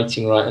the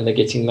lighting right and they're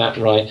getting that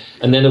right.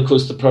 And then, of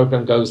course, the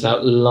program goes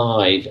out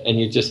live, and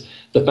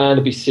the band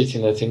will be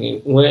sitting there thinking,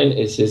 when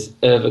is this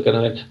ever going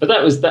to end? But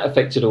that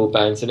affected all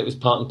bands, and it was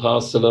part and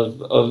parcel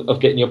of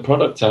getting your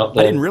product out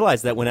there. I didn't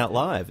realize that went out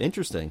live.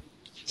 Interesting.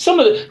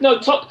 Funnily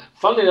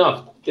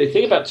enough, the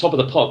thing about Top of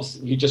the Pops,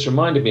 you just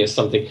reminded me of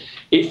something.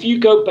 If you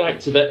go back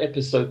to that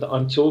episode that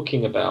I'm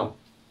talking about,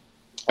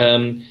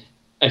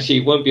 actually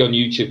it won't be on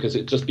YouTube because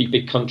it'll just be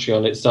Big Country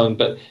on its own,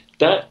 but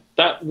that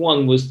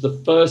one was the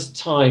first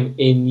time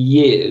in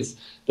years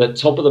that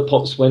Top of the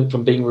Pops went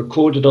from being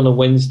recorded on a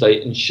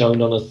Wednesday and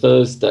shown on a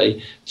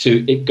Thursday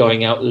to it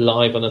going out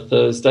live on a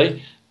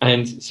Thursday.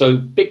 And so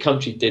Big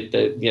Country did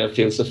the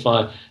Fields of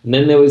Fire. And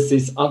then there was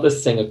this other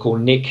singer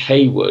called Nick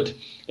Hayward.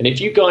 And if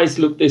you guys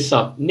look this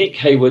up, Nick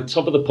Hayward,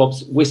 Top of the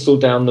Pops, Whistle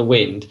Down the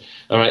Wind.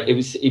 All right,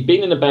 he'd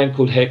been in a band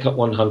called Haircut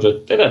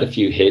 100. They'd had a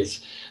few hits.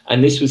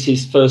 And this was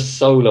his first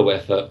solo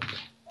effort.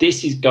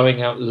 This is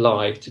going out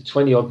live to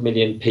 20-odd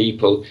million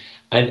people.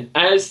 And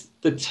as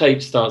the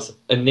tape starts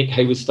and Nick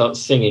Hayward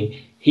starts singing,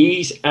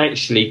 he's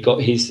actually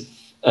got his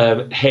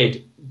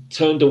head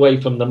turned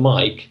away from the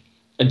mic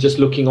and just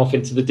looking off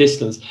into the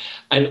distance.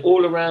 And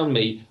all around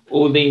me,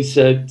 all these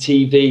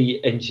TV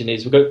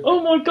engineers were going,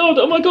 oh my God,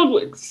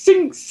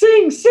 sing,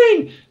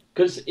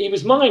 because he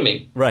was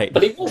miming. Right.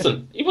 But he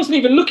wasn't. He wasn't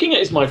even looking at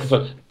his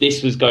microphone.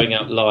 This was going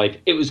out live.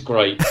 It was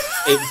great.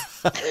 There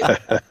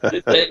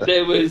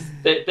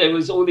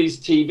was all these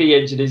TV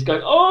engineers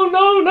going,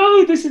 oh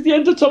no, this is the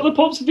end of Top of the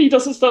Pops if he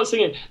doesn't start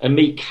singing. And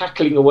me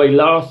cackling away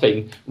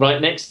laughing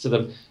right next to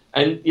them.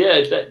 And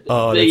yeah, that's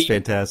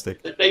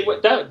fantastic.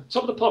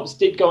 Top of the Pops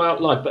did go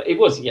out live, but it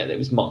was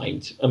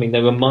mimed. I mean, they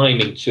were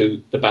miming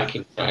to the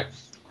backing track.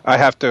 I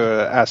have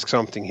to ask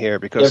something here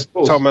because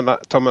Tom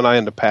and I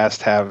in the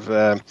past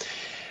have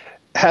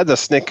had a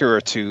snicker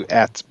or two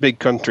at Big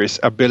Country's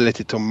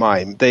ability to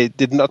mime. They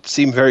did not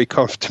seem very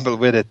comfortable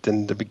with it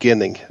in the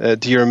beginning.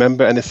 Do you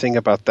remember anything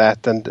about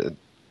that and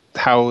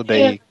how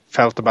they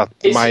felt about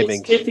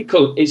miming?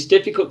 It's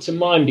difficult to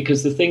mime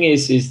because the thing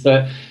is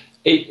that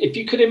if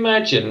you could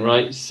imagine,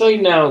 right, say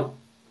now,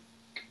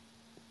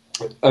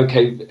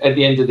 okay, at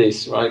the end of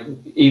this, right,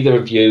 either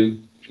of you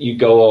you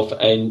go off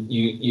and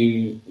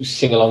you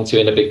sing along to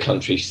in a big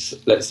country,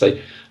 let's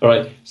say. All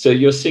right, so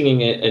you're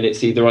singing it, and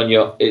it's either on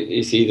your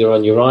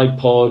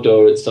iPod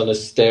or it's on a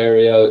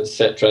stereo,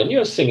 etc. And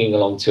you're singing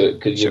along to it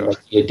because you're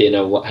making your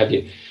dinner, what have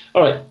you.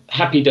 All right,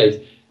 happy days.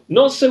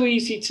 Not so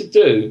easy to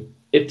do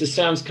if the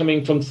sound's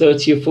coming from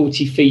 30 or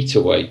 40 feet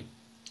away,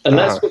 and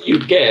that's what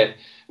you get.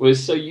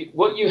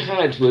 What you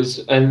had was,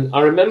 and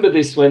I remember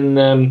this when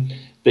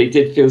they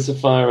did Fields of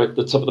Fire at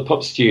the top of the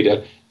pop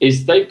studio,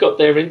 is they've got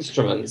their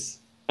instruments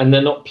and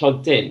they're not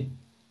plugged in,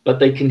 but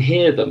they can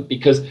hear them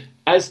because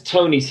as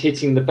Tony's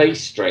hitting the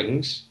bass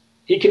strings,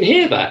 he can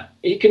hear that.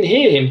 He can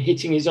hear him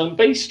hitting his own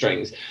bass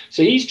strings.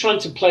 So he's trying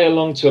to play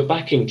along to a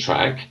backing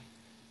track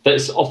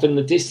that's off in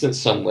the distance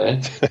somewhere,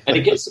 and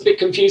it gets a bit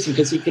confusing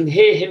because he can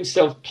hear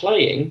himself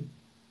playing,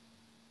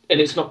 and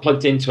it's not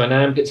plugged into an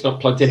amp, it's not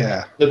plugged in.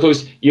 Yeah. Of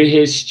course, you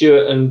hear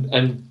Stuart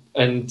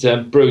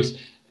and Bruce,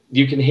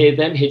 you can hear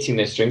them hitting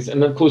their strings,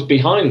 and of course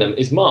behind them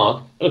is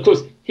Mark, and of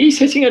course he's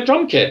hitting a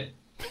drum kit.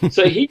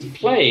 So he's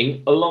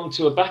playing along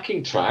to a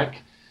backing track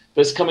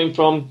that's coming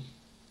from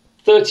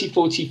 30,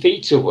 40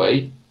 feet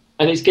away,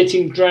 and it's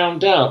getting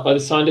drowned out by the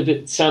sound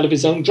of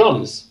his own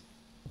drums.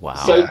 Wow.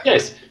 So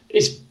yes,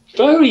 it's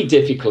very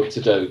difficult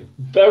to do.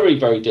 Very,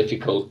 very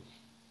difficult.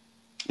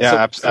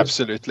 Yeah,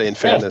 absolutely. In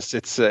fairness,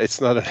 it's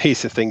not an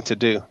easy thing to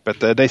do, but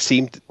they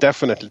seem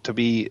definitely to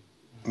be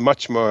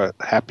much more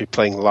happy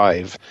playing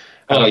live.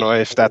 I don't know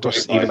if that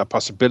was even a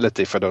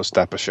possibility for those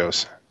type of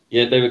shows.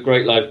 Yeah, they were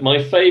great live.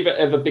 My favourite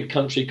ever big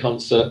country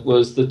concert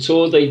was the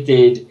tour they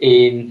did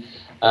in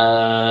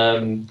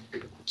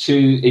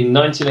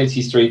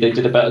 1983. They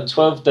did about a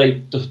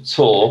 12-day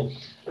tour.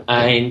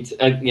 And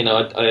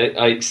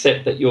I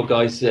accept that your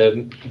guys'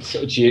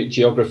 sort of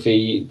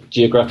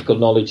geographical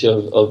knowledge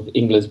of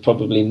England is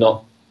probably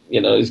not,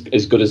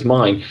 as good as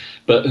mine.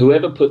 But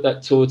whoever put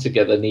that tour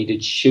together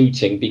needed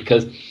shooting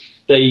because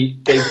they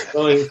were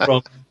going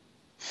from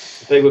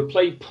they would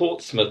play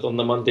Portsmouth on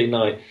the Monday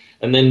night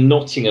and then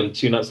Nottingham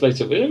 2 nights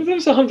later. It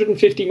was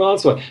 150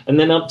 miles away, and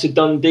then up to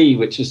Dundee,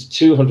 which was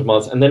 200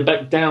 miles, and then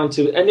back down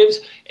to, and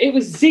it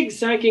was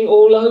zigzagging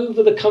all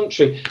over the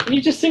country. And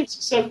you just think to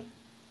yourself,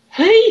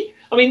 hey,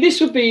 I mean, this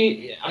would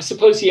be, I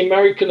suppose the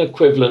American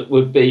equivalent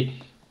would be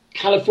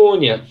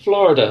California,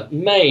 Florida,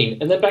 Maine,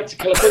 and then back to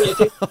California.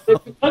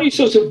 Can't you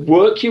sort of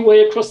work your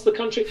way across the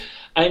country?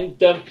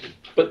 And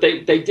but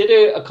they did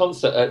a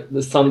concert at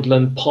the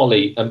Sunderland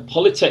Poly, and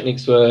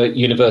polytechnics were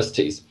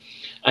universities.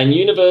 And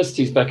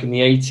universities back in the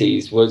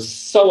 80s was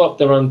so up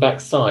their own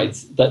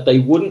backsides that they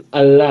wouldn't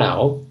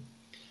allow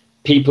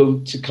people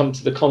to come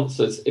to the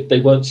concerts if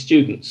they weren't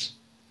students.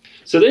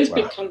 So there's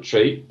Big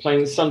Country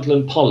playing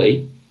Sunderland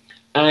Poly,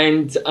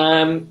 and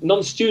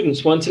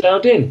non-students weren't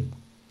allowed in.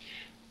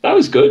 That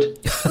was good.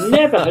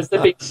 Never has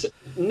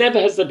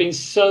there been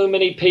so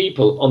many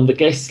people on the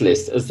guest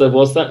list as there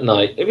was that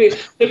night. I mean,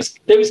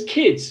 there was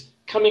kids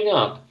coming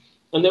up,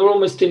 and they were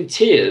almost in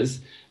tears,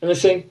 and they're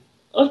saying,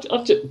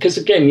 because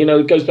again,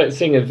 it goes back to the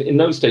thing of in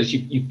those days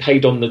you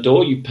paid on the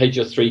door, you paid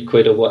your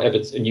 £3 or whatever,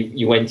 and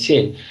you went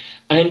in,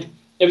 and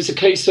it was a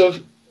case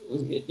of,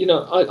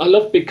 I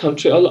love Big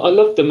Country, I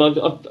love them,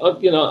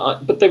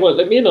 but they won't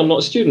let me in. I'm not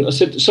a student. I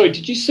said, sorry,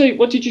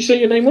 what did you say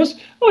your name was?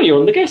 Oh, you're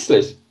on the guest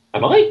list.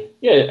 Am I?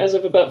 Yeah, as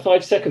of about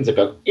 5 seconds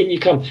ago. In you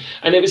come.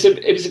 And it was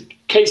a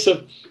case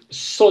of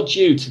sod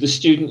you to the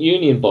student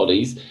union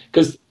bodies,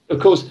 because of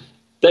course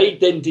they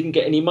then didn't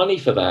get any money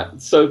for that.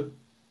 So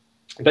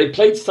they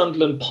played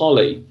Sunderland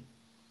Poly,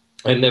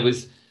 and there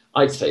was,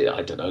 I'd say,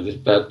 I don't know, there's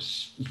about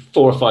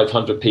 400 or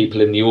 500 people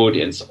in the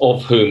audience,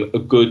 of whom a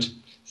good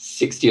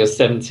 60 or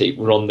 70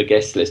 were on the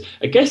guest list.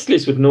 A guest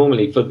list would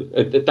normally, for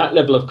that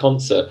level of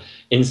concert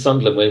in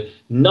Sunderland, where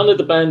none of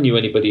the band knew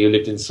anybody who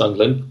lived in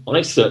Sunderland,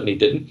 I certainly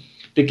didn't,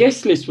 the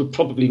guest list would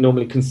probably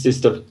normally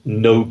consist of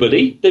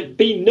nobody. There'd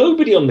be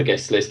nobody on the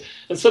guest list.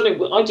 And suddenly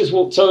I just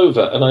walked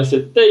over and I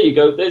said, there you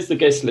go, there's the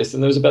guest list.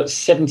 And there was about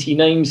 70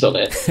 names on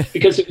it,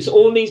 because it was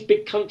all these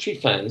Big Country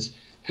fans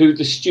who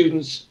the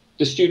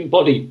student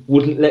body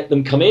wouldn't let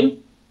them come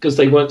in because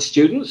they weren't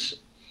students.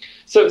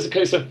 So it was a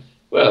case of,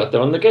 well,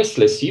 they're on the guest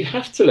list, so you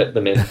have to let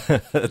them in.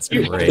 That's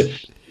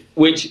great.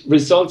 Which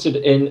resulted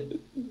in,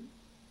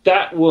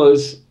 that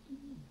was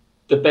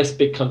the best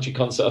Big Country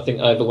concert I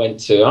think I ever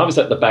went to. I was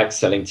at the back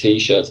selling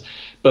T-shirts,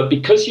 but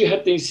because you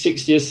had these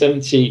 60 or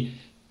 70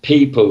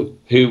 people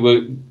who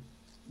were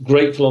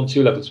grateful on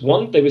 2 levels.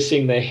 One, they were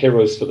seeing their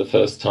heroes for the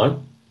first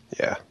time.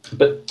 Yeah.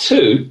 But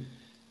 2,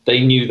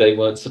 they knew they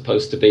weren't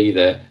supposed to be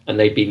there, and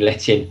they'd been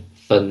let in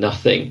for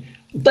nothing.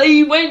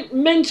 They went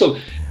mental.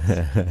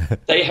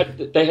 They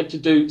had to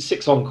do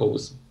 6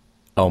 encores.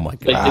 Oh my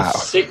God! They did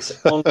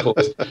 6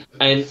 encores,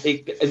 and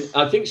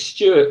I think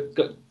Stuart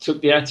took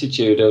the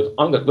attitude of,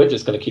 we're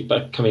just going to keep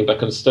coming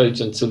back on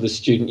stage until the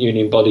student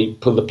union body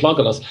pull the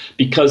plug on us,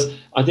 because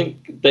I think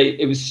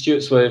it was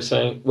Stuart's way of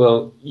saying,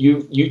 well,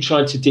 you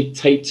tried to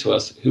dictate to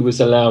us who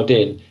was allowed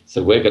in,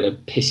 so we're going to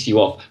piss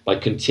you off by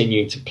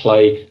continuing to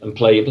play and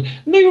play. And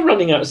they were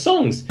running out of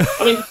songs.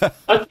 I mean,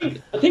 I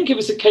think it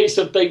was a case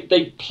of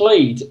they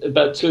played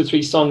about 2 or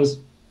 3 songs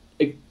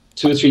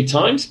 2 or 3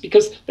 times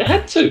because they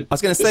had to. I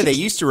was going to say, they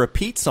used to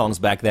repeat songs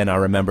back then, I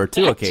remember,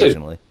 too,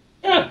 occasionally.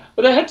 Yeah,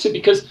 but they had to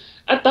because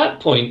at that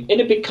point, In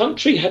a Big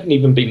Country hadn't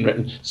even been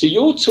written. So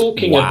you're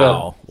talking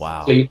about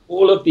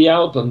all of the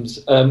albums,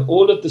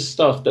 all of the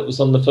stuff that was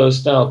on the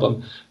first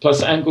album,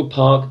 plus Angle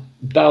Park,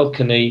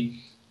 Balcony,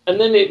 and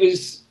then it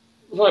was,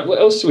 right, what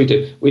else do we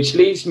do? Which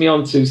leads me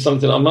on to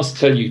something I must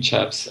tell you,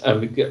 chaps,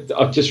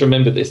 I've just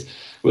remembered this,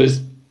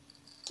 was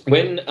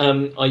when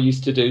I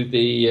used to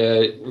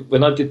do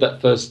when I did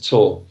that first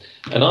tour,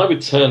 and I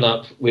would turn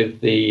up with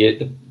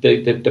the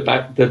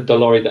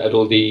lorry that had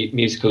all the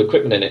musical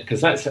equipment in it, because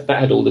that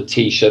had all the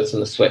T-shirts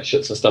and the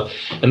sweatshirts and stuff,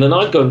 and then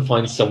I'd go and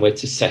find somewhere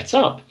to set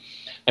up.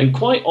 And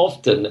quite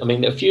often, I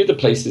mean, a few of the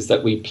places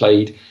that we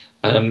played,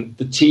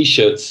 the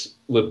T-shirts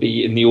would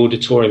be in the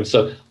auditorium,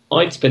 so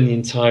I'd spend the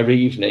entire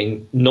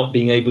evening not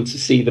being able to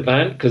see the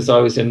band because I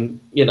was I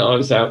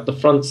was out the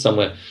front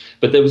somewhere.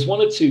 But there was 1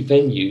 or 2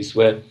 venues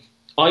where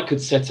I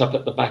could set up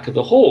at the back of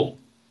the hall.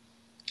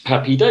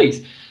 Happy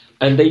days.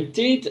 And they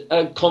did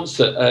a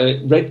concert,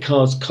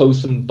 Redcar's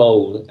Cotham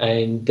Bowl,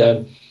 and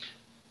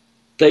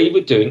they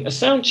were doing a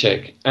sound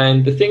check.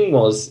 And the thing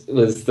was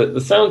that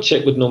the sound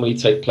check would normally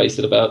take place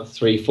at about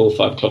 3, 4,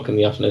 5 o'clock in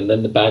the afternoon.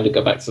 Then the band would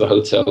go back to the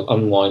hotel,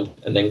 unwind,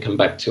 and then come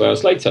back 2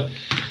 hours later.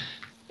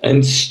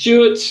 And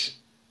Stuart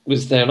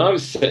was there, and I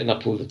was setting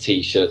up all the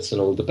T-shirts and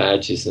all the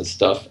badges and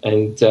stuff.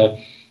 And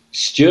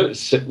Stuart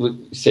said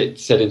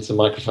into the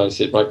microphone,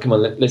 said, right, come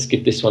on, let's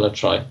give this one a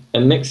try.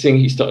 And next thing,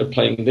 he started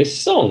playing this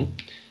song.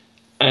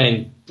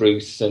 And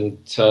Bruce and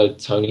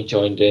Tony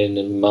joined in,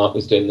 and Mark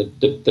was doing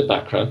the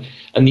background.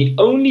 And the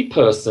only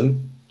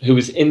person who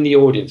was in the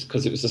audience,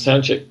 because it was a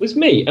sound check, was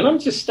me. And I'm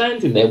just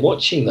standing there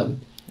watching them.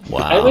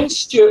 Wow. And when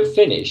Stuart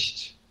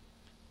finished,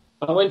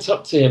 I went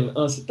up to him and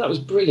I said, that was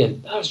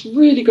brilliant. That was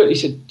really good. He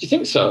said, do you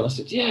think so? And I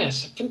said,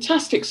 yes,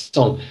 fantastic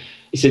song.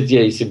 He said,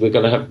 yeah, he said, we're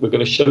going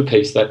to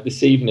showcase that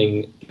this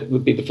evening. It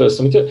would be the first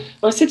time we do it.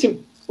 And I said to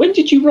him, when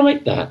did you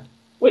write that?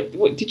 What,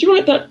 did you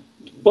write that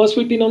whilst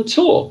we'd been on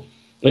tour?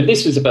 And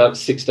this was about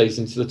 6 days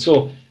into the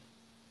tour.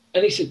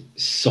 And he said,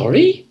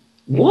 sorry?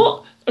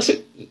 What? I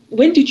said,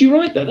 when did you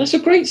write that? That's a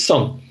great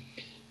song.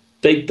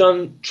 They'd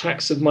done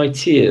Tracks of My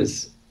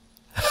Tears.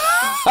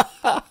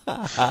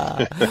 And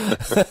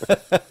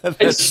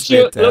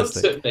Stuart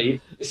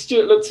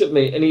looked at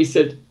me and he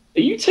said,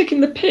 are you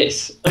taking the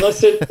piss? And I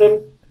said,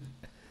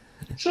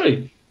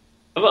 sorry,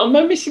 am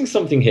I missing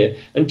something here?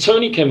 And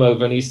Tony came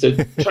over and he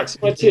said, Tracks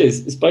of My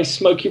Tears is by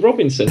Smokey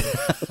Robinson.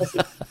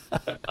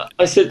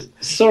 I said,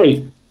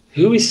 sorry,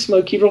 who is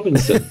Smokey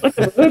Robinson? I've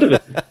never heard of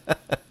it.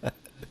 I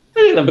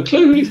didn't have a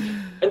clue who he is.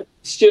 And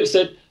Stuart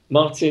said,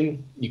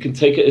 Martin, you can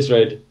take it as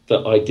read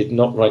that I did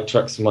not write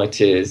Tracks of My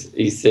Tears.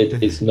 He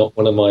said, it's not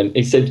one of mine.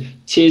 He said,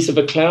 Tears of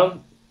a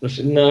Clown? I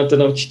said, no, I don't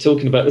know what you're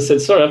talking about. I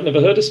said, sorry, I've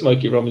never heard of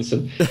Smokey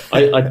Robinson.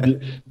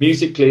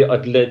 Musically,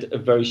 I'd led a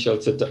very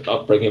sheltered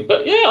upbringing.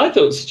 But yeah, I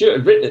thought Stuart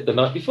had written it the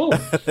night before.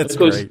 That's of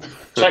course, great.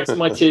 Tracks of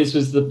My Tears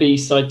was the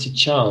B-side to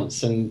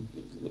Chance, and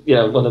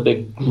one of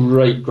the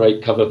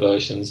great cover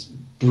versions.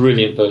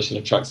 Brilliant version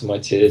of Tracks of My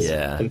Tears.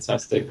 Yeah.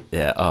 Fantastic.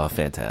 Yeah, oh,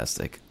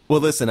 fantastic. Well,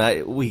 listen,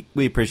 we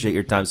appreciate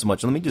your time so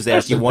much. Let me just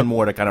ask you one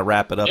more to kind of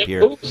wrap it up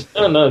here.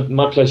 No,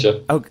 my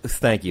pleasure. Oh,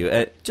 thank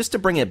you. Just to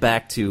bring it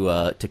back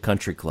to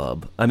Country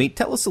Club, I mean,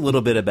 tell us a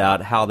little bit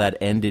about how that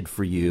ended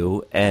for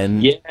you.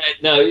 And yeah,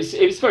 no,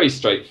 it was very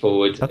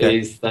straightforward.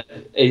 Okay.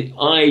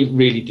 I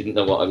really didn't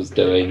know what I was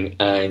doing,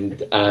 and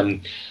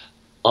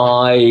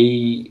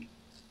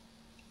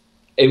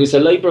it was a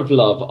labour of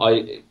love.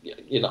 I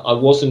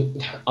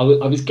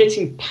was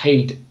getting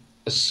paid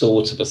a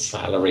sort of a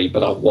salary,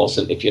 but I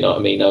wasn't, if you know what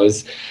I mean.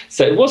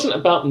 So it wasn't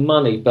about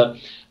money, but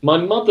my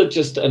mother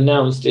just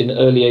announced in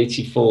early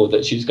 '84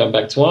 that she was going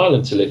back to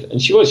Ireland to live,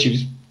 and she was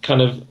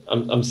kind of,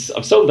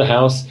 I've sold the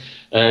house.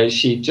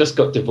 She just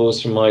got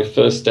divorced from my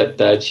first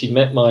stepdad. She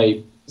met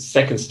my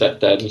second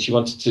stepdad, and she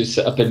wanted to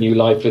set up a new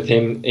life with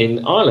him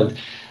in Ireland.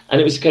 And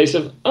it was a case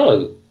of,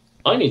 I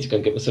need to go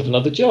and get myself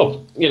another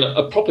job,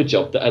 a proper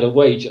job that had a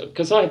wage,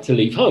 because I had to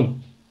leave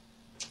home.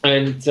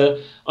 And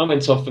I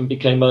went off and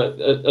became a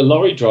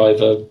lorry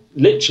driver,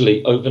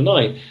 literally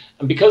overnight.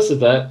 And because of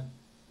that,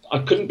 I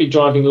couldn't be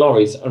driving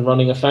lorries and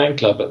running a fan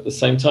club at the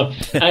same time.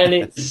 And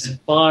it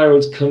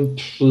spiraled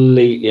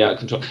completely out of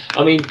control.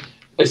 I mean,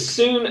 as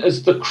soon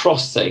as The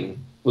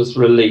Crossing was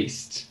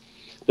released,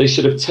 they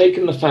should have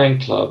taken the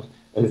fan club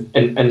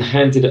and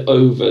handed it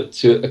over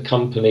to a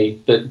company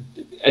that...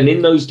 And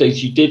in those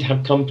days, you did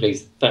have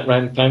companies that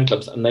ran fan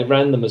clubs, and they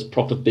ran them as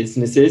proper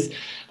businesses,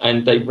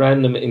 and they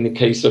ran them in the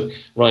case of,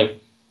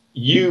 right,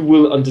 you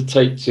will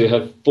undertake to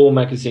have 4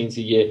 magazines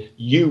a year,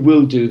 you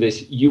will do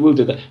this, you will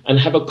do that, and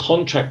have a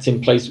contract in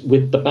place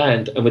with the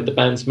band and with the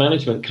band's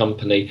management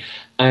company.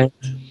 And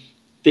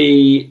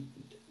I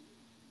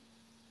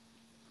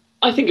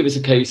think it was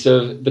a case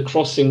of The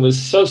Crossing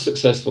was so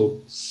successful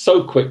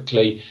so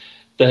quickly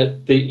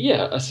that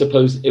I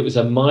suppose it was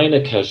a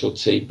minor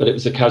casualty, but it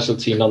was a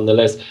casualty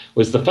nonetheless,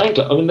 was the fan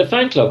club. I mean, the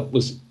fan club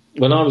was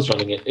when I was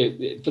running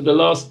it, for the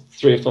last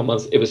 3 or 4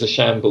 months, it was a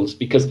shambles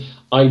because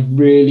I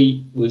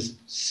really was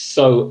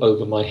so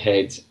over my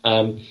head.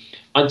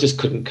 I just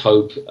couldn't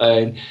cope.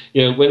 And,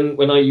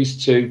 when I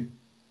used to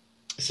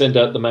send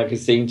out the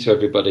magazine to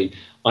everybody,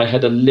 I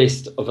had a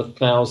list of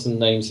 1,000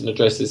 names and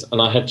addresses,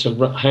 and I had to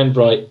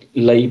handwrite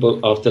label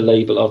after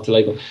label after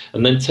label,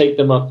 and then take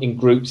them up in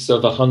groups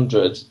of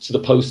 100 to the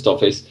post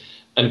office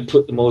and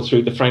put them all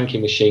through the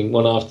franking machine,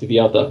 one after the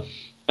other.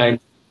 And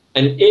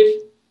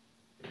if,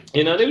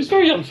 it was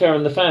very unfair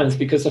on the fans,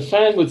 because a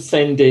fan would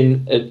send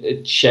in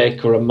a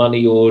check or a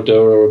money order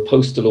or a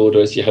postal order,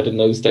 as you had in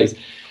those days,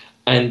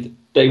 and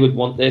they would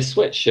want their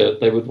sweatshirt,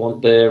 they would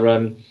want their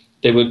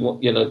they would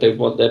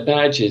want their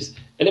badges,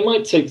 and it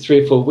might take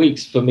 3 or 4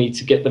 weeks for me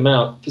to get them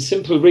out, for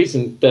simple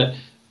reason that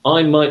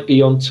I might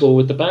be on tour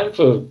with the band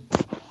for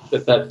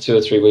that 2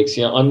 or 3 weeks.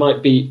 I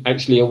might be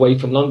actually away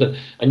from London,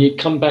 and you'd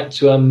come back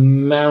to a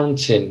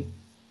mountain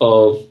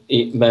of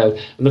email.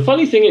 And the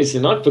funny thing is,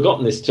 and I'd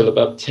forgotten this till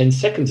about 10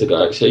 seconds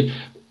ago actually,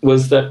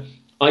 was that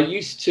I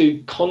used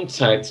to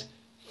contact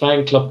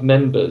fan club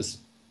members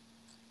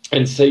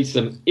and say to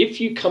them,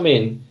 if you come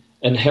in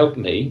and help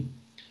me,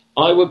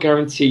 I will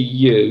guarantee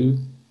you,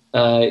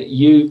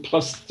 you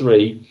plus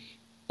 3,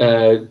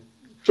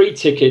 free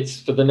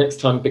tickets for the next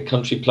time Big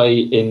Country play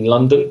in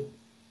London.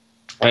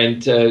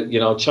 And,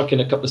 I'll chuck in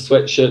a couple of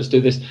sweatshirts,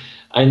 do this.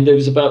 And there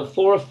was about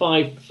 4 or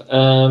 5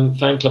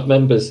 fan club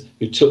members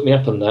who took me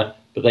up on that,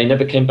 but they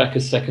never came back a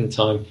second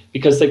time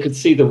because they could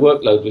see the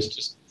workload was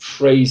just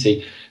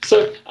crazy.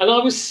 So, and I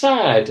was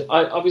sad.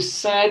 I was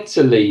sad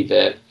to leave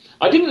it.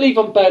 I didn't leave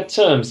on bad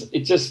terms.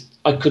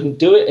 I couldn't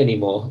do it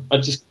anymore. I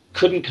just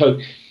couldn't cope.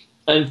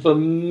 And for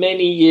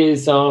many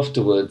years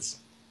afterwards,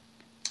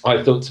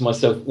 I thought to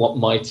myself, what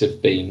might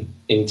have been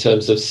in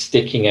terms of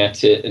sticking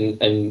at it,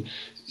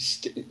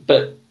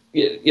 but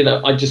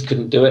I just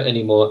couldn't do it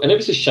anymore, and it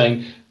was a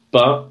shame.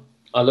 But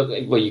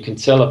you can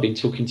tell I've been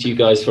talking to you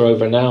guys for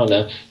over an hour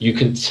now. You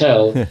can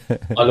tell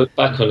I look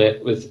back on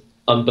it with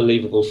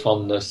unbelievable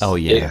fondness. Oh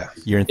yeah,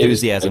 your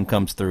enthusiasm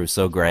comes through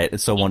so great.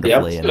 It's so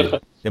wonderfully, and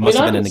it must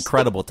have been an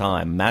incredible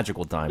time,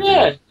 magical time.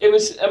 Yeah, it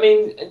was. I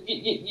mean,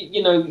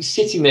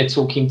 sitting there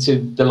talking to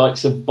the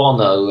likes of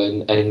Bono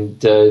and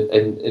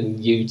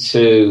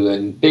U2,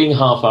 and being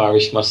half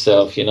Irish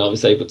myself, I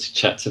was able to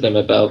chat to them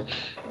about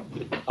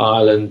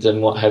Ireland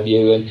and what have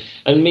you,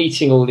 and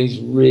meeting all these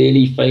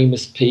really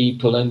famous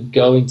people and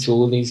going to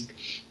all these,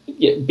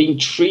 being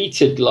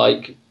treated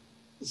like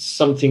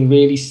something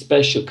really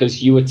special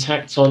because you were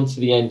tacked on to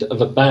the end of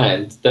a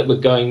band that were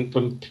going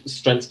from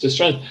strength to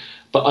strength.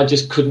 But I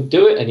just couldn't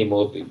do it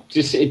anymore.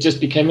 It just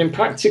became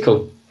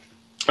impractical.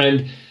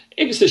 And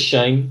it was a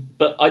shame,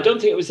 but I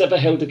don't think it was ever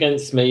held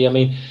against me. I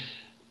mean,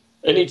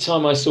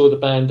 anytime I saw the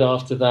band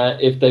after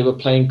that, if they were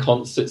playing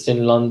concerts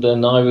in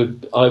London, I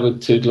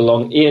would tootle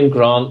along. Ian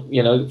Grant,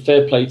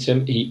 fair play to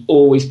him, he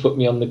always put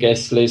me on the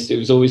guest list. It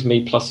was always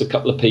me plus a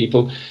couple of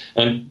people.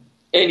 And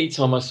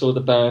anytime I saw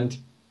the band,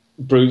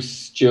 Bruce,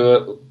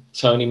 Stuart,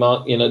 Tony,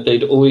 Mark,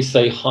 they'd always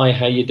say, hi,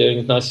 how you doing?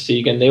 It's nice to see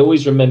you again. They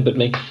always remembered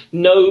me.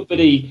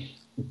 Nobody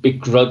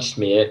begrudged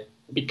me it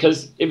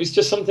because it was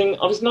just something.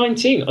 I was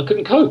 19. I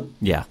couldn't cope.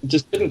 Yeah.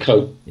 Just couldn't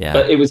cope. Yeah.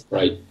 But it was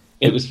great.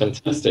 It was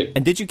fantastic.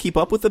 And did you keep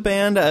up with the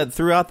band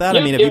throughout that?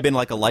 Yeah, I mean, have you been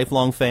like a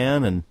lifelong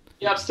fan? And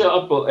yeah,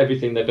 I've bought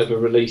everything they've ever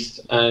released.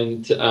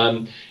 And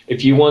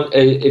if you want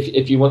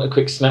a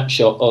quick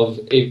snapshot of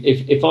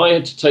if I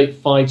had to take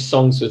 5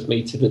 songs with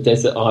me to the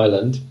desert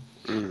island,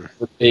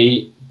 would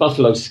be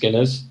Buffalo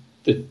Skinners,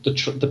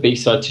 the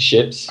B-side to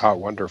Ships. Oh,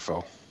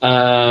 wonderful.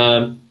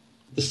 The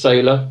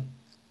Sailor,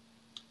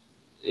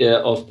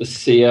 of the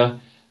Seer.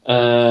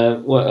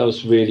 What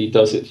else really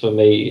does it for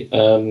me?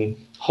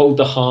 Hold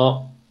the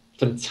Heart,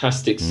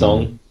 fantastic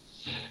song.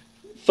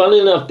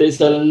 Funnily enough,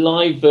 there's a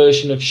live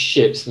version of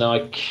Ships. Now,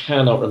 I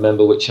cannot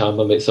remember which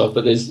album it's off,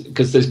 but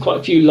there's quite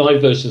a few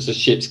live versions of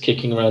Ships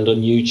kicking around on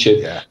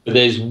YouTube. Yeah. But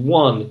there's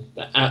one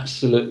that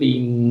absolutely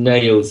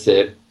nails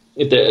it.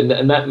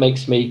 And that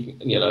makes me,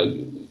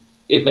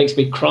 it makes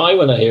me cry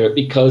when I hear it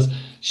because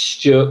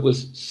Stuart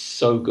was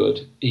so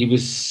good. He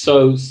was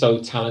so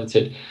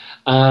talented.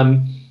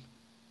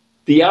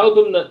 The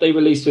album that they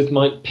released with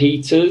Mike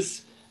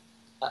Peters,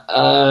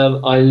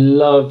 I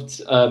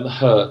loved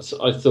Hurt.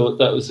 I thought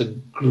that was a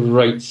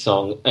great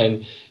song.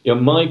 And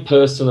my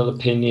personal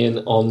opinion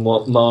on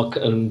what Mark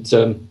and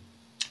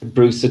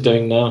Bruce are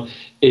doing now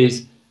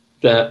is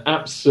they're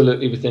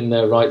absolutely within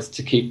their rights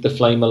to keep the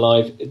flame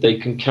alive. They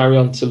can carry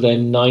on till they're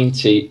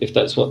 90 if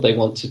that's what they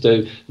want to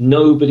do.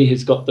 Nobody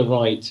has got the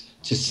right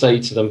to say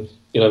to them,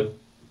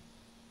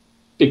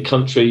 Big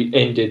Country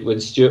ended when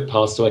Stuart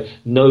passed away.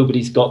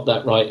 Nobody's got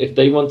that right. If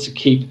they want to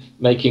keep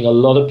making a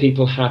lot of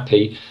people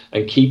happy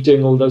and keep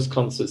doing all those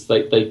concerts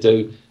they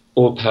do,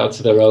 all power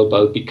to their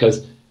elbow,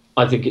 because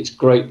I think it's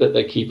great that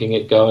they're keeping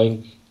it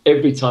going.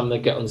 Every time they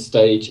get on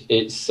stage,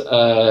 it's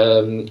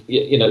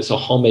it's a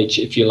homage,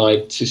 if you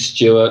like, to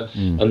Stuart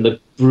and the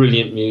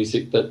brilliant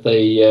music that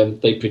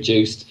they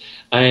produced.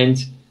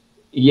 And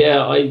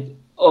yeah,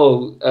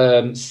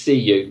 See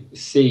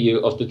You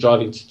of the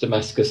Driving to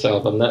Damascus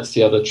album. That's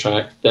the other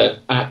track that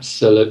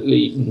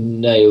absolutely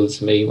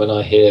nails me when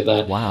I hear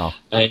that. Wow.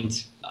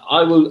 And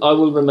I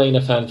will remain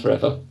a fan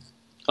forever.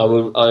 I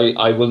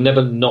will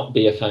never not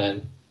be a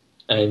fan.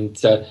 And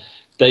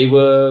they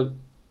were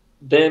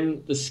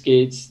them, the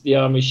Skids, the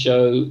Army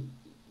Show.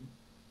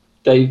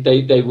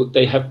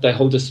 They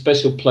hold a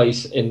special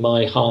place in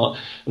my heart.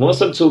 And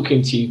whilst I'm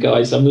talking to you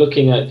guys, I'm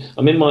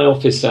in my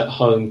office at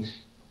home,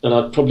 and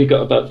I've probably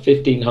got about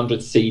 1,500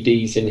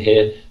 CDs in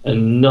here,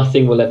 and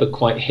nothing will ever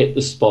quite hit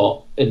the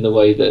spot in the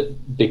way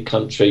that Big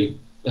Country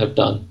have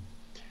done.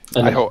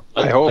 And I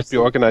hope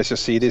you organise your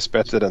CDs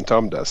better than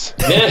Tom does.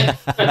 Yeah,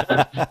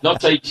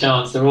 not a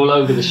chance. They're all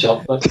over the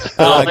shop. But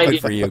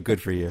good for you.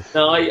 Good for you.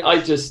 No, I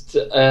just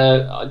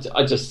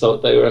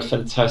thought they were a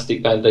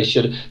fantastic band. They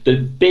should. The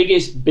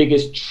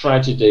biggest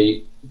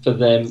tragedy for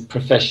them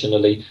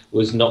professionally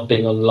was not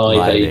being on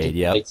Live Aid.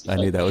 Yeah, I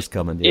knew that was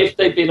coming. Yeah. If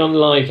they'd been on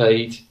Live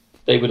Aid,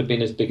 they would have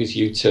been as big as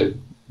U2. And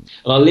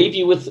I'll leave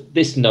you with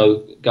this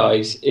note,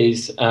 guys.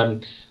 Is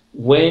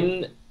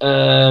when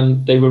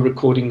they were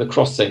recording The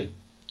Crossing,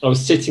 I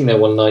was sitting there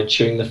one night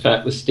chewing the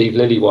fat with Steve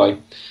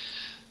Lillywhite,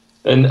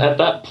 and at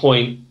that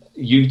point,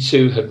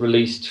 U2 had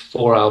released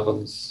 3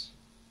 albums.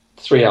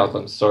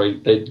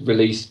 They'd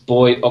released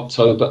Boy,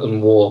 October,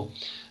 and War,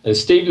 and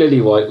Steve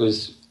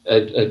Lillywhite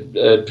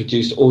had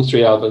produced all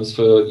 3 albums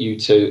for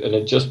U2 and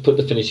had just put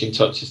the finishing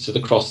touches to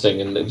The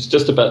Crossing, and it was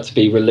just about to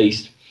be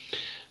released.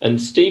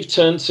 And Steve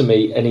turned to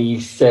me and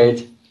he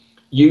said,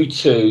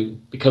 U2,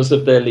 because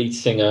of their lead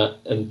singer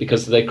and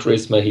because of their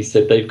charisma, he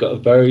said they've got a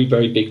very,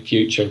 very big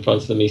future in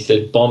front of them. He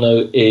said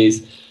Bono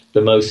is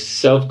the most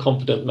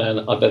self-confident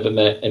man I've ever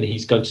met, and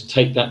he's going to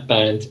take that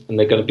band and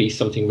they're going to be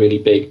something really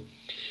big.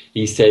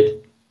 He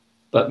said,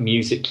 but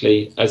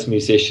musically, as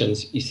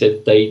musicians, he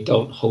said they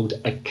don't hold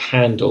a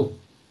candle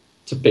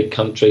to Big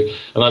Country.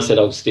 And I said,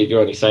 oh, Steve,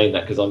 you're only saying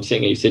that because I'm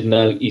singing. He said,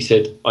 no. He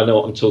said, I know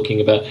what I'm talking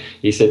about.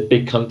 He said,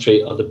 Big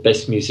Country are the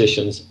best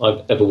musicians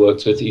I've ever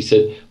worked with. He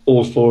said,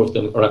 all 4 of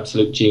them are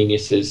absolute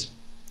geniuses.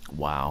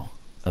 Wow.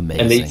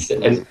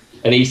 Amazing.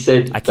 And he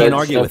said, I can't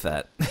argue with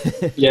that.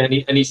 Yeah,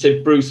 and he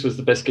said Bruce was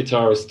the best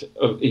guitarist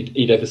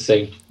he'd ever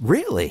seen.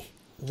 Really?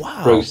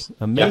 Wow. Bruce.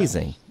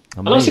 Amazing. Yeah.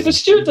 And I said, but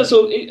Stuart does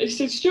all. He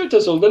said Stuart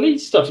does all the lead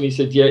stuff, and he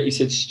said, yeah. He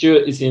said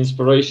Stuart is the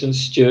inspiration.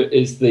 Stuart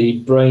is the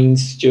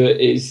brains. Stuart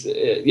is,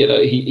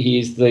 he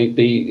is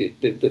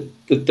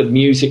the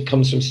music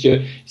comes from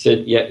Stuart. He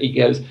said, yeah. He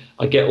goes,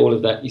 I get all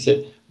of that. He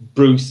said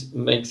Bruce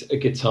makes a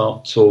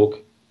guitar talk.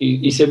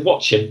 He said,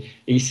 watch him.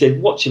 He said,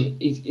 watch him.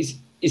 Is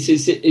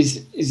this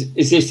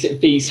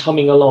if he's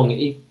humming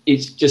along?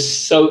 It's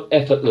just so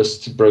effortless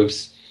to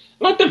Bruce.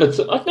 And I'd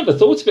never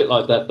thought of it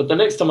like that. But the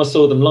next time I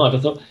saw them live, I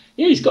thought,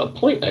 yeah, he's got a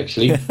point,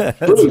 actually.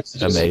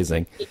 Bruce.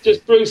 Amazing.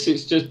 Bruce,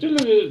 it's just,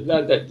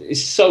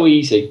 it's so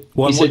easy.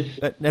 Well,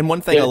 and one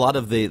thing, a lot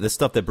of the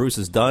stuff that Bruce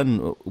has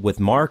done with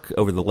Mark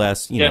over the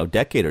last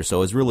decade or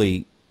so has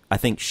really, I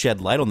think, shed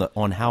light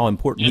on how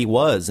important he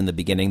was in the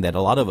beginning that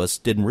a lot of us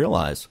didn't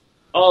realize.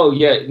 Oh,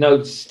 yeah.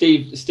 No,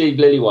 Steve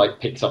Lillywhite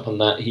picked up on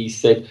that. He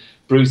said,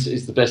 Bruce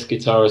is the best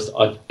guitarist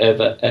I've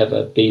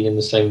ever been in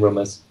the same room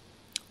as.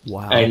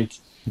 Wow.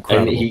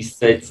 And he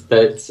said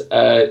that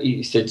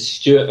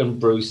Stuart and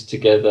Bruce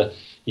together.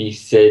 He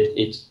said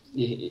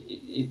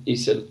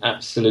it's an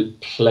absolute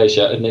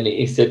pleasure. And then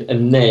he said,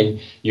 and then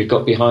you've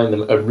got behind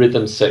them a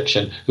rhythm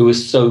section who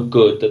was so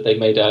good that they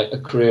made a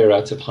career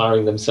out of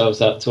hiring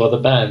themselves out to other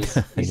bands.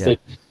 He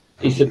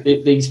said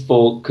these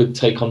 4 could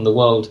take on the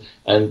world.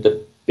 And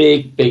the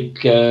big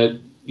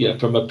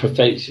from a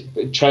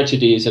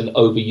tragedy is an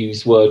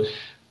overused word.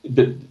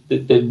 The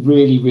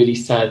really, really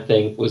sad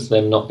thing was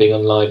them not being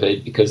on Live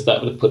Aid, because that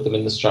would have put them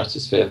in the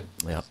stratosphere.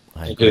 Yeah,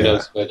 I agree. Who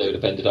knows where they would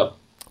have ended up.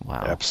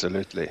 Wow.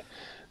 Absolutely.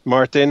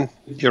 Martin,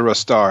 you're a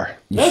star.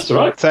 That's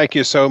right. Thank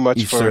you so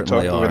much for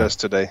talking with us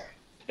today.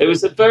 It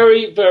was a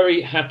very,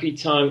 very happy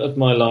time of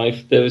my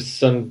life. There was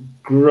some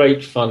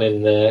great fun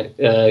in there.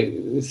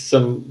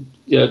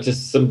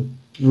 Just some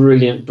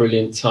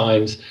brilliant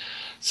times.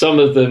 Some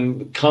of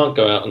them can't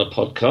go out on a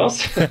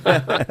podcast,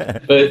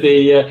 but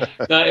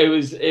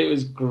it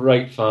was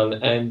great fun,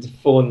 and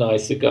 4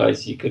 nicer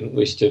guys you couldn't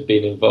wish to have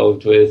been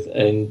involved with,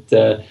 and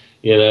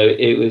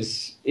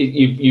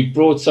you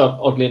brought up,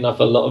 oddly enough,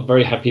 a lot of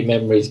very happy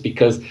memories,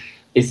 because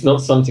it's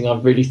not something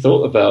I've really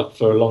thought about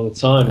for a long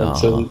time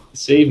until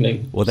this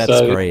evening. Well,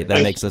 that's great.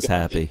 That makes us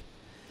happy.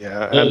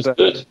 Yeah,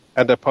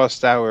 and the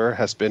past hour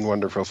has been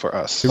wonderful for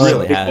us. It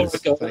really has.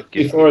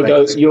 Before I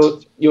go,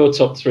 your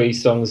top 3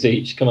 songs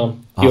each. Come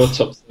on, your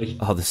top 3.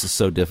 Oh, this is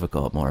so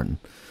difficult, Martin.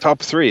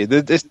 Top 3.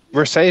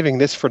 We're saving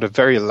this for the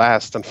very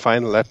last and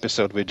final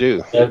episode we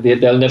do.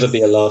 There'll never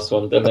be a last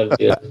one. There'll never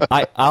be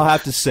I'll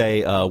have to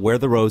say "Where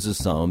the Roses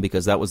Sown,"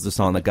 because that was the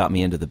song that got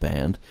me into the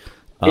band.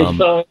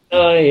 If I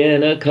die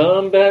in a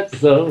combat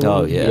zone.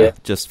 Oh yeah,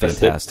 just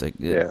fantastic.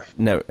 Yeah.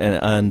 No,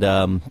 and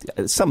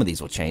some of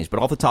these will change, but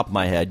off the top of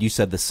my head, you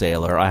said "The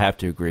Sailor." I have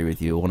to agree with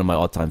you. One of my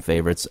all-time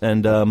favorites,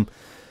 and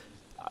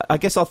I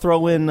guess I'll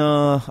throw in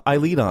I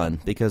Lead On,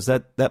 because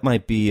that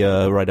might be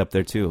right up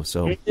there too.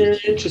 So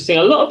interesting.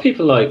 A lot of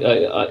people like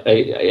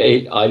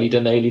I Lead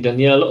On, A Lead On.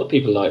 Yeah, a lot of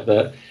people like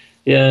that.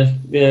 Yeah,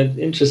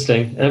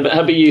 interesting. How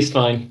about you,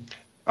 Svein?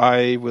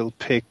 I will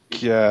pick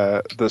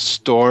The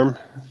Storm,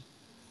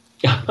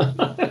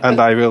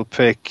 and I will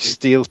pick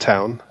Steel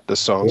Town, the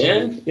song.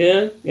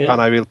 Yeah.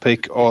 And I will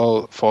pick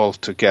All Fall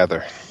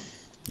Together.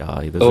 Those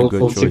are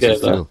good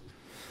choices too.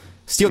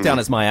 Steel Town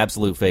is my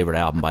absolute favorite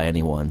album by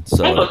anyone.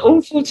 So hang on,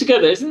 All Fall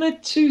Together, isn't there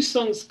two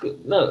songs?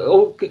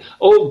 No,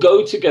 All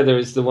Go Together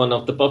is the one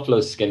off the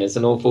Buffalo Skinners,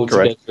 and All Fall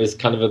Together is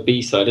kind of a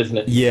B-side, isn't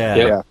it?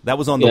 Yeah. That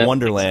was on the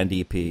Wonderland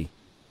EP.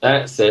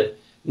 That's it.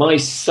 My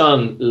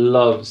son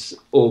loves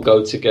All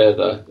Go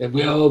Together.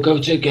 We all go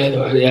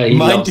together. Yeah, he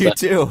Mine loves do that.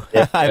 too.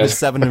 Yeah. I have a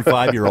 7 and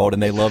 5-year-old,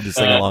 and they love to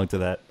sing along to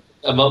that.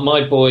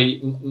 My boy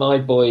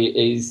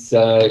is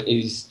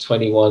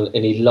 21,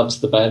 and he loves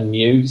the band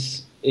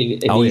Muse.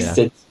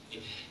 Said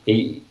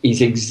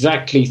he's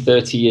exactly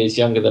 30 years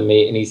younger than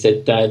me, and he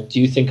said, "Dad, do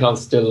you think I'll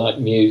still like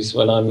Muse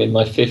when I'm in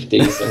my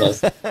 50s?" And I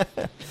said,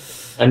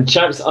 and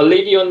chaps, I'll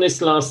leave you on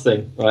this last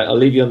thing, right? I'll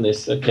leave you on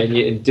this,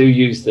 okay? And do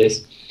use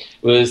this.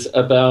 Was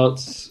about,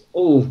 it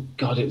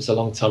was a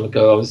long time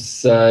ago.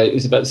 It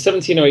was about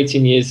 17 or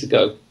 18 years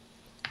ago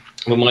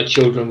when my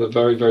children were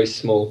very, very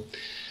small.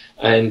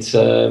 And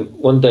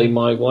one day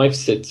my wife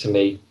said to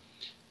me,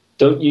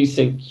 "Don't you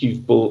think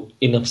you've bought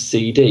enough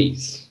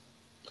CDs?"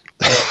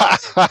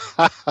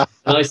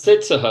 And I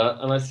said to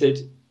her,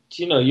 "Do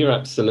you know, you're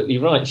absolutely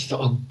right." She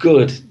thought, "Oh,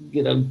 good,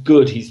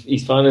 good.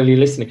 He's finally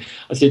listening."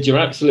 I said, "You're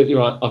absolutely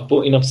right. I've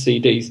bought enough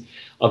CDs.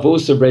 I've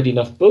also read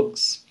enough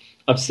books.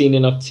 I've seen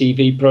enough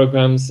TV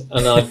programs,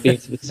 and I've been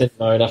to the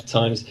cinema enough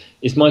times.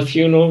 Is my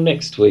funeral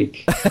next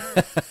week?"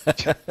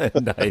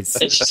 Nice.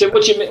 And she said,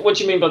 "What do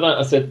you mean by that?"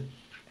 I said,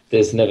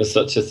 "There's never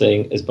such a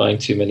thing as buying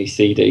too many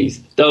CDs."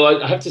 Though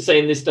I have to say,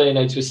 in this day and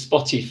age with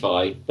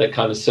Spotify, that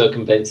kind of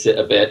circumvents it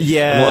a bit.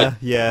 Yeah.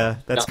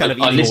 That's kind of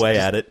eating away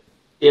at it.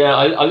 Yeah,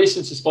 I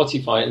listen to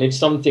Spotify, and if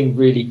something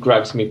really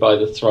grabs me by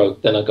the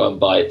throat, then I go and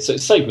buy it. So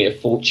it saved me a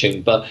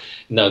fortune. But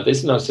no,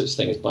 there's no such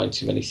thing as buying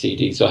too many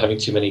CDs or having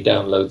too many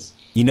downloads.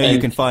 You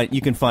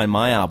can find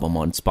my album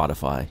on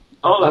Spotify.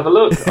 I'll have a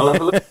look.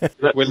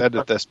 We'll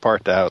edit this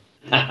part out.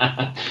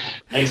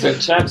 Excellent,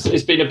 chaps.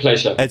 It's been a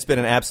pleasure. It's been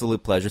an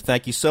absolute pleasure.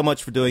 Thank you so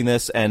much for doing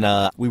this, and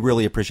we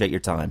really appreciate your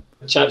time.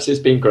 Chaps, it's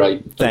been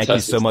great. Fantastic. Thank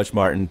you so much,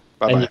 Martin.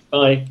 Bye-bye.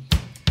 Bye.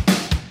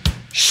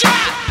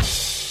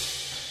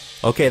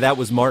 Okay, that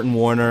was Martin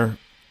Warner,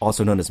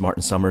 also known as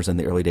Martin Summers in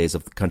the early days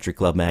of Country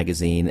Club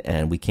magazine,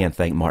 and we can't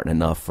thank Martin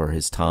enough for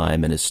his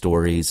time and his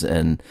stories,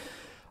 and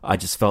I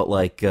just felt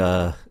like...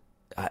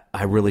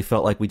 I really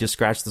felt like we just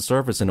scratched the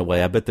surface in a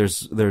way. I bet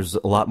there's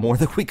a lot more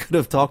that we could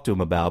have talked to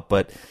him about,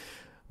 but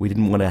we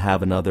didn't want to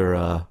have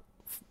another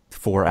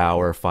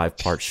 4-hour,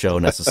 5-part show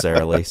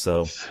necessarily.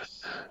 So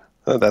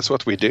that's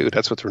what we do.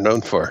 That's what we're known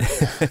for.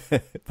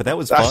 But that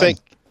was fun.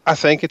 I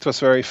think it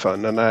was very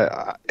fun, and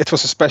it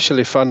was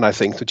especially fun, I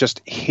think, to just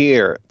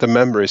hear the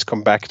memories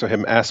come back to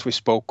him as we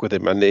spoke with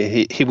him. And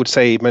he would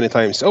say many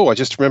times, "Oh, I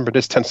just remembered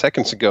this 10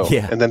 seconds ago."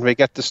 Yeah. And then we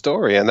get the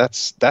story, and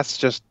that's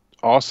just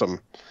awesome.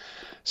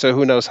 So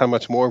who knows how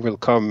much more will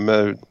come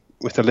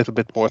with a little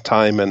bit more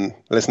time and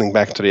listening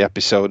back to the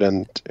episode,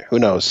 and who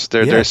knows,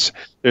 there's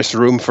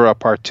room for a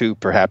part 2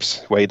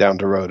 perhaps way down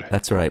the road.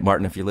 That's right.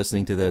 Martin, if you're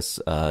listening to this,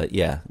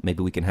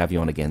 maybe we can have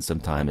you on again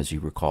sometime as you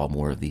recall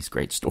more of these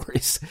great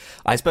stories.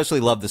 I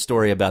especially love the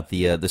story about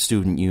the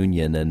student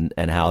union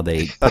and how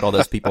they put all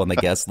those people on the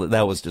guest list.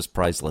 That was just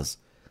priceless.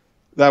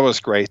 That was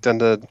great,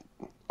 and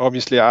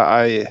obviously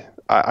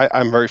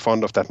I'm very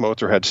fond of that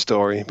Motorhead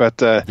story,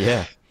 but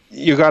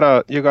You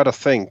gotta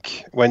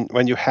think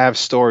when you have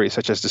stories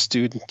such as the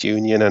student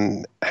union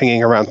and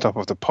hanging around top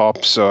of the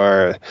Pops,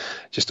 or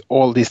just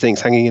all these things,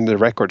 hanging in the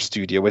record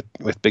studio with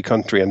Big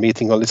Country and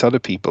meeting all these other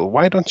people.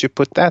 Why don't you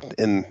put that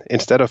in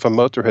instead of a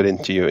Motorhead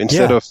interview,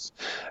 instead of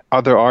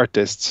other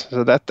artists?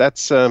 So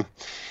that's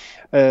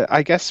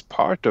I guess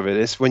part of it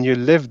is when you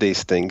live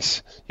these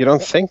things, you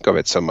don't think of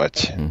it so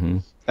much,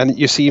 and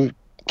you see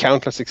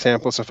countless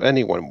examples of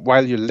anyone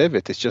while you live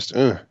it. It's just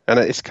and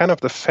it's kind of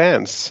the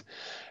fans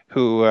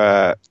who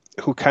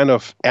kind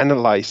of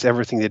analyze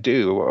everything they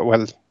do.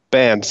 Well,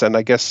 bands, and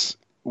I guess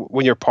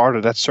when you're part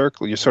of that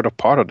circle, you're sort of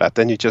part of that,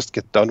 then you just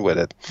get done with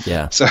it.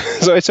 Yeah. So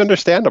it's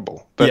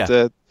understandable.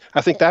 But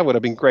I think that would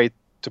have been great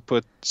to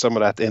put some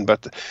of that in.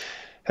 But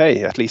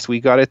hey, at least we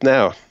got it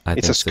now.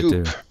 It's a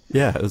scoop. So too.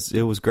 Yeah,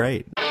 it was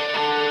great.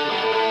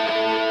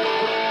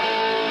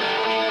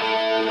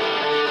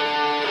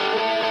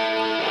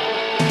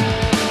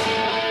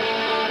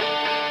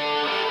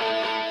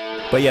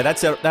 But yeah,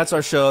 that's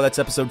our show. That's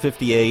episode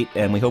 58,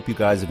 and we hope you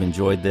guys have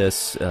enjoyed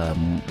this.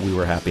 We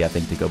were happy, I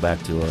think, to go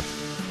back to a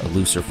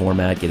looser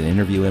format, get an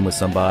interview in with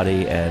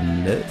somebody,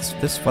 and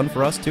it's fun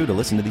for us too to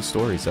listen to these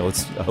stories. So I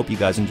hope you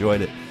guys enjoyed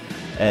it.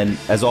 And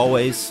as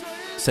always,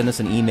 send us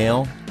an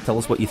email. Tell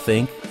us what you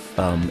think.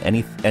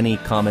 Any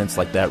comments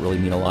like that really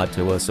mean a lot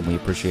to us, and we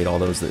appreciate all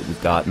those that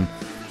we've gotten.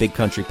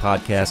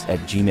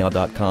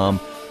 BigCountryPodcast@gmail.com.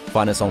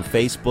 Find us on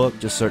Facebook.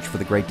 Just search for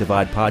the Great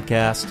Divide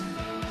Podcast.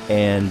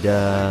 And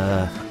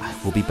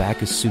we'll be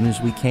back as soon as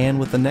we can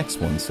with the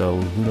next one. So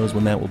who knows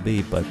when that will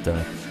be, but...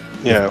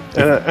 Yeah,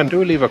 and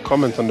do leave a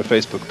comment on the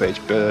Facebook page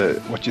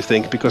what you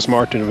think, because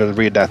Martin will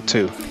read that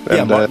too.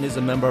 Yeah, And, Martin is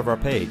a member of our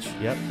page.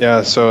 Yep.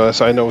 Yeah, so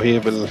I know he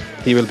will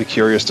be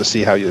curious to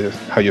see how you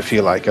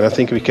feel like, and I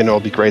think we can all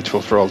be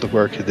grateful for all the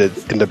work he did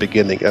in the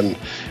beginning. And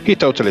he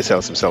totally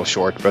sells himself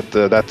short, but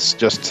that's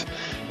just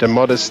the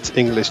modest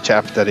English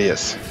chap that he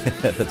is.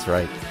 That's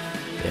right.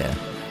 Yeah,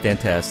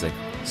 fantastic.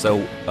 So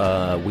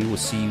we will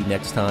see you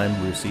next time.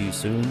 We'll see you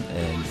soon,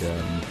 and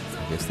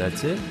I guess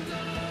that's it.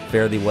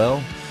 Fare thee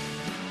well.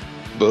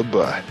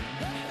 Bye-bye.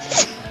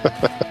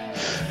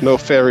 No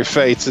fairy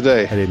fay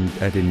today.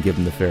 I didn't give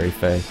him the fairy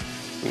fay.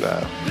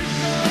 No.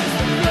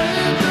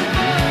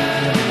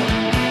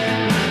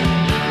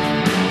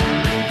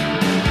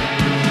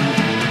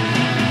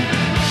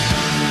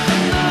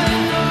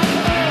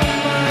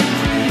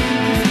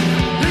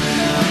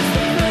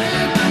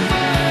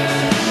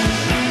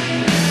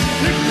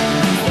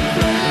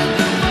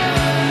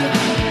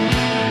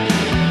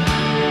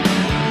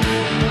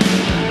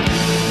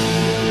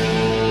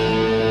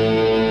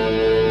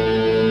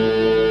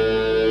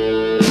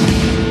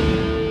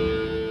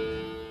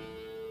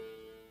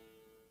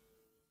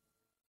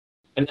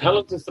 And how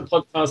long does the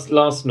podcast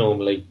last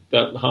normally?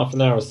 About half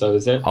an hour or so,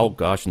 is it? Oh,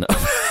 gosh, no.